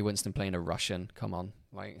you have Ray Winston playing a Russian? Come on,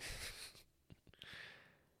 like.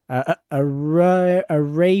 A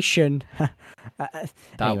ration.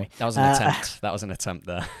 Anyway. That was an attempt. That was an attempt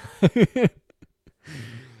there.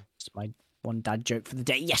 It's my one dad joke for the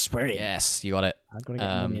day. Yes, we're in. Yes, you got it. I've got to get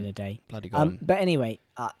money in a day. Bloody got him. But anyway,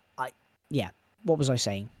 what was I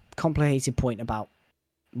saying? Complicated point about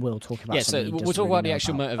Will talking about. Yeah, so something he we'll doesn't talk about really the know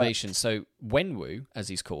actual about. motivation. So Wenwu, as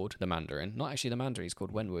he's called, the Mandarin, not actually the Mandarin, he's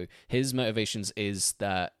called Wenwu. His motivations is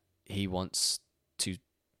that he wants to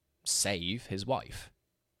save his wife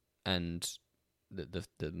and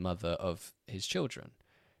the mother of his children,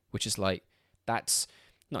 which is like, that's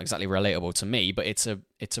not exactly relatable to me, but it's a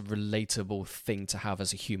relatable thing to have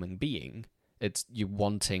as a human being. It's you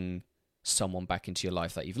wanting someone back into your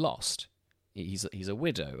life that you've lost. He's a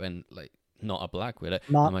widow, and like, not a black widow.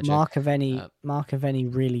 Mark of any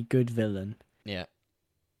really good villain. Yeah,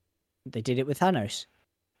 they did it with Thanos.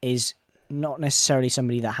 Is not necessarily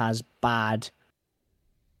somebody that has bad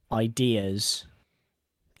ideas.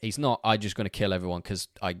 he's not. I'm just going to kill everyone because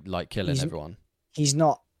I like killing everyone. He's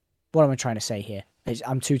not. What am I trying to say here?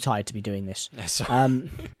 I'm too tired to be doing this.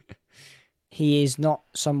 He is not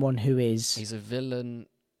someone who is. He's a villain.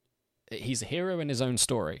 He's a hero in his own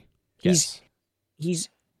story. He's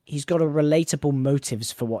got a relatable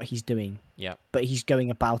motives for what he's doing. Yeah. But he's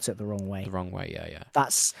going about it the wrong way. The wrong way, yeah.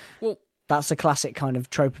 That's a classic kind of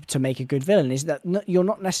trope to make a good villain, is that you're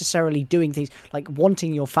not necessarily doing things like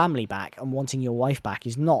wanting your family back and wanting your wife back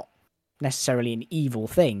is not necessarily an evil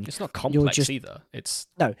thing. It's not complex either.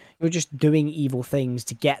 No, you're just doing evil things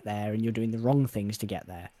to get there, and you're doing the wrong things to get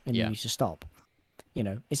there, and you need to stop. You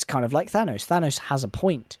know, it's kind of like Thanos. Thanos has a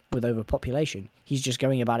point with overpopulation. He's just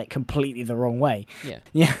going about it completely the wrong way. Yeah.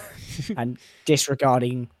 Yeah. And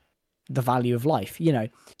disregarding the value of life, you know.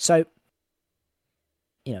 So,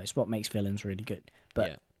 you know, it's what makes villains really good.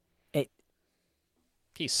 But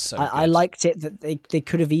he's so I liked it that they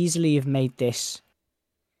could have easily have made this,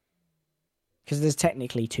 because there's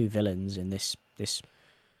technically two villains in this.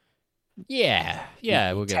 Yeah,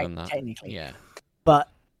 we'll give them that. Technically. Yeah. But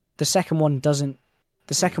the second one doesn't.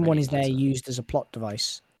 The second one is there used as a plot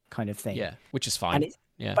device kind of thing. Yeah, which is fine.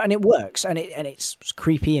 And it works, and it's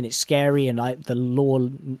creepy and it's scary, and the lore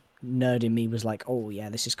nerd in me was like, oh yeah,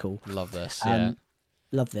 this is cool. Love this.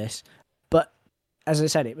 Love this. But as I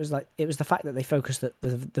said, it was the fact that they focused that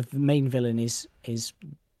the main villain is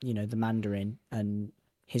you know, the Mandarin, and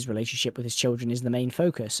his relationship with his children is the main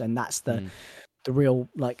focus, and that's the real,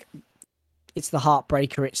 like, it's the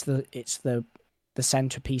heartbreaker. It's the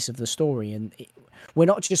centerpiece of the story, and we're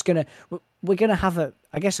not just gonna have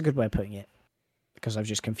I guess a good way of putting it, because I've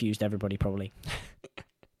just confused everybody probably,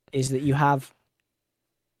 is that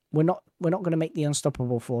we're not going to make the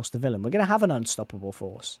unstoppable force the villain. We're going to have an unstoppable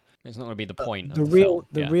force. It's not going to be the point. The real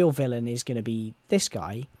villain is going to be this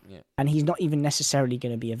guy, and he's not even necessarily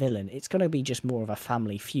going to be a villain. It's going to be just more of a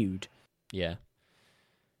family feud. Yeah.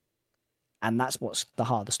 And that's what's the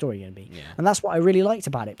heart of the story going to be. Yeah. And that's what I really liked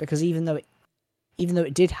about it, because even though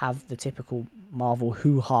it did have the typical Marvel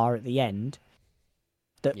hoo-ha at the end,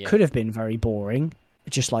 that could have been very boring,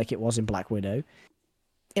 just like it was in Black Widow,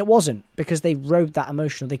 it wasn't, because they rode that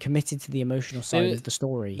emotional. They committed to the emotional side of the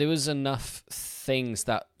story. There was enough things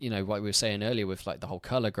that, you know, like we were saying earlier with like the whole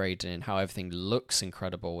color grading and how everything looks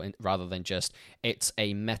incredible, rather than just it's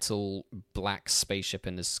a metal black spaceship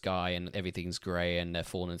in the sky and everything's grey and they're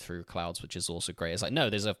falling through clouds, which is also great. It's like, no,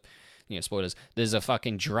 there's a, you know, spoilers. There's a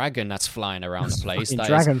fucking dragon that's flying around the place.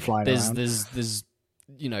 There's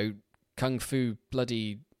you know, kung fu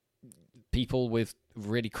bloody people with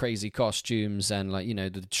really crazy costumes, and like, you know,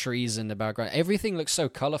 the trees in the background. Everything looks so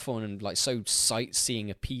colorful and like so sightseeing,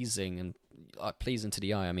 appeasing, and pleasing to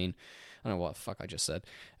the eye. I mean, I don't know what the fuck I just said.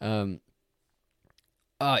 It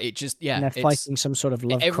just and they're fighting some sort of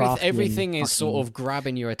Lovecraftian. Everything is sort of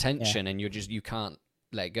grabbing your attention, and you can't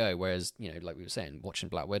let go. Whereas, you know, like we were saying, watching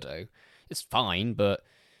Black Widow, it's fine, but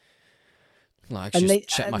like, just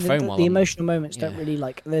check my phone while the emotional moments don't really,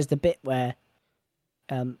 like. There's the bit where,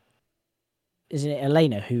 isn't it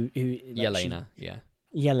Elena who Yelena,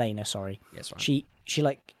 Yelena, sorry. Yes, right. She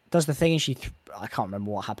like does the thing, and I can't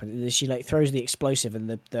remember what happened. She like throws the explosive,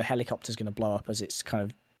 and the helicopter's going to blow up as it's kind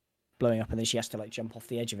of blowing up, and then she has to like jump off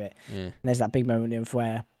the edge of it. Yeah. And there's that big moment of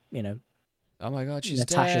where, you know, oh my god, she's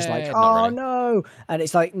Natasha's dead. like, oh no, and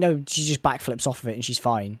it's like, no, she just backflips off of it and she's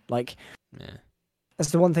fine. Like,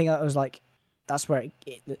 that's the one thing I was like, that's where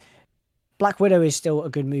Black Widow is still a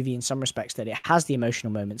good movie in some respects, that it has the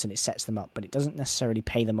emotional moments and it sets them up, but it doesn't necessarily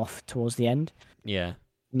pay them off towards the end. Yeah.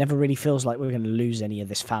 It never really feels like we're going to lose any of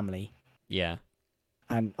this family. Yeah.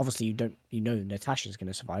 And obviously you know Natasha's going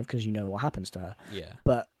to survive because you know what happens to her. Yeah.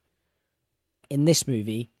 But in this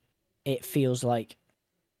movie, it feels like,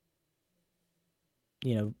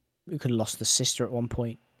 you know, we could have lost the sister at one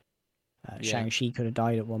point. Shang-Chi could have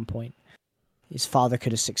died at one point. His father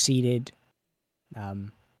could have succeeded.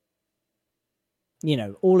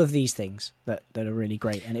 all of these things that are really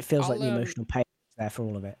great, and it feels like the emotional pain is there for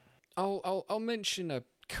all of it. I'll mention a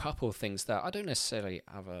couple of things that I don't necessarily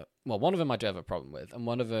have one of them I do have a problem with, and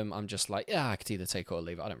one of them I'm just like, yeah, I could either take or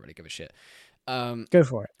leave it. I don't really give a shit. Go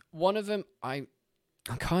for it. One of them I'm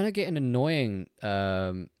kind of getting annoying.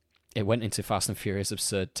 It went into Fast and Furious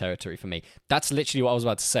absurd territory for me. That's literally what I was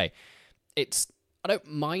about to say. I don't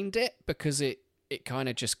mind it because it kind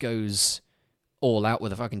of just goes all out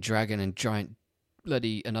with a fucking dragon and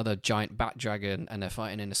another giant bat dragon, and they're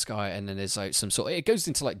fighting in the sky, and then there's like it goes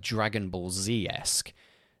into like Dragon Ball Z-esque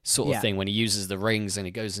sort of thing when he uses the rings and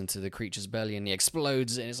he goes into the creature's belly and he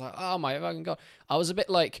explodes, and it's like, oh my fucking god. I was a bit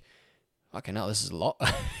like, okay, now this is a lot.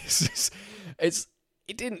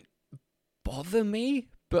 It didn't bother me,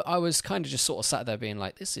 but I was kind of just sort of sat there being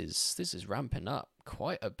like, this is ramping up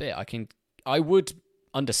quite a bit. I would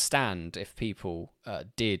understand if people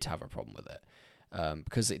did have a problem with it,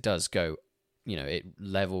 because it does go, it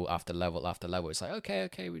level after level after level. It's like, okay,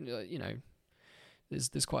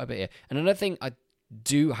 there's quite a bit here. And another thing I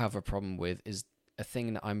do have a problem with is a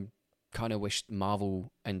thing that I'm kind of wish Marvel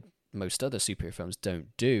and most other superhero films don't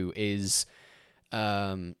do is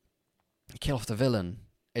kill off the villain.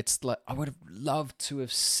 It's like, I would have loved to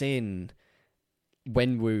have seen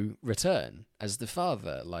Wenwu return as the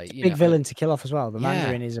father, like big villain to kill off as well. The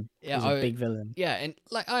Mandarin is a big villain. Yeah, and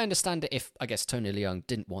like I understand it if I guess Tony Leung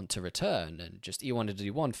didn't want to return and just he wanted to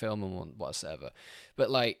do one film and whatever. But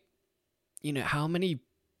like, how many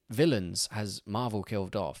villains has Marvel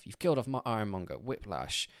killed off? You've killed off Ironmonger,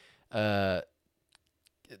 Whiplash, the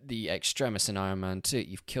Extremis in Iron Man 2.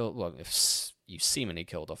 You've seemingly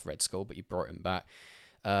killed off Red Skull, but you brought him back.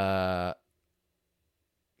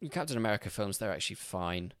 Captain America films, they're actually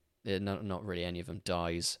fine. Not really any of them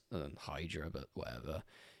dies, other than Hydra, but whatever.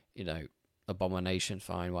 Abomination,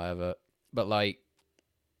 fine, whatever. But like,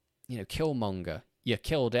 Killmonger, you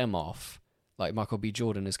killed him off. Like Michael B.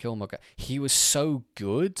 Jordan as Killmonger. He was so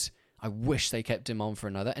good. I wish they kept him on for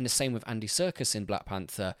another. And the same with Andy Serkis in Black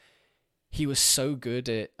Panther. He was so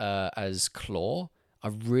good as Claw. I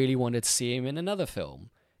really wanted to see him in another film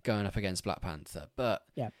going up against Black Panther. But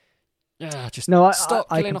stop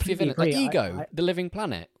killing off your villain. Like Ego, The Living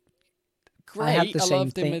Planet. Great, I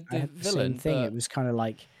loved him as the villain. It was kind of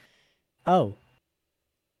like, oh,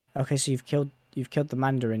 okay, so you've killed the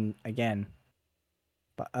Mandarin again.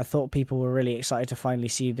 But I thought people were really excited to finally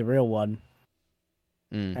see the real one.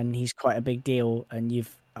 And he's quite a big deal, and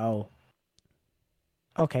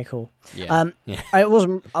okay, cool. Yeah. I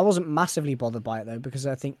wasn't massively bothered by it though, because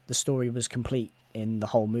I think the story was complete in the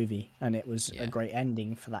whole movie, and it was a great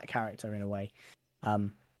ending for that character in a way.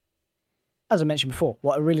 As I mentioned before,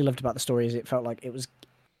 what I really loved about the story is it felt like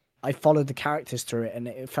I followed the characters through it, and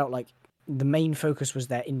it felt like the main focus was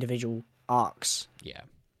their individual arcs. Yeah.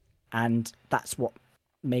 And that's what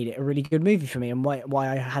made it a really good movie for me, and why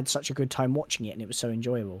I had such a good time watching it, and it was so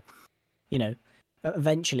enjoyable.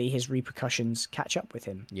 Eventually his repercussions catch up with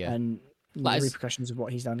him. Yeah. And the repercussions of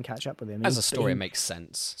what he's done catch up with him. As a story, it makes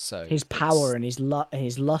sense. So his power and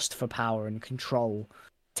his lust for power and control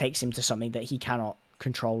takes him to something that he cannot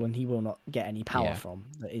control and he will not get any power from.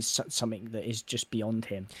 That is something that is just beyond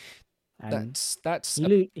him. And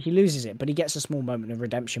he loses it, but he gets a small moment of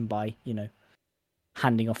redemption by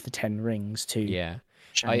handing off the 10 rings to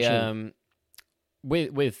Shang-Chi.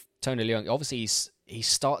 With Tony Leung, obviously he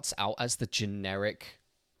starts out as the generic,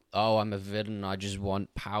 oh, I'm a villain, I just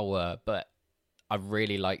want power, but I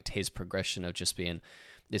really liked his progression of just being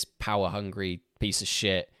this power-hungry piece of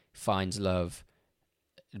shit, finds love,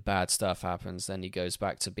 bad stuff happens, then he goes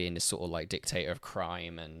back to being this sort of like dictator of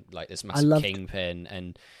crime and like this massive kingpin,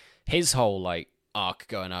 and his whole like arc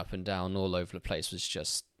going up and down all over the place was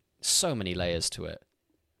just so many layers to it.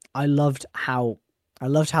 I loved how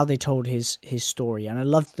they told his story, and I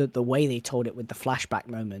loved the way they told it with the flashback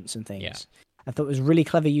moments and things. Yeah. I thought it was really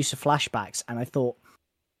clever use of flashbacks, and I thought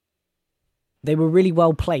they were really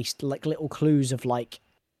well placed, like little clues of like,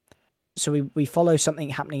 so we follow something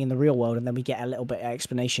happening in the real world, and then we get a little bit of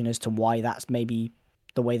explanation as to why that's maybe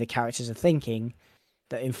the way the characters are thinking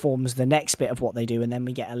that informs the next bit of what they do, and then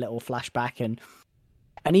we get a little flashback, and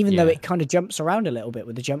even though it kind of jumps around a little bit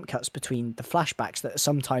with the jump cuts between the flashbacks, that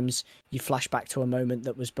sometimes you flash back to a moment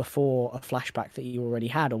that was before a flashback that you already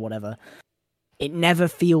had or whatever, it never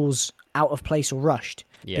feels out of place or rushed,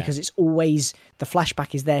 because it's always, the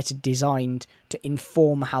flashback is there designed to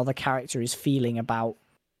inform how the character is feeling about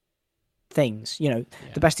things. The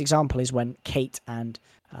best example is when Kate and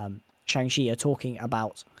Shang-Chi are talking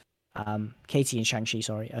about Katie and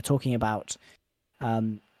Shang-Chi, are talking about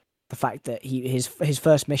the fact that his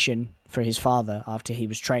first mission for his father after he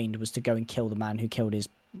was trained was to go and kill the man who killed his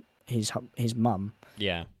his mum,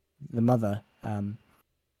 Yeah. the mother,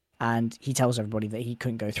 and he tells everybody that he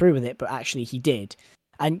couldn't go through with it, but actually he did,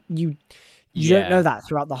 and you don't know that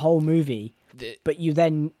throughout the whole movie, but you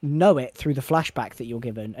then know it through the flashback that you're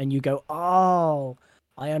given, and you go, oh,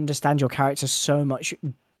 I understand your character so much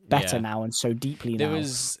better now and so deeply now. It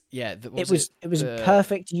was a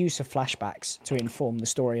perfect use of flashbacks to inform the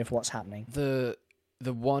story of what's happening. The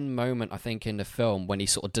one moment I think in the film when he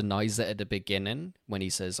sort of denies it at the beginning, when he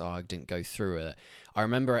says, "Oh, I didn't go through it," I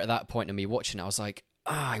remember at that point of me watching it, I was like,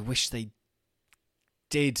 I wish they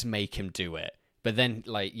did make him do it. But then,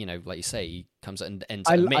 like you say, he comes out and ends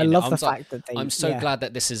up admitting I love it. the fact that I'm so glad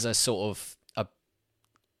that this is a sort of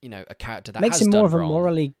a character that makes has him more of a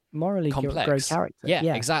wrong. morally complex grown character.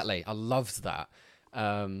 Yeah, exactly. I loved that.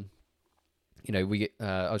 I'll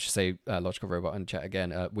just say Logical Robot and chat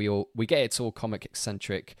again. We get it's all comic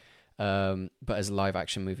eccentric, but as a live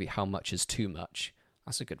action movie, how much is too much?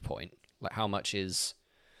 That's a good point. Like how much is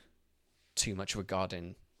too much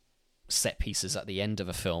regarding set pieces at the end of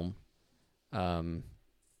a film?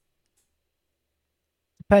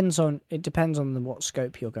 Depends on what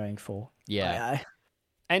scope you're going for. Yeah.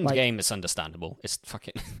 Endgame is understandable. It's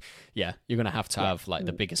fucking yeah. You're gonna have like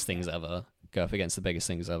the biggest things ever go up against the biggest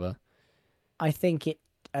things ever. I think it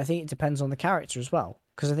depends on the character as well,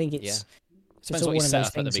 because I think it's depends what you set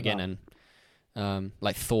up at the beginning.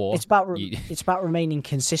 Like Thor, it's about remaining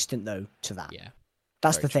consistent though to that. Yeah,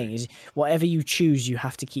 that's the thing. Is whatever you choose, you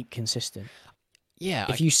have to keep consistent. Yeah.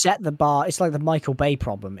 If you set the bar, it's like the Michael Bay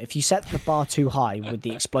problem. If you set the bar too high with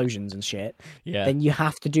the explosions and shit, then you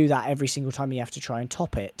have to do that every single time. You have to try and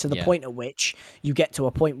top it to the point at which you get to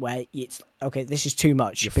a point where it's okay. This is too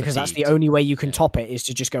much because that's the only way you can top it is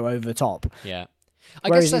to just go over the top. Yeah.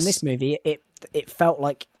 Whereas in this movie, it felt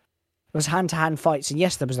like it was hand-to-hand fights, and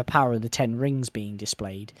yes, there was the power of the 10 rings being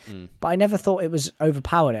displayed, but I never thought it was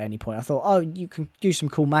overpowered at any point. I thought, oh, you can do some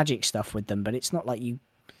cool magic stuff with them, but it's not like you.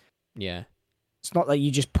 Yeah. It's not like you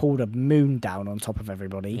just pulled a moon down on top of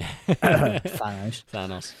everybody.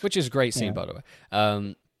 Thanos. Which is a great scene, by the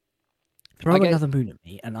way. Throw another moon at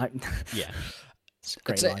me, and I. Yeah. It's a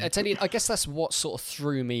great line. I tell you, I guess that's what sort of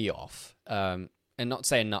threw me off. And not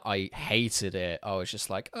saying that I hated it. I was just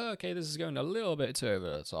like, oh, okay, this is going a little bit too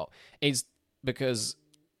over the top. It's because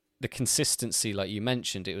the consistency, like you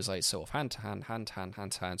mentioned, it was like sort of hand to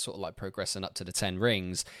hand, sort of like progressing up to the 10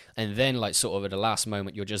 rings. And then like sort of at the last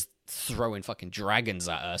moment, you're just throwing fucking dragons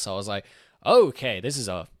at her. So I was like, okay, this is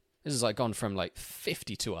like gone from like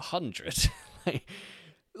 50 to 100.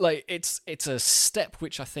 like it's a step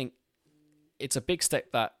which I think it's a big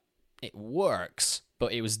step that it works,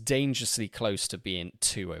 but it was dangerously close to being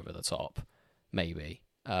too over the top, maybe.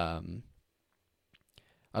 I'd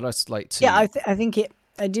just like to. Yeah, I think it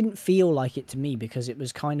didn't feel like it to me because it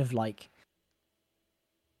was kind of like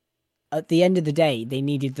at the end of the day they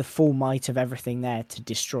needed the full might of everything there to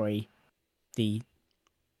destroy the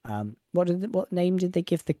what name did they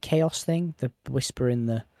give the chaos thing? The whisper in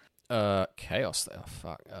the chaos there.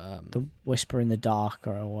 Fuck. The whisper in the dark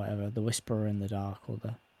or whatever. The whisperer in the dark or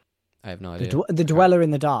the. I have no idea. The dweller in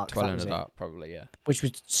the dark. Dweller in the dark, probably, yeah. Which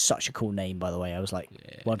was such a cool name, by the way. I was like,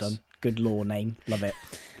 well done, good lore name, love it.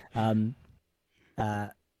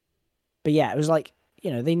 But yeah, it was like,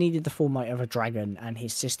 they needed the full might of a dragon and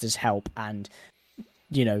his sister's help, and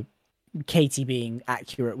Katie being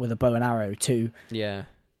accurate with a bow and arrow to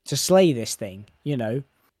slay this thing,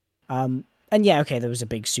 and yeah, okay, there was a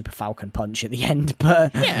big super falcon punch at the end,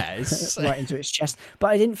 but right into its chest. But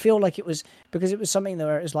I didn't feel like it was because it was something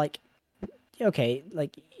where it was like, okay,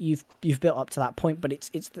 like you've built up to that point, but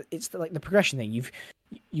it's like the progression thing.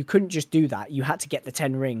 You couldn't just do that. You had to get the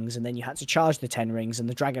 10 rings, and then you had to charge the 10 rings, and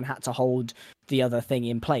the dragon had to hold the other thing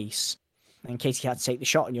in place. And Katie had to take the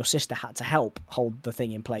shot, and your sister had to help hold the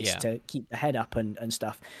thing in place to keep the head up and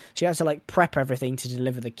stuff. So you had to like prep everything to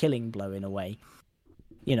deliver the killing blow in a way.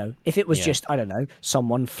 If it was just, I don't know,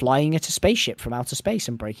 someone flying at a spaceship from outer space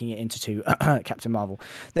and breaking it into two, Captain Marvel,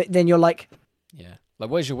 then you're like, like,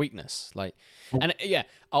 where's your weakness? Like, and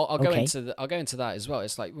I'll go into that as well.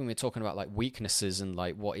 It's like when we're talking about like weaknesses and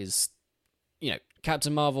like what is,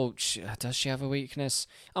 Captain Marvel, does she have a weakness?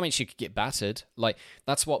 I mean, she could get battered. Like,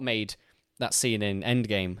 that's what made that scene in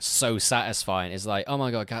Endgame so satisfying. Is like, oh my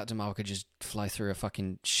god, Captain Marvel could just fly through a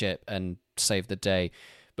fucking ship and save the day.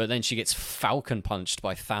 But then she gets falcon punched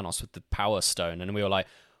by Thanos with the Power Stone, and we were like,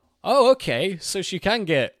 oh, okay, so she can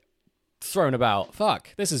get thrown about.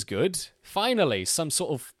 Fuck, this is good. Finally, some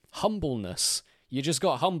sort of humbleness. You just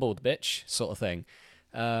got humbled, bitch, sort of thing.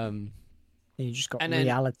 You just got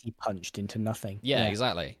reality punched into nothing. Yeah,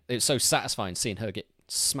 exactly. It's so satisfying seeing her get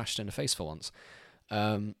smashed in the face for once.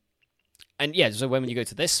 And And yeah, so when you go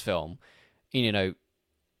to this film, you know,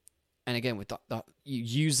 and again with that you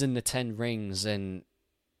using the 10 rings and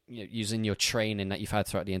using your training that you've had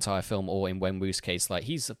throughout the entire film, or in Wenwu's case, like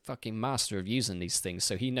he's a fucking master of using these things,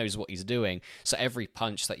 so he knows what he's doing. So every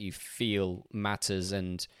punch that you feel matters,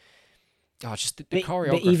 and just the choreography.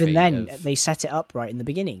 But even then, they set it up right in the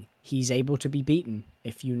beginning. He's able to be beaten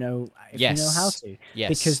if you know how to. Yes.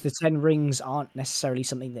 Because the 10 rings aren't necessarily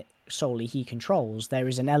something that solely he controls. There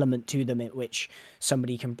is an element to them in which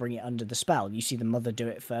somebody can bring it under the spell. You see the mother do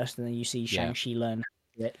it first, and then you see Shang-Chi learn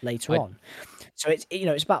it later on. So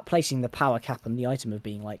it's about placing the power cap on the item of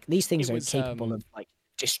being like, these things are capable of like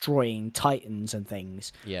destroying titans and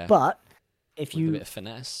things. Yeah. But if with a bit of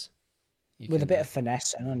finesse. With a bit of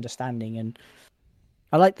finesse and understanding, and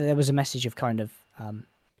I like that there was a message of kind of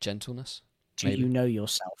gentleness. Do you know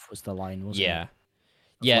yourself was the line, wasn't it?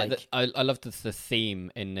 Yeah. Like... I loved the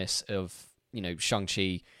theme in this of,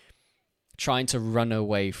 Shang-Chi trying to run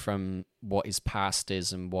away from what his past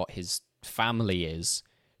is and what his family is,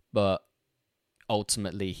 but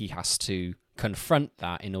ultimately he has to confront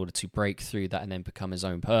that in order to break through that and then become his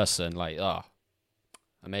own person. Like,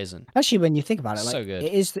 amazing. Actually, when you think about it, so good.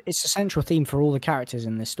 It's a central theme for all the characters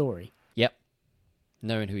in this story. Yep.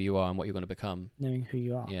 Knowing who you are and what you're going to become. Knowing who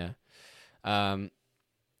you are. Yeah.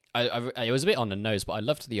 It was a bit on the nose, but I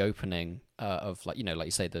loved the opening of like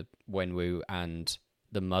you say, the Wenwu and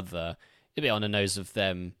the mother. A bit on the nose of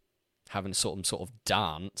them having sort of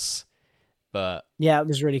dance, but yeah, it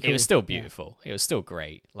was really cool. It was still beautiful. Yeah. It was still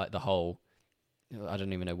great. Like the whole, I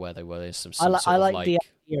don't even know where they were. There's some I like of the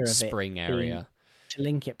idea of spring it area. To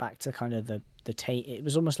link it back to kind of the it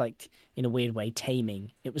was almost like, in a weird way,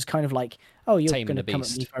 taming. It was kind of like, oh, you're going to come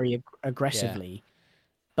at me very aggressively,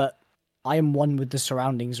 but I am one with the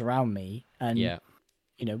surroundings around me. And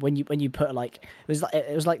when you put like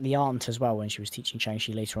it was like the aunt as well when she was teaching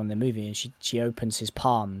Shang-Chi later on in the movie, and she opens his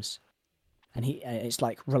palms, and it's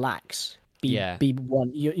like, relax, be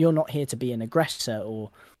one. You're not here to be an aggressor,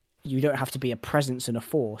 or you don't have to be a presence and a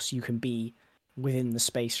force. You can be within the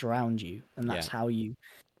space around you, and that's how you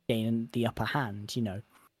gain the upper hand,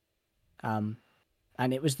 and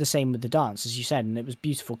it was the same with the dance, as you said, and it was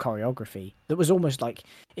beautiful choreography that was almost like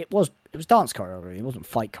it was dance choreography. It wasn't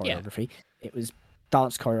fight choreography. It was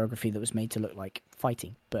dance choreography that was made to look like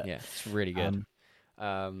fighting. But it's really good.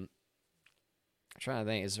 I'm trying to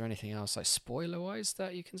think, is there anything else like spoiler wise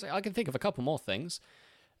that you can say? I can think of a couple more things.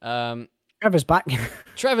 Trevor's back.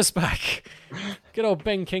 Trevor's back. Good old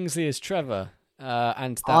Ben Kingsley as Trevor.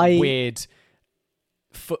 And that weird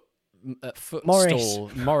footstool,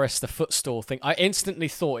 Morris the footstool thing. I instantly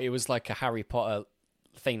thought it was like a Harry Potter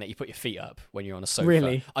thing that you put your feet up when you're on a sofa.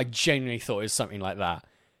 Really? I genuinely thought it was something like that.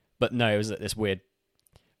 But no, it was this weird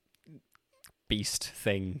beast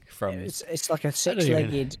thing from... It's like a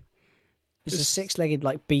six-legged... It's a six-legged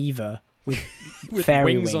like beaver with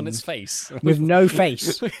fairy wings on its face. With no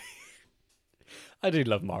face. I do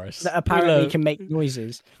love Morris. That apparently can make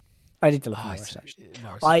noises. I did love Morris, actually.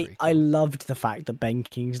 I loved the fact that Ben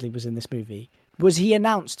Kingsley was in this movie. Was he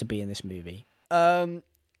announced to be in this movie? It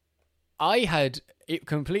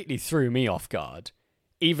completely threw me off guard,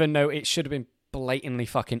 even though it should have been blatantly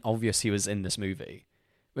fucking obvious he was in this movie.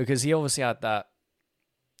 Because he obviously had that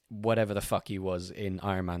whatever the fuck he was in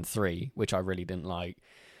Iron Man 3, which I really didn't like.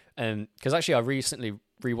 Because actually I recently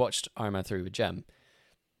rewatched Iron Man 3 with Jem.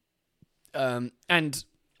 And a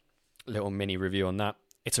little mini review on that.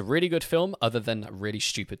 It's a really good film, other than that really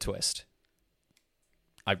stupid twist.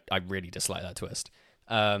 I really dislike that twist.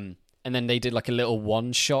 And then they did like a little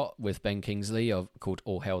one shot with Ben Kingsley called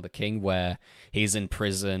All Hail the King, where he's in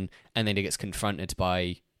prison and then he gets confronted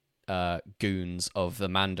by goons of the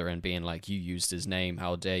Mandarin being like, you used his name,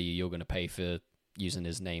 how dare you, you're going to pay for using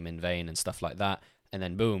his name in vain and stuff like that. And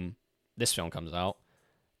then boom, this film comes out.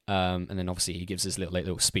 And then obviously he gives his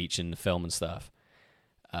little speech in the film and stuff.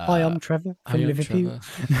 Hi, I'm Trevor from Liverpool.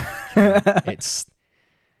 It's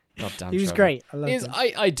not damn. He was Trevor. Great. I love him.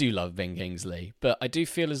 I do love Ben Kingsley, but I do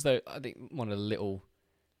feel as though I think one of the little.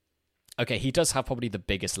 Okay, he does have probably the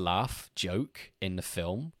biggest laugh joke in the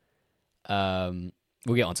film.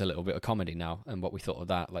 We'll get onto a little bit of comedy now and what we thought of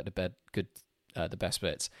that, like the best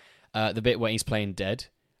bits. The bit where he's playing dead.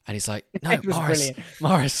 And he's like, no, Morris,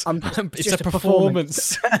 it's a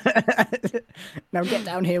performance. Now get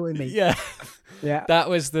down here with me. Yeah. Yeah. That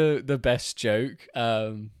was the best joke.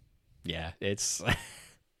 Yeah, it's...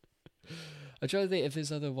 I'm trying to think if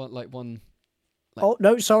there's other one, like one... Like... Oh,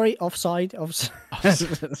 no, sorry, offside. The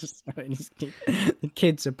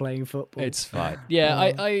kids are playing football. It's fine. Yeah,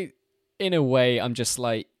 I in a way, I'm just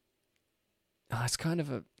like... it's kind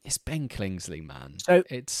of it's Ben Kingsley, man. So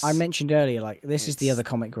It's I mentioned earlier, like this is the other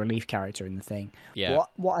comic relief character in the thing. yeah.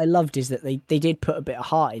 What I loved is that they did put a bit of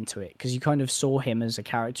heart into it, because you kind of saw him as a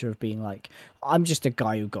character of being like, I'm just a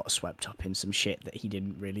guy who got swept up in some shit that he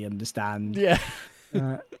didn't really understand. Yeah.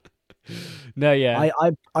 Uh, No, yeah.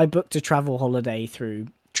 I booked a travel holiday through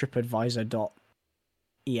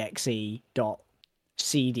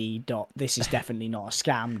tripadvisor.exe.cd. This is definitely not a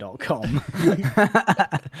scam.com.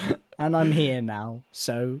 And I'm here now,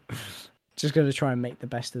 so just going to try and make the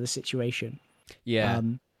best of the situation. Yeah.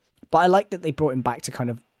 But I like that they brought him back to kind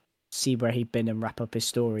of see where he'd been and wrap up his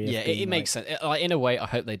story. Yeah, it makes sense. Like, in a way, I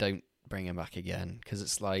hope they don't bring him back again, because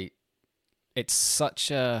it's like, it's such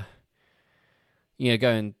a,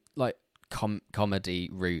 going like comedy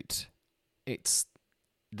route. That's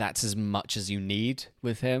as much as you need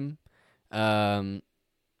with him. Yeah,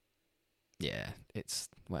 it's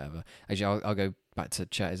whatever. Actually, I'll go back to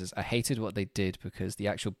chat. I hated what they did, because the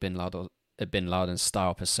actual Bin Laden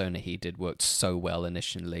style persona he did worked so well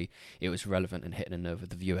initially. It was relevant and hitting a nerve with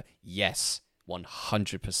the viewer. Yes,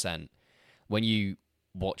 100%. When you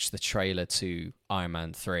watch the trailer to Iron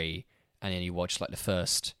Man 3, and then you watch like the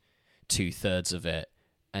first 2/3 of it,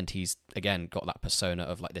 and he's again got that persona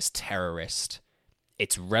of like this terrorist,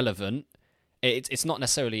 it's relevant. It's not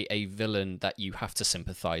necessarily a villain that you have to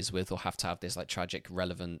sympathize with or have to have this like tragic,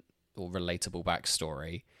 relevant or relatable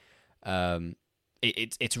backstory.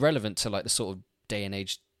 It's relevant to like the sort of day and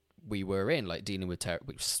age we were in, like dealing with terror,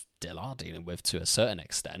 we still are dealing with to a certain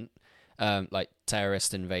extent. Like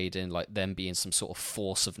terrorists invading, like them being some sort of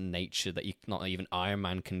force of nature that not even Iron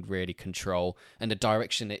Man can really control. And the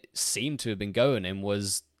direction it seemed to have been going in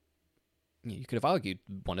was, you could have argued,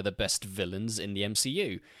 one of the best villains in the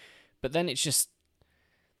MCU. But then it's just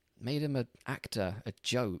made him an actor, a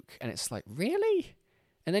joke, and it's like, really?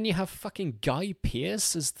 And then you have fucking Guy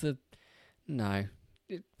Pearce as the... No,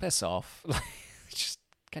 piss off. Just,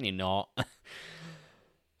 can you not?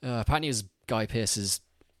 Apparently it was Guy Pearce's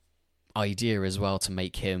idea as well to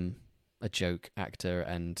make him a joke actor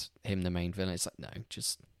and him the main villain. It's like, no,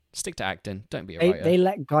 just stick to acting. Don't be a writer. They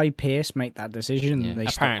let Guy Pearce make that decision. Yeah. They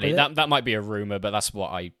Apparently, that might be a rumor, but that's what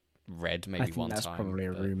I read maybe I think one that's time. probably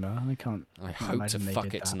a rumor. I hope to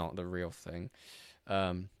fuck it's not the real thing.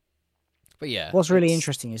 But yeah, what's really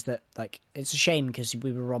interesting is that, like, it's a shame because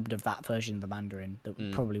we were robbed of that version of the Mandarin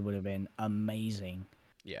that probably would have been amazing.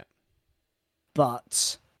 Yeah,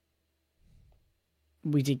 but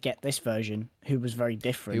we did get this version, who was very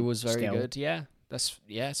different. Who was very still. good. Yeah,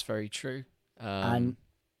 it's very true. And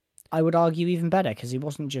I would argue even better, because he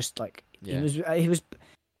wasn't just like he was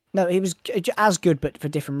as good, but for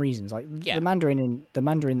different reasons. Like the Mandarin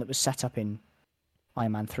that was set up in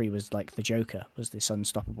Iron Man 3 was like the Joker, was this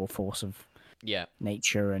unstoppable force of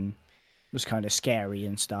nature and was kind of scary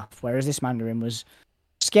and stuff. Whereas this Mandarin was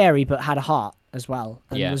scary but had a heart as well,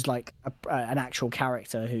 and was like an actual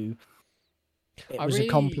character who was a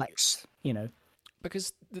complex,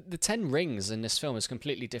 because the 10 rings in this film is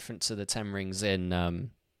completely different to the 10 rings in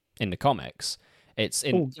the comics. It's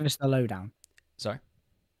in. Give us the lowdown. Sorry.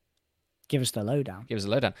 Give us the lowdown. Give us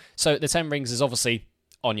the lowdown. So the 10 rings is obviously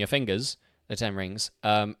on your fingers. The 10 rings,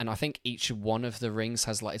 and I think each one of the rings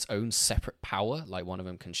has like its own separate power. Like one of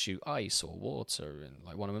them can shoot ice or water, and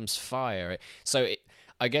like one of them's fire. So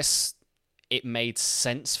I guess it made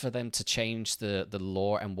sense for them to change the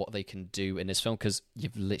lore and what they can do in this film, because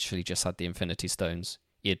you've literally just had the Infinity Stones.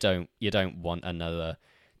 You don't want another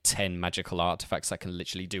 10 magical artifacts that can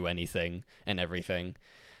literally do anything and everything.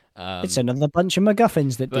 It's another bunch of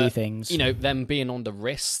MacGuffins that do things. Them being on the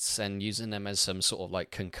wrists and using them as some sort of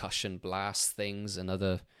like concussion blast things and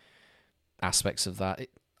other aspects of that.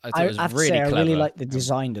 I thought it was really clever. I really like the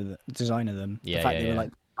design of them. Yeah, the fact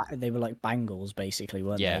they were like bangles, basically,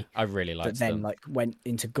 weren't they? Yeah, I really liked them. But then like went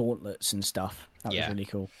into gauntlets and stuff. That was really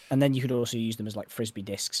cool. And then you could also use them as like frisbee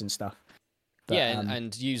discs and stuff. But,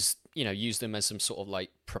 and use them as some sort of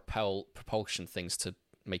like propulsion things to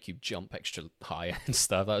make you jump extra high and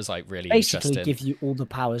stuff. That was like really interesting. Basically give you all the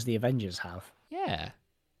powers the Avengers have. Yeah,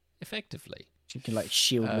 effectively. You can like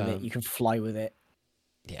shield with it, you can fly with it.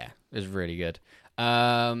 Yeah, it was really good.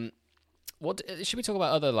 What should we talk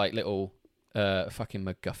about other like little fucking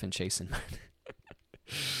MacGuffin chasing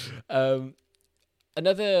man?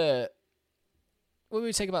 Another, what would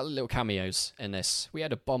we take about little cameos in this? We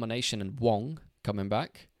had Abomination and Wong coming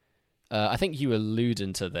back. I think you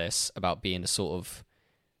alluded to this about being a sort of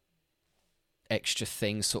extra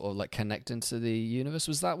thing, sort of like connecting to the universe.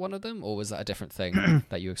 Was that one of them, or was that a different thing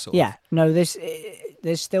that you were sort of... No,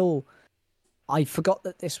 there's still... I forgot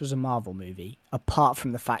that this was a Marvel movie, apart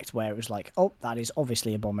from the fact where it was like, oh, that is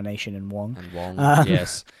obviously Abomination and Wong. And Wong,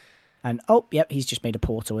 yes. and oh, yep, he's just made a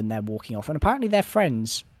portal, and they're walking off, and apparently they're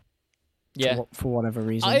friends. Yeah, for whatever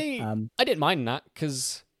reason. I didn't mind that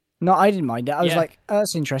because no, I didn't mind it. I was like, oh,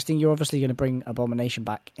 that's interesting. You're obviously going to bring Abomination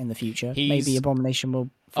back in the future. Maybe Abomination will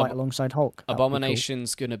fight alongside Hulk.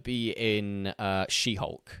 Abomination's going to be in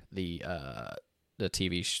She-Hulk, the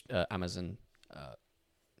TV Amazon.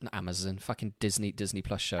 Not Amazon, fucking Disney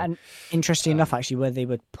Plus show. And interesting enough, actually, where they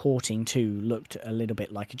were porting to looked a little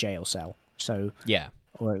bit like a jail cell. So yeah,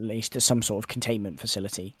 or at least some sort of containment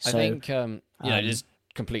facility. So, I think it is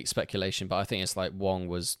complete speculation, but I think it's like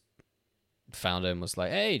Wong found him, was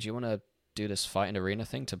like, hey, do you want to do this fighting arena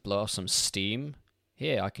thing to blow off some steam?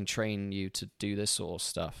 Here, I can train you to do this sort of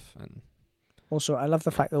stuff. And also, I love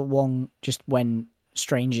the fact that Wong, just when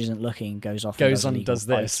Strange isn't looking, goes on and does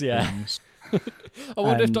this. Yeah. I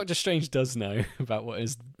wonder if Doctor Strange does know about what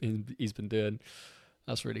he's been doing.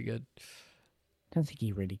 That's really good. I don't think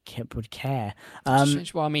he really would care.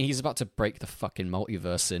 Strange, well, I mean, he's about to break the fucking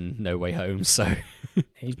multiverse in No Way Home, so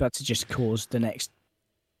he's about to just cause the next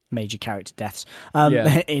major character deaths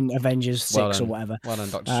in Avengers 6 or whatever. Well done,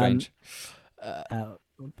 Doctor Strange.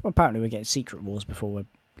 Apparently we're getting Secret Wars before we're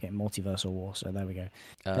getting Multiversal War, so there we go.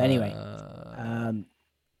 But anyway,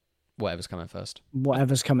 whatever's coming first.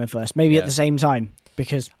 Maybe at the same time,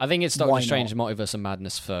 because I think it's Doctor Strange, Multiverse of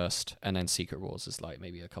Madness first, and then Secret Wars is like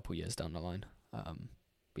maybe a couple years down the line.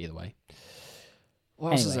 Either way.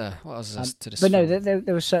 What else is there to discuss? But no,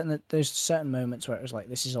 there's certain moments where it was like,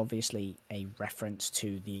 this is obviously a reference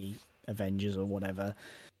to the Avengers or whatever.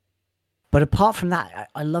 But apart from that,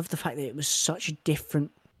 I love the fact that it was such a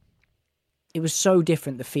different. It was so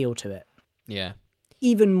different, the feel to it. Yeah.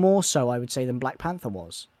 Even more so, I would say, than Black Panther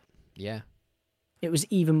was. Yeah. It was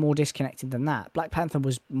even more disconnected than that. Black Panther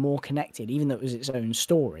was more connected, even though it was its own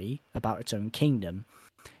story about its own kingdom.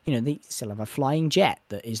 You know, they still have a flying jet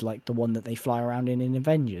that is like the one that they fly around in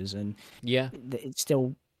Avengers, and it's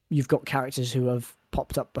still, you've got characters who have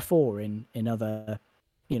popped up before in other,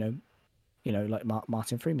 you know, like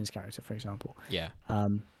Martin Freeman's character, for example. Yeah.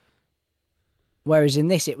 Whereas in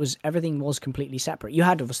this, everything was completely separate. You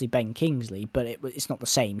had obviously Ben Kingsley, but it's not the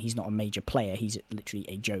same. He's not a major player. He's literally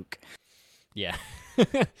a joke. Yeah.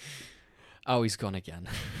 Oh, he's gone again.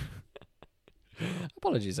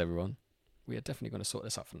 Apologies, everyone. We are definitely going to sort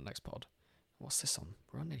this out for the next pod. What's this on?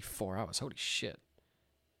 We're on nearly 4 hours. Holy shit.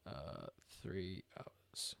 3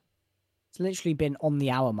 hours. It's literally been on the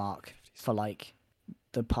hour mark for like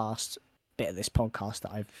the past bit of this podcast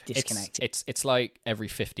that I've disconnected. It's like every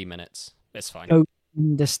 50 minutes. It's fine. I don't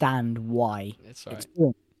understand why. It's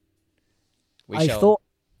all right. I thought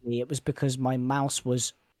it was because my mouse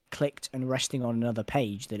was clicked and resting on another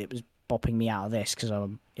page that it was bopping me out of this because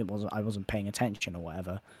I wasn't paying attention or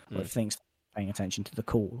whatever. Or if things paying attention to the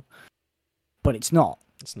call, but it's not.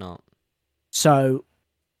 It's not. So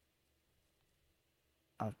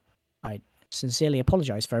I sincerely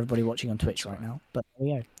apologize for everybody watching on Twitch right now. But there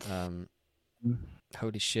we go.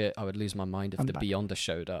 Holy shit! I would lose my mind if the Beyonder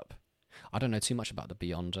showed up. I don't know too much about the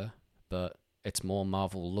Beyonder, but it's more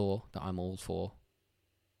Marvel lore that I'm all for.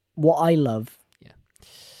 What I love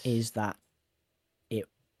is that it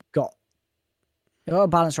got a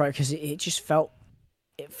balance right, because it just felt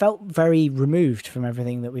very removed from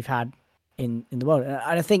everything that we've had in the world. And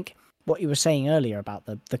I think what you were saying earlier about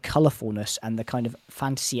the colourfulness and the kind of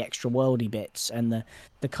fantasy extra worldy bits and the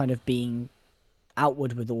kind of being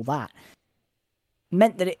outward with all that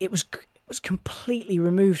meant that it was completely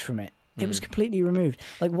removed from it. It was completely removed.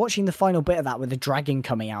 Like watching the final bit of that with the dragon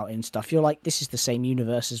coming out and stuff, you're like, this is the same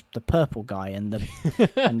universe as the purple guy and the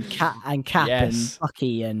and Cap and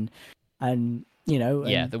Bucky and you know,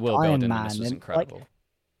 the world Iron building Man was incredible.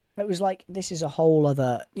 Like, it was like, this is a whole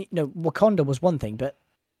other, you know, Wakanda was one thing, but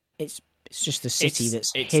it's just a city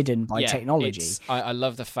that's hidden by technology. I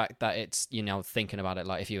love the fact that it's, you know, thinking about it,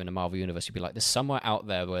 like if you're in a Marvel universe, you'd be like, there's somewhere out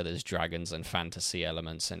there where there's dragons and fantasy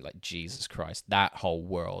elements and like, Jesus Christ, that whole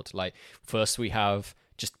world. Like first we have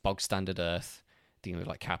just bog standard Earth, dealing with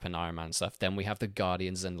like Cap and Iron Man stuff. Then we have the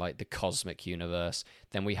Guardians and like the cosmic universe.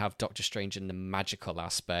 Then we have Doctor Strange and the magical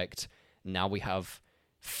aspect. Now we have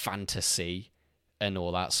fantasy and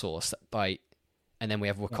all that sort of stuff. Like, and then we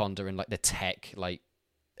have Wakanda and like the tech, like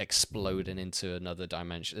exploding into another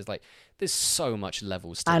dimension. It's like there's so much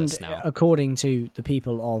levels to this now. According to the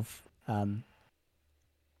people of Tao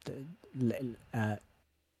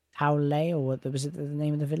Lei, or what was it the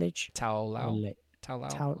name of the village? Tao Lao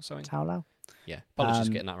or something. Tao Lao. Yeah, apologies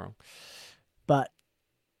for getting that wrong. But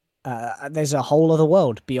there's a whole other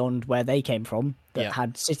world beyond where they came from that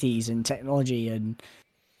had cities and technology and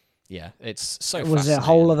Yeah, it's so It was a fascinating.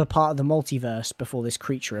 whole other part of the multiverse before this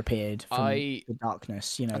creature appeared from I the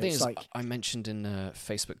darkness. You know, I think it's it's, like I mentioned in the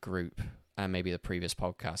Facebook group and maybe the previous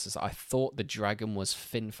podcast is I thought the dragon was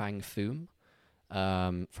Fin Fang Foom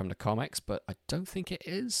from the comics, but I don't think it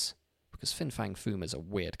is because Fin Fang Foom is a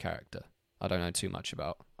weird character. I don't know too much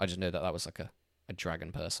about. I just know that that was like a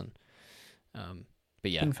dragon person.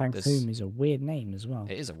 But yeah, Fin Fang Foom is a weird name as well.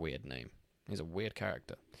 it is a weird name. He's a weird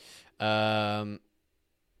character.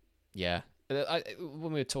 Yeah.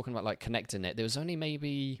 When we were talking about like connecting it, there was only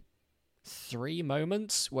maybe 3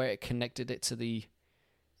 moments where it connected it to the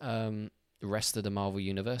rest of the Marvel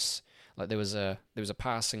universe. Like there was a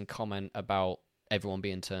passing comment about everyone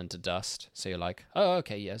being turned to dust. So you're like, oh,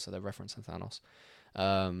 okay, yeah. So they're referencing Thanos.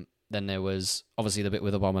 Then there was obviously the bit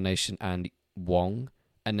with Abomination and Wong,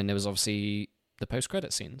 and then there was obviously the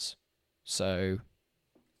post-credit scenes. So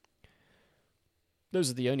those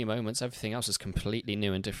are the only moments. Everything else is completely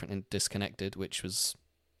new and different and disconnected, which was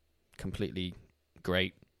completely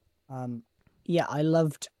great. Yeah, I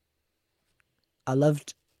loved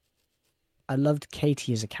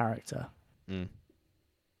Katie as a character.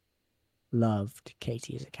 Loved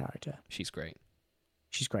Katie as a character. She's great.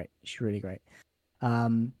 She's great. She's really great.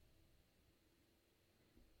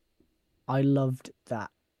 I loved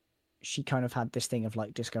that she kind of had this thing of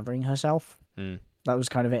like discovering herself. That was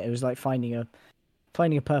kind of it. It was like finding a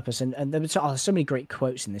purpose, and there was so many great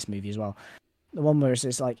quotes in this movie as well. The one where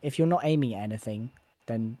it's like, if you're not aiming at anything,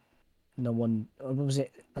 then no one. What was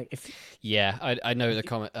it like? If I know the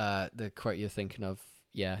comment, the quote you're thinking of.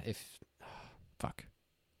 Yeah, fuck.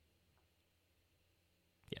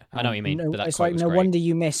 Yeah, I know what you mean. But that it's quote like was no great. wonder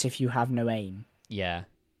you miss if you have no aim. Yeah,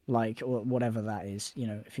 like or whatever that is. You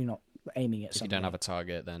know, if you're not aiming at if something. you don't have a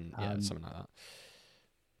target, then yeah, something like that.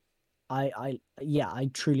 I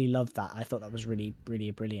truly loved that. I thought that was really, really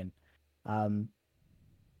brilliant. But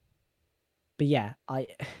yeah, I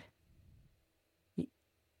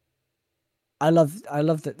love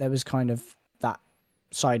that there was kind of that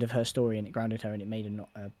side of her story and it grounded her and it made her not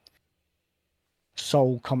a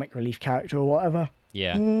sole comic relief character or whatever.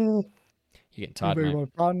 Yeah. You're getting tired, mate.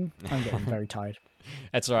 I'm getting very tired.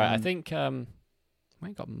 That's all right. I think we ain't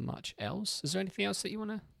got much else. Is there anything else that you want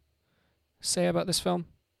to say about this film?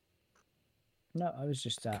 No, I was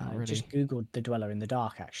just really... just googled The Dweller in the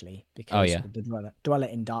Dark actually because the Dweller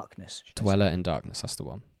in Darkness. Dweller in Darkness, that's the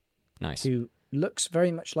one. Nice. Who looks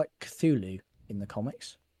very much like Cthulhu in the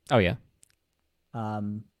comics. Oh yeah.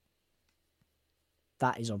 That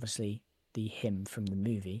is obviously the him from the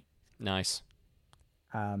movie. Nice.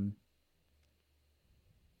 And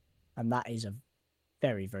that is a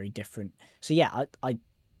very, very different. So yeah, I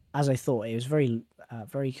as I thought, it was very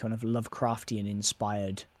kind of Lovecraftian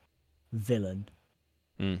inspired villain.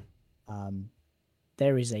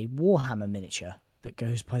 There is a Warhammer miniature that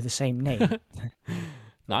goes by the same name.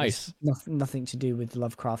 Nice. Nothing to do with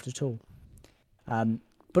Lovecraft at all.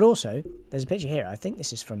 But also, there's a picture here. I think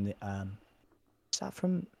this is from the. Is that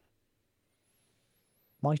from?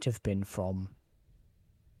 Might have been from.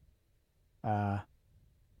 I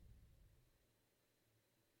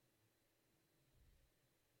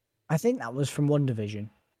think that was from WandaVision.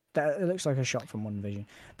 It looks like a shot from WandaVision.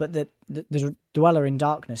 But the Dweller in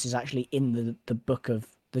Darkness is actually in the book of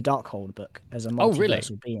the Darkhold book as a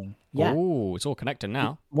multiversal being. Yeah. Oh, it's all connected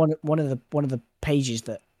now. One of the pages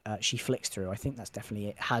that she flicks through, I think that's definitely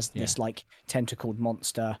it. Has this like tentacled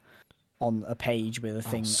monster on a page with a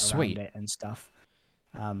thing around it and stuff.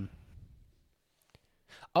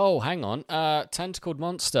 Oh, hang on. Tentacled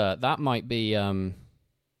monster. That might be.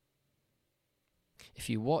 If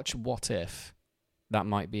you watch What If, that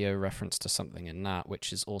might be a reference to something in that,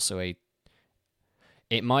 which is also a.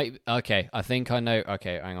 It might. Okay, I think I know.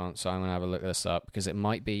 Okay, hang on. So I'm going to have a look this up because it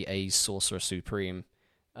might be a Sorcerer Supreme.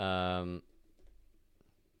 I'm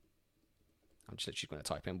just literally going to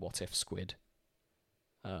type in What If Squid.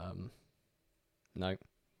 No. What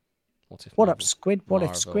if? What Marvel? up, Squid? What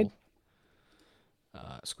if Squid?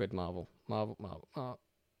 Squid Marvel.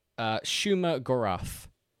 Shuma Gorath.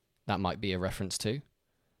 That might be a reference to.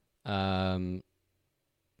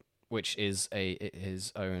 Which is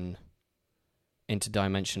his own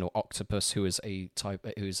interdimensional octopus who's a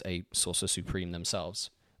Sorcerer Supreme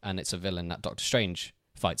themselves, and it's a villain that Doctor Strange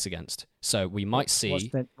fights against. So we might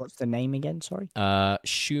see. What's the name again? Sorry.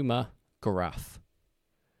 Shuma Gorath.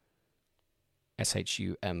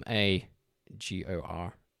 SHUMAGORAFATH.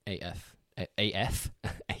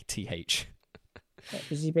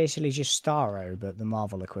 Is he basically just Starro, but the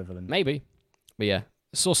Marvel equivalent? Maybe, but yeah,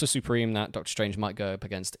 Sorcerer Supreme that Doctor Strange might go up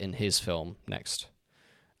against in his film next.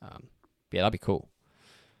 Yeah, that'd be cool.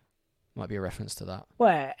 Might be a reference to that.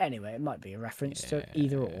 Well, anyway, it might be a reference to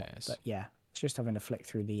either or. Yes. But yeah, it's just having a flick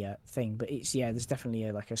through the thing. But it's there's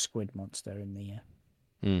definitely like a squid monster in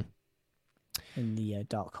the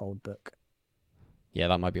Darkhold book. Yeah,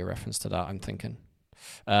 that might be a reference to that, I'm thinking.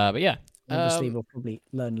 But yeah. Obviously, we'll probably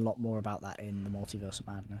learn a lot more about that in the Multiverse of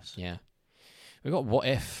Madness. Yeah. We've got What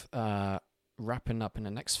If wrapping up in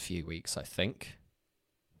the next few weeks, I think.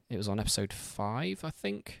 It was on episode 5, I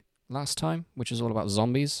think, last time, which is all about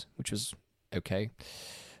zombies, which was okay.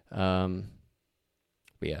 But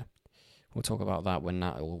yeah, we'll talk about that when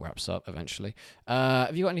that all wraps up eventually.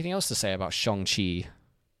 Have you got anything else to say about Shang-Chi?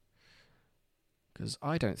 Because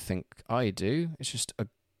I don't think I do. It's just a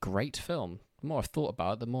great film. The more I've thought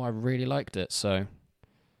about it, the more I really liked it. So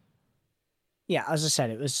yeah, as I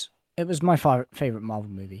said, it was my favorite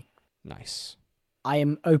Marvel movie. nice. I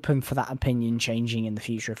am open for that opinion changing in the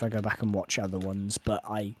future if I go back and watch other ones, but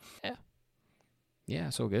Yeah,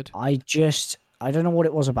 it's all good. I don't know what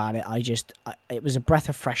it was about it. It was a breath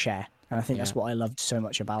of fresh air, and I think that's what I loved so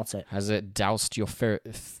much about it. Has it doused your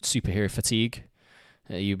superhero fatigue?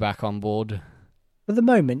 Are you back on board? For the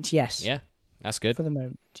moment, yes. Yeah, that's good. For the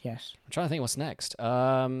moment, yes. I'm trying to think what's next.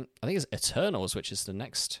 I think it's Eternals, which is the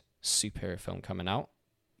next superhero film coming out.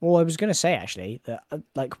 Well, I was going to say, actually, that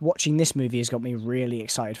like watching this movie has got me really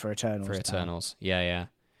excited for Eternals. For Eternals, yeah.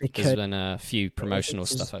 Because there's been a few promotional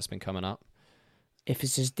stuff that's been coming up. If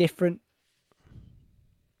it's as different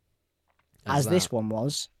as this one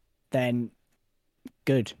was, then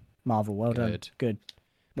good. Marvel, well done. Good.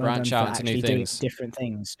 Well Branch done out for into new actually doing things. different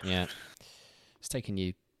things. Yeah. It's taking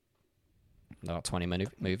you about 20 movies,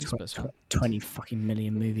 but it's fine. 20 fucking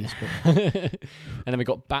million movies. And then we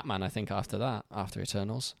got Batman, I think, after that, after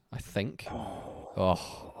Eternals, I think.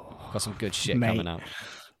 Oh, got some good shit coming out.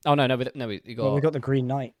 Oh, no, we got... Well, we got the Green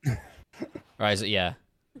Knight. Right, is it? Yeah.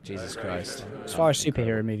 Jesus Christ. As far as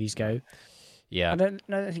superhero movies go, yeah. I don't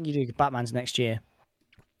think you do. Batman's next year.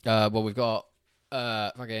 Well, we've got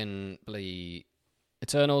fucking bloody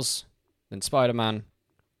Eternals, then Spider-Man,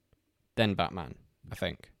 then Batman, I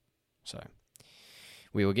think. So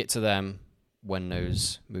we will get to them when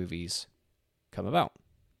those movies come about.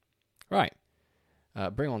 Right.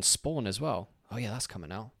 Bring on Spawn as well. Oh yeah, that's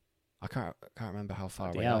coming out. I can't remember how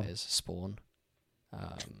far away that is. Spawn.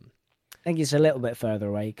 I think it's a little bit further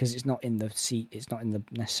away because it's not in the seat. It's not in the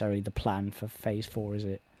necessarily the plan for Phase 4, is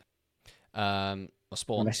it? Well,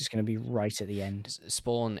 Spawn. Unless it's going to be right at the end.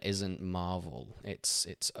 Spawn isn't Marvel. It's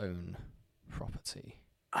its own property.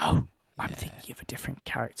 Oh, I'm thinking of a different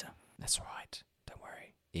character. That's right. Don't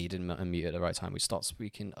worry. You didn't unmute at the right time. We start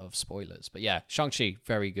speaking of spoilers. But yeah, Shang-Chi,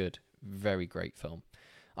 very good. Very great film.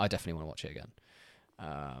 I definitely want to watch it again.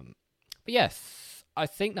 But yeah, I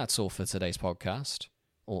think that's all for today's podcast.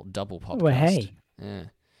 Or double podcast. Well, hey. Yeah.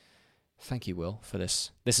 Thank you, Will, for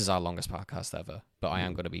this. This is our longest podcast ever, but I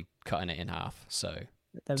am going to be cutting it in half. So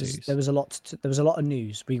there was a lot. There was a lot of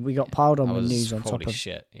news. We got piled on with news on top of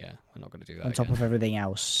shit. Yeah, we're not going to do that on top of everything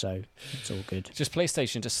else. So it's all good. Just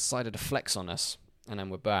PlayStation just decided to flex on us, and then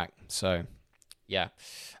we're back. So yeah,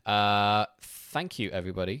 thank you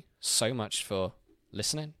everybody so much for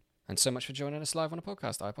listening and so much for joining us live on a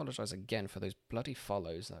podcast. I apologize again for those bloody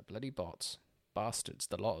follows, that bloody bots, bastards,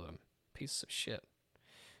 the lot of them, pieces of shit.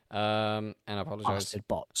 And I apologize. Bastard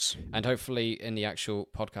bots. And hopefully in the actual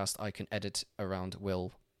podcast I can edit around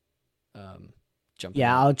Will jumping.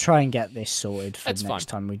 Yeah, I'll try and get this sorted for It's next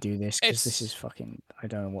fine. time we do this, because this is fucking... I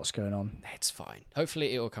don't know what's going on. It's fine.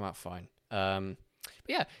 Hopefully it will come out fine. But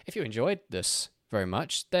yeah, if you enjoyed this very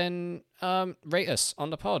much, then rate us on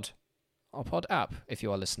the our pod app, if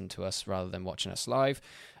you are listening to us rather than watching us live.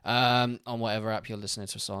 On whatever app you're listening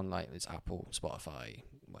to us on, like it's Apple, Spotify,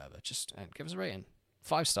 whatever. Just give us a rating.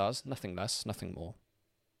 5 stars, nothing less, nothing more.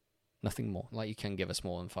 Nothing more. Like, you can give us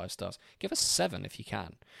more than 5 stars. Give us 7 if you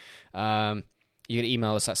can. You can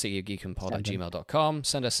email us at cityofgeekandpod@gmail.com.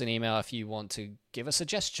 Send us an email if you want to give a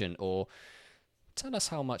suggestion or tell us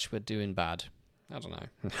how much we're doing bad. I don't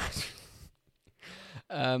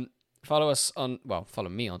know. Follow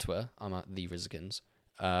me on Twitter. I'm at The Rizkins.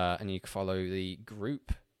 And you can follow the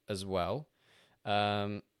group as well.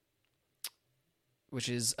 Which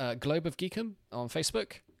is Globe of Geekum on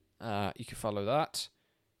Facebook. You can follow that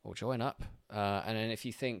or join up. And then if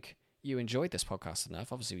you think you enjoyed this podcast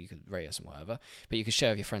enough, obviously you could rate us and whatever, but you can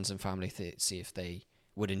share with your friends and family to see if they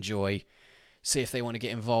would enjoy, see if they want to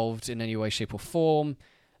get involved in any way, shape or form.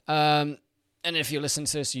 And if you're listening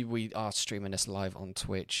to this, we are streaming this live on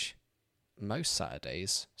Twitch most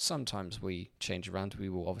Saturdays. Sometimes we change around. We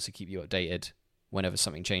will obviously keep you updated whenever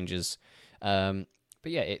something changes. But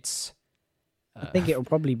yeah, it's... I think it'll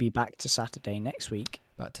probably be back to Saturday next week.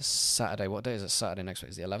 Back to Saturday. What day is it? Saturday next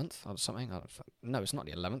week is the 11th or something? No, it's not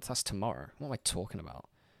the 11th. That's tomorrow. What am I talking about?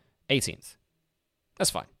 18th.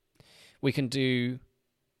 That's fine. We can do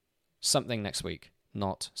something next week,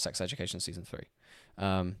 not Sex Education Season 3.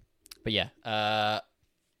 But yeah,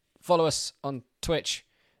 follow us on Twitch.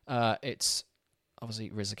 It's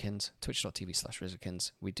obviously Rizikins,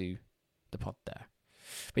 twitch.tv/Rizikins. We do the pod there.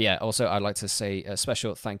 But yeah, also I'd like to say a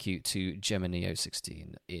special thank you to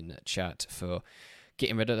Gemineo16 in chat for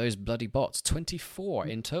getting rid of those bloody bots. 24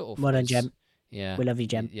 in total. Well done, Gem. Yeah. We love you,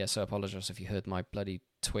 Gem. Yeah, so I apologize if you heard my bloody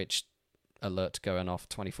Twitch alert going off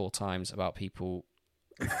 24 times about people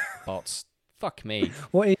bots. Fuck me.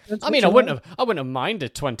 I mean, I wouldn't have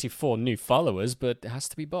minded 24 new followers, but it has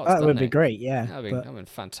to be bots. That would be great, yeah. That'd been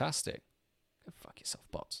fantastic. Go fuck yourself,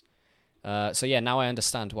 bots. So yeah, now I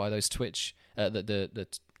understand why those Twitch,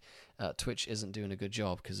 Twitch isn't doing a good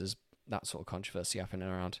job, because there's that sort of controversy happening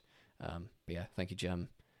around. But yeah, thank you, Gem.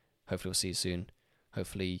 Hopefully we'll see you soon.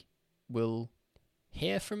 Hopefully we'll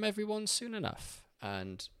hear from everyone soon enough.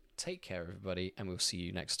 And take care, everybody, and we'll see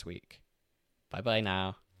you next week. Bye-bye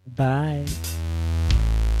now. Bye.